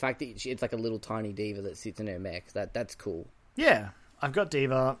cool. The fact that it's like a little tiny diva that sits in her mech, that's cool. Yeah, I've got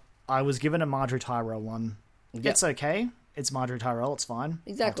diva. I was given a Marjorie Tyrell one. Yep. It's okay. It's Marjorie Tyrell. It's fine.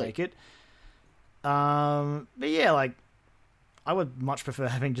 Exactly. I'll take it. But yeah, like, I would much prefer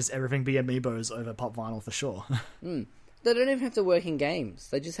having just everything be amiibos over pop vinyl for sure. They don't even have to work in games.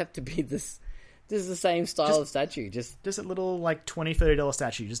 They just have to be this is the same style of statue. Just a little, like, $20, $30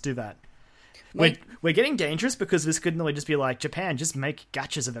 statue. Just do that. We're getting dangerous because this could really just be like, Japan, just make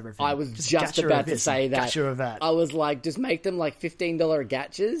gachas of everything. I was just about to say that. Gacha of that. I was like, just make them like $15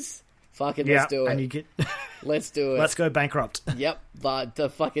 gachas. Fucking let's do it. And you get... Let's do it. Let's go bankrupt. Yep, but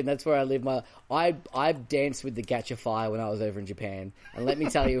that's where I live my... I've danced with the gacha fire when I was over in Japan. And let me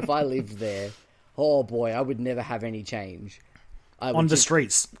tell you, if I lived there, oh boy, I would never have any change. On the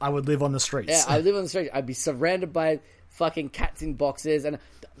streets. I would live on the streets. Yeah, I live on the streets. I'd be surrounded by fucking cats in boxes. And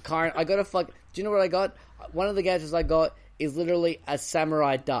Karen, I got a do you know what I got? One of the gadgets I got is literally a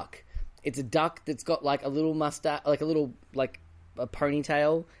samurai duck. It's a duck that's got like a little mustache, like a little, like a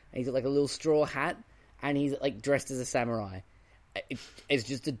ponytail. And he's got like a little straw hat. And he's like dressed as a samurai. It's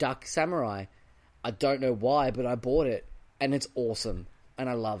just a duck samurai. I don't know why, but I bought it. And it's awesome. And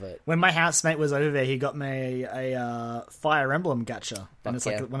I love it. When my housemate was over there, he got me a Fire Emblem gacha. And it's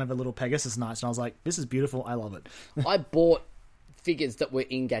like one of the little Pegasus Knights. And I was like, this is beautiful. I love it. I bought figures that were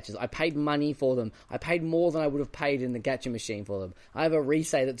in gachas. I paid money for them. I paid more than I would have paid in the gacha machine for them. I have a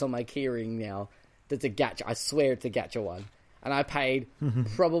Risei that's on my keyring now that's a gacha. I swear it's a gacha one. And I paid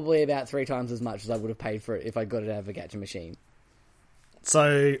probably about 3 times as much as I would have paid for it if I got it out of a gacha machine.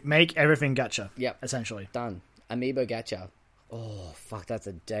 So make everything gacha. Yep. Essentially. Done. Amiibo gacha. Oh, fuck, that's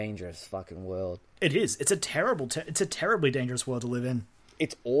a dangerous fucking world. It is. It's a terribly dangerous world to live in.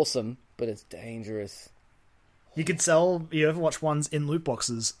 It's awesome, but it's dangerous. You could sell the Overwatch ones in loot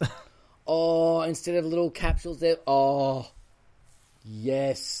boxes. Oh, instead of little capsules there. Oh,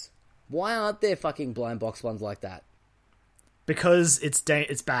 yes. Why aren't there fucking blind box ones like that? Because it's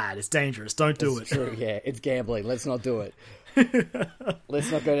bad. It's dangerous. Don't do it. True, yeah. It's gambling. Let's not do it.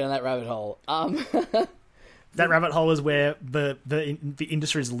 Let's not go down that rabbit hole. That rabbit hole is where the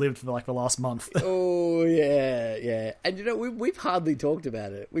industry's lived for like the last month. Oh, yeah. And you know, we've hardly talked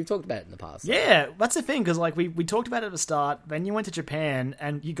about it. We've talked about it in the past. Yeah, that's the thing, because like we talked about it at the start, then you went to Japan,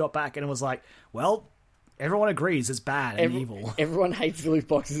 and you got back, and it was like, well, everyone agrees it's bad and evil. Everyone hates loot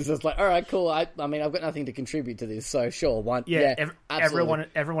boxes. It's like, all right, cool. I mean, I've got nothing to contribute to this, so sure.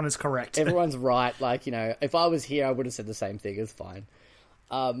 Everyone is correct. Everyone's right. Like, you know, if I was here, I would have said the same thing. It's fine.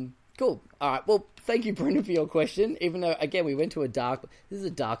 Cool. All right. Well, thank you, Brendan, for your question. Even though, again, we went to this is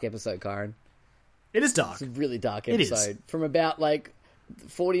a dark episode, Karen. It is dark. It's a really dark episode. It is. From about, like,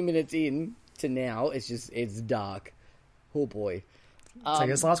 40 minutes in to now, it's dark. Oh, boy. So I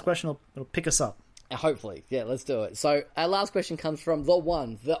guess last question will pick us up. Hopefully. Yeah, let's do it. So, our last question comes from the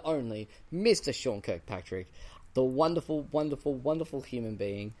one, the only, Mr. Sean Kirkpatrick. The wonderful, wonderful, wonderful human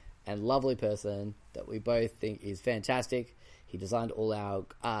being and lovely person that we both think is fantastic. He designed all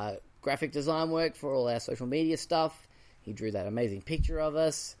our graphic design work for all our social media stuff. He drew that amazing picture of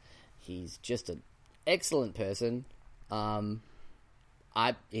us. He's just an excellent person.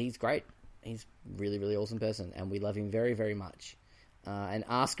 He's great. He's a really, really awesome person, and we love him very, very much. An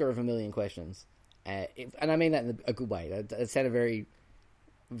asker of a million questions. And I mean that in a good way. It sounded very,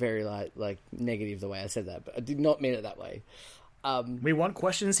 very like negative the way I said that, but I did not mean it that way. We want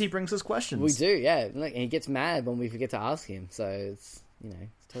questions. He brings us questions. We do, yeah. And he gets mad when we forget to ask him, so it's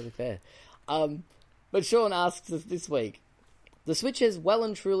totally fair. But Sean asks us this week: the Switch has well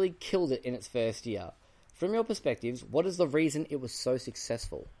and truly killed it in its first year. From your perspectives, what is the reason it was so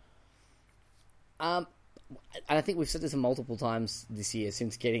successful? And I think we've said this multiple times this year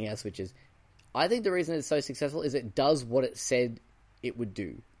since getting our Switches. I think the reason it's so successful is it does what it said it would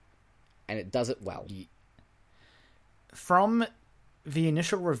do, and it does it well. From the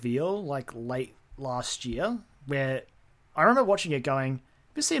initial reveal, like late last year, where I remember watching it going,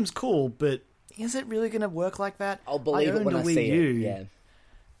 this seems cool, but is it really going to work like that? I'll believe it when I see it, yeah.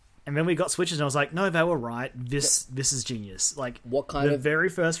 And then we got Switches, and I was like, no, they were right. This is genius. Like, the very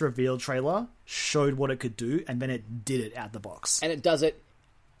first reveal trailer showed what it could do, and then it did it out the box. And it does it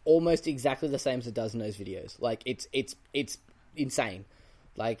almost exactly the same as it does in those videos. Like, it's insane.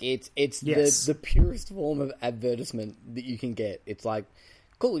 Like, it's Yes. the purest form of advertisement that you can get. It's like,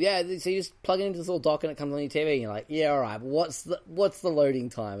 cool, yeah, so you just plug it into this little dock and it comes on your TV, and you're like, yeah, alright, what's the loading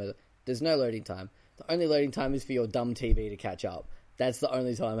time? There's no loading time. The only loading time is for your dumb TV to catch up. That's the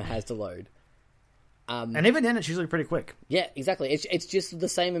only time it has to load. And even then, it's usually pretty quick. Yeah, exactly. It's just the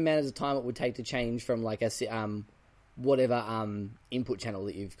same amount of time it would take to change from like a whatever input channel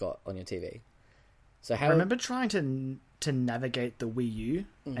that you've got on your TV. So I remember trying to navigate the Wii U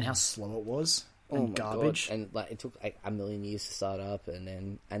and how slow it was and garbage, God. And like it took like a million years to start up, and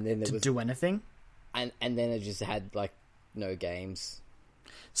then there was do anything, and then it just had like no games.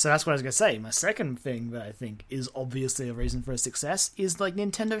 So that's what I was going to say. My second thing that I think is obviously a reason for a success is like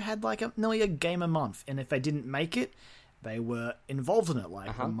Nintendo had like nearly a game a month, and if they didn't make it, they were involved in it,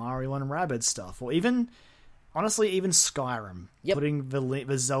 like the Mario and Rabbids stuff, or even honestly even Skyrim. Yep. Putting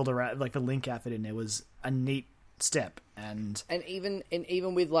the Zelda like the Link outfit in there was a neat step, and even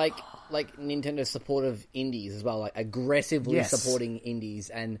with like Nintendo's support of indies as well, like aggressively supporting indies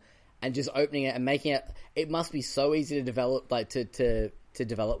and just opening it and making it. It must be so easy to develop, like to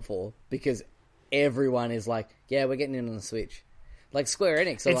develop for, because everyone is like, yeah, we're getting in on the Switch. Like Square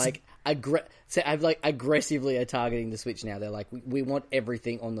Enix are aggressively are targeting the Switch now. They're like, we want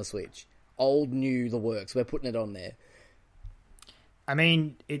everything on the Switch. Old, new, the works. We're putting it on there. I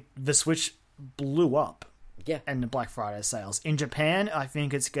mean, the Switch blew up. Yeah. And the Black Friday sales. In Japan, I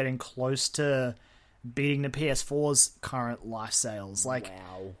think it's getting close to beating the PS4's current life sales. Like,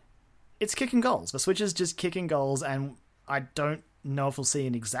 wow. It's kicking goals. The Switch is just kicking goals, and I don't know if we'll see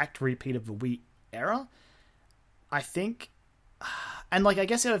an exact repeat of the Wii era. I think, and like I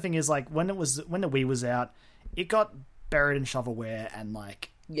guess the other thing is like when the Wii was out, it got buried in shovelware and like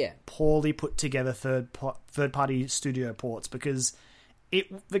poorly put together third party studio ports, because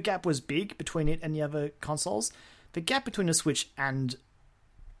the gap was big between it and the other consoles. The gap between the Switch and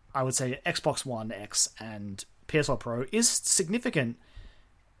I would say Xbox One X and PS4 Pro is significant,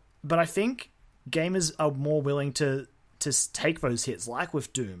 but I think gamers are more willing to take those hits, like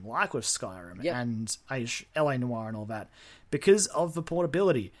with Doom, like with Skyrim, and LA Noire and all that, because of the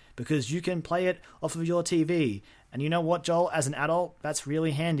portability, because you can play it off of your TV. And you know what, Joel? As an adult, that's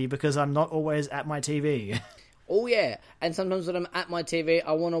really handy, because I'm not always at my TV. Oh, yeah. And sometimes when I'm at my TV,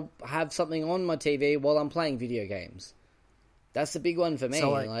 I want to have something on my TV while I'm playing video games. That's the big one for me.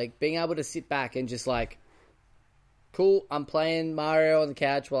 So, like being able to sit back and just like, cool, I'm playing Mario on the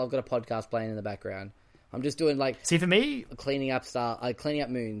couch while I've got a podcast playing in the background. I'm just doing like, see, for me, cleaning up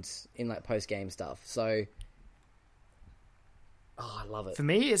moons in like post game stuff. So, I love it. For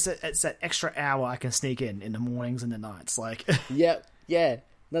me, it's that extra hour I can sneak in the mornings and the nights. Like, yeah,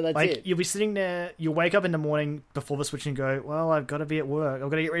 no, that's like, it. You'll be sitting there, you wake up in the morning before the Switch and go, well, I've got to be at work. I've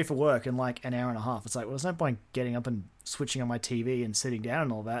got to get ready for work in like an hour and a half. It's like, well, there's no point getting up and switching on my TV and sitting down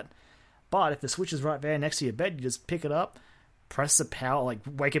and all that. But if the Switch is right there next to your bed, you just pick it up, press the power, like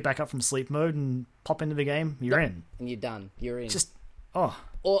wake it back up from sleep mode and pop into the game. You're in. And you're done. You're in. Just, Or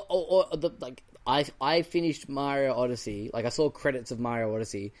I finished Mario Odyssey. Like, I saw credits of Mario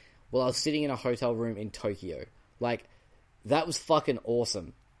Odyssey while I was sitting in a hotel room in Tokyo. Like, that was fucking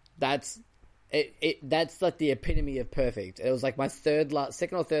awesome. That's like the epitome of perfect. It was like my second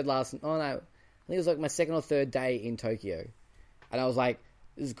or third day in Tokyo. And I was like,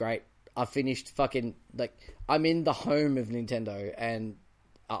 this is great. I finished fucking, like, I'm in the home of Nintendo and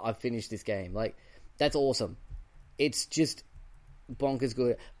I finished this game. Like, that's awesome. It's just bonkers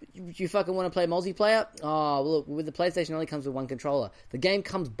good. You fucking want to play multiplayer? Oh, look, with the PlayStation, it only comes with one controller. The game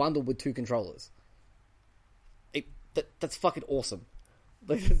comes bundled with 2 controllers. That's fucking awesome.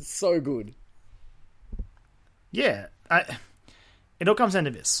 Like, it's so good. Yeah. It all comes down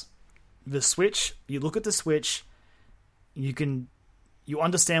to this. The Switch, you look at the Switch, you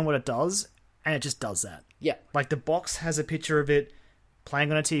understand what it does, and it just does that. Yeah. Like, the box has a picture of it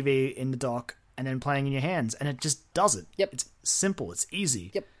playing on a TV in the dock, and then playing in your hands, and it just does it. Yep. It's simple. It's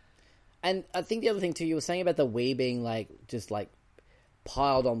easy. Yep. And I think the other thing, too, you were saying about the Wii being, like, just, like,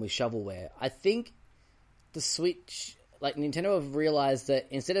 piled on with shovelware. I think the Switch, like, Nintendo have realized that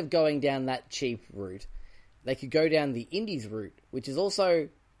instead of going down that cheap route, they could go down the indies route, which is also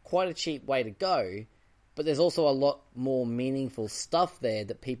quite a cheap way to go, but there's also a lot more meaningful stuff there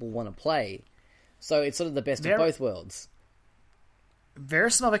that people want to play. So it's sort of the best of both worlds. There are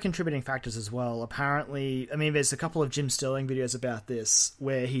some other contributing factors as well. Apparently, I mean, there's a couple of Jim Sterling videos about this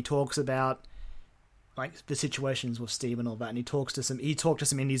where he talks about like the situations with Steam and all that, and he talked to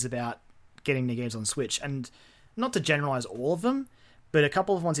some indies about getting their games on Switch. And not to generalize all of them, but a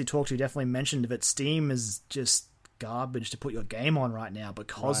couple of ones he talked to definitely mentioned that Steam is just garbage to put your game on right now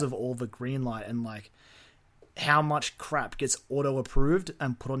because of all the green light and like how much crap gets auto-approved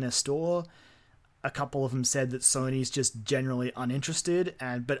and put on their store. A couple of them said that Sony's just generally uninterested,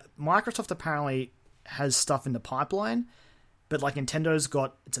 but Microsoft apparently has stuff in the pipeline. But like Nintendo's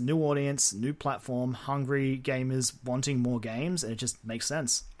got, it's a new audience, new platform, hungry gamers wanting more games, and it just makes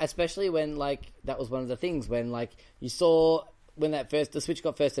sense. Especially when like that was one of the things when like you saw when the Switch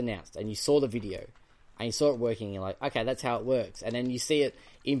got first announced, and you saw the video, and you saw it working, and you're like, okay, that's how it works. And then you see it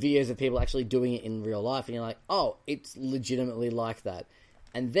in videos of people actually doing it in real life, and you're like, oh, it's legitimately like that.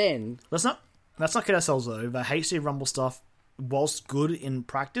 And then let's not get ourselves though. The HD Rumble stuff, whilst good in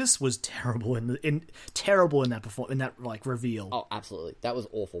practice, was terrible in that like reveal. Oh, absolutely, that was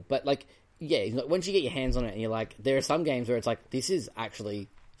awful. But like, yeah, once you get your hands on it, and you're like, there are some games where it's like, this is actually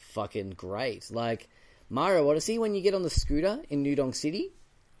fucking great. Like Mario Odyssey, when you get on the scooter in New Donk City,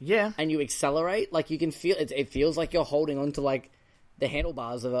 yeah, and you accelerate, like you can feel it. It feels like you're holding onto like the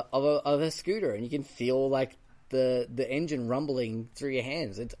handlebars of a scooter, and you can feel like the engine rumbling through your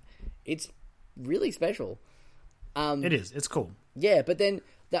hands. It's really special. It is. It's cool. Yeah, but then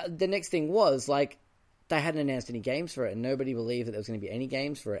the next thing was, like, they hadn't announced any games for it, and nobody believed that there was going to be any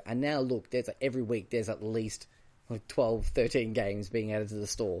games for it. And now, look, there's every week there's at least like 12, 13 games being added to the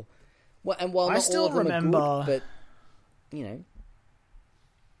store. Well, and while not all of them are good, but, you know.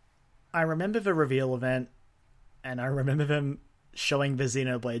 I remember the reveal event, and I remember them showing the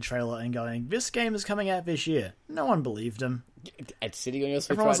Xenoblade trailer and going, this game is coming out this year. No one believed him. It's sitting on your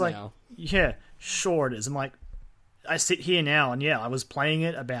Switch right like, now. Yeah, sure it is. I'm like, I sit here now, and yeah, I was playing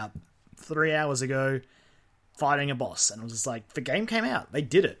it about 3 hours ago, fighting a boss, and it was just like, the game came out. They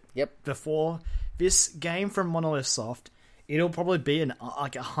did it. Yep. Before this game from Monolith Soft, it'll probably be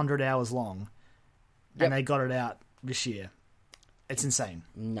like 100 hours long, and they got it out this year. It's insane.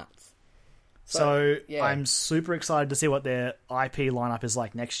 Nuts. So yeah. I'm super excited to see what their IP lineup is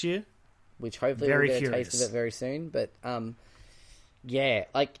like next year. Which hopefully we'll get a taste of it very soon. But yeah,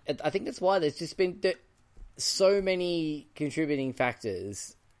 like I think that's why there's just been so many contributing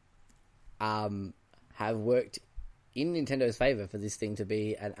factors have worked in Nintendo's favor for this thing to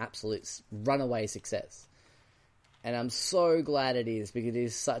be an absolute runaway success. And I'm so glad it is, because it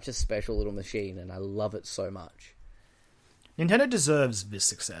is such a special little machine, and I love it so much. Nintendo deserves this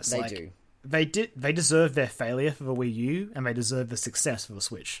success. They do. They deserve their failure for the Wii U, and they deserve the success for the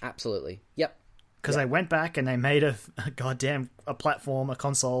Switch. Absolutely. Yep. Because they went back and they made a platform, a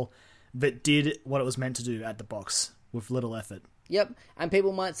console that did what it was meant to do at the box with little effort. Yep. And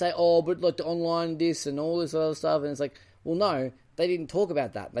people might say, oh, but like the online this and all this other stuff, and it's like, well, no, they didn't talk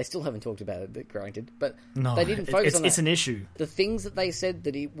about that. They still haven't talked about it, granted, but no, they didn't focus on it. It's an issue. The things that they said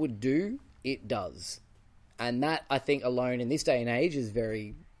that it would do, it does. And that, I think, alone in this day and age is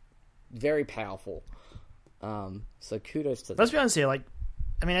very, very powerful. So kudos to that. Let's be honest here, like,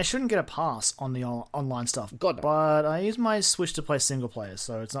 I mean, I shouldn't get a pass on the online stuff. God, no. But I use my Switch to play single player,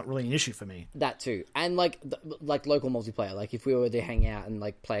 so it's not really an issue for me. That too. And like local multiplayer, like if we were to hang out and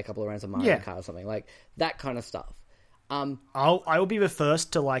like play a couple of rounds of Mario Kart or something, like that kind of stuff. I will be the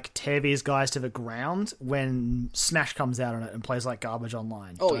first to like tear these guys to the ground when Smash comes out on it and plays like garbage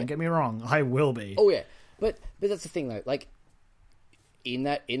online. Don't get me wrong, I will be. Oh yeah. But that's the thing though, like in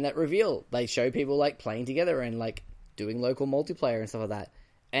that reveal, they show people like playing together and like doing local multiplayer and stuff like that.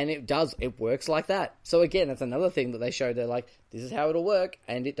 And it works like that. So again, that's another thing that they showed. They're like, this is how it'll work,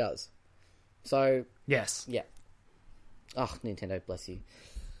 and it does. So yes, yeah. Oh, Nintendo, bless you.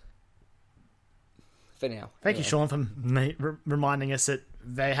 For now. Thank you, Sean, for reminding us that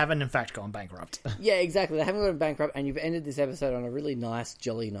they haven't in fact gone bankrupt. Yeah, exactly. They haven't gone bankrupt, and you've ended this episode on a really nice,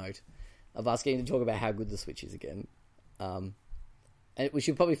 jolly note of us getting to talk about how good the Switch is again. And we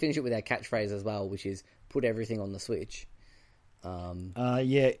should probably finish it with our catchphrase as well, which is put everything on the Switch.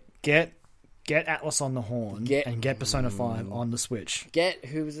 Get Atlas on the horn and get Persona 5 on the Switch.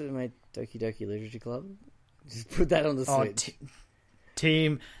 Who was it in my Doki Doki Literature Club? Just put that on the Switch.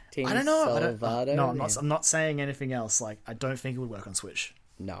 Team I don't know. Salvado? No, I'm not saying anything else. Like, I don't think it would work on Switch.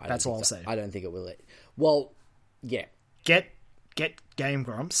 No, that's all I'll say. I don't think it will. Well, yeah. Get Game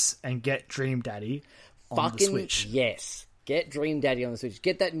Grumps and get Dream Daddy on the Switch. Yes. Get Dream Daddy on the Switch.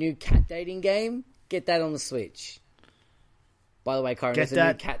 Get that new cat dating game. Get that on the Switch. By the way, Kyron, there's a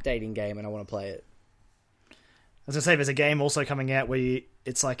new cat dating game, and I want to play it. I was going to say, there's a game also coming out where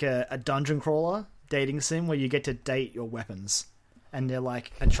it's like a dungeon crawler dating sim where you get to date your weapons. And they're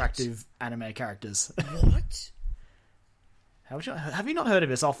like attractive anime characters. What? Have you not heard of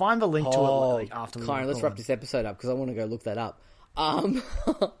this? I'll find the link to it after. Kyron, let's wrap this episode up because I want to go look that up.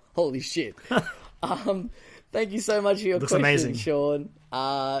 Holy shit! Thank you so much for your question, amazing. Sean.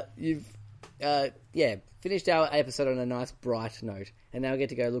 You've finished our episode on a nice bright note, and now I get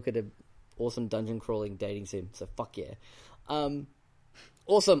to go look at awesome dungeon crawling dating sim. So fuck yeah.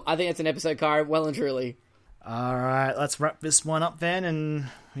 Awesome. I think it's an episode, Kyra. Well and truly. All right, let's wrap this one up then, and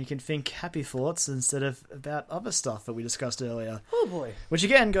we can think happy thoughts instead of about other stuff that we discussed earlier. Oh boy! Which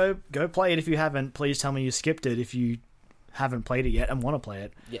again, go play it if you haven't. Please tell me you skipped it if you haven't played it yet and want to play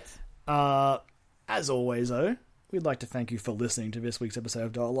it. Yes. As always, though, we'd like to thank you for listening to this week's episode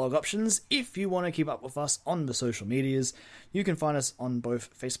of Dialogue Options. If you want to keep up with us on the social medias, you can find us on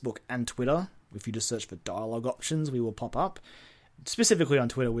both Facebook and Twitter. If you just search for Dialogue Options, we will pop up. Specifically on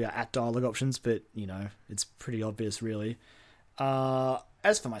Twitter, we are at Dialogue Options, but, you know, it's pretty obvious, really.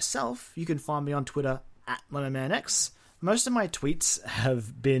 As for myself, you can find me on Twitter at LemonManX. Most of my tweets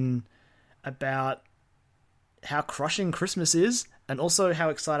have been about how crushing Christmas is, and also how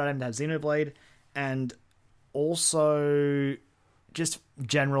excited I am to have Xenoblade, and also just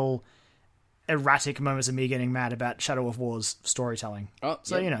general erratic moments of me getting mad about Shadow of War's storytelling. Oh,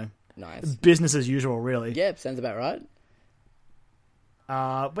 so, yep. you know, nice. Business as usual, really. Yeah, sounds about right.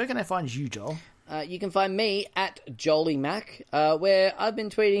 Where can I find you, Joel? You can find me at JolieMac, where I've been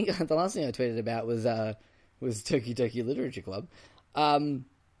tweeting. The last thing I tweeted about was Toki Toki Literature Club.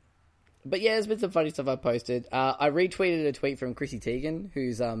 But yeah, there's been some funny stuff I posted. I retweeted a tweet from Chrissy Teigen,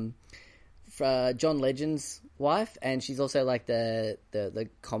 who's John Legend's wife, and she's also like the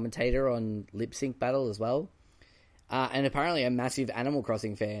commentator on Lip Sync Battle as well. And apparently a massive Animal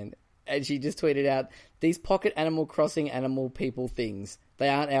Crossing fan. And she just tweeted out, "These pocket Animal Crossing animal people things. They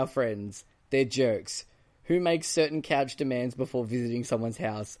aren't our friends. They're jerks. Who makes certain couch demands before visiting someone's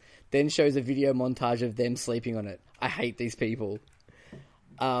house, then shows a video montage of them sleeping on it. I hate these people."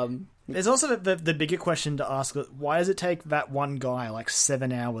 There's also the bigger question to ask, why does it take that one guy like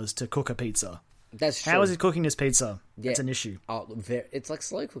 7 hours to cook a pizza? That's true. How is he cooking his pizza? Yeah. That's an issue. Oh, it's like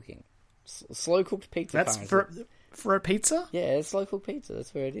slow cooking. Slow cooked pizza. That's apparently. for a pizza? Yeah, it's slow cooked pizza.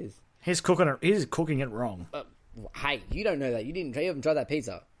 That's where it is. He's cooking it wrong. Hey, you don't know that. You haven't tried that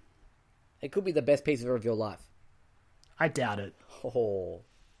pizza. It could be the best pizza of your life. I doubt it. Oh,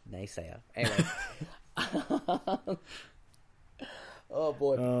 naysayer. Anyway. Oh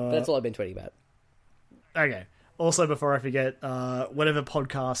boy, that's all I've been tweeting about. Okay. Also, before I forget, whatever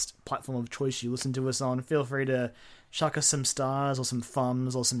podcast platform of choice you listen to us on, feel free to chuck us some stars or some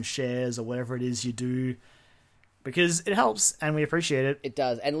thumbs or some shares or whatever it is you do, because it helps and we appreciate it. It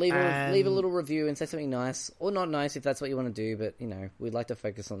does, and leave a little review and say something nice or not nice if that's what you want to do. But you know, we'd like to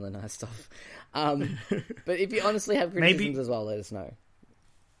focus on the nice stuff. But if you honestly have criticisms as well, let us know.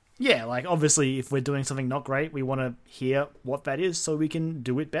 Yeah, like, obviously, if we're doing something not great, we want to hear what that is so we can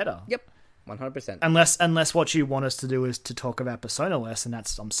do it better. Yep, 100%. Unless what you want us to do is to talk about Persona less, and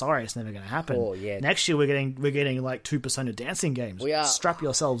I'm sorry, it's never going to happen. Oh, yeah. Next year, we're getting like 2 Persona dancing games. We are. Strap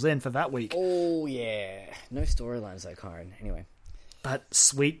yourselves in for that week. Oh, yeah. No storylines, though, Karen. Anyway. But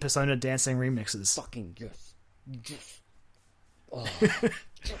sweet Persona dancing remixes. Fucking yes. Yes. Oh,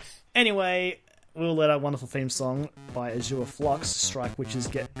 yes. Anyway, we'll let our wonderful theme song by Azure Flux, Strike Witches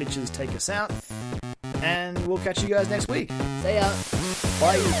Get Bitches, take us out. And we'll catch you guys next week. See ya.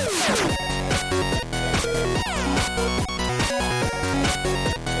 Bye.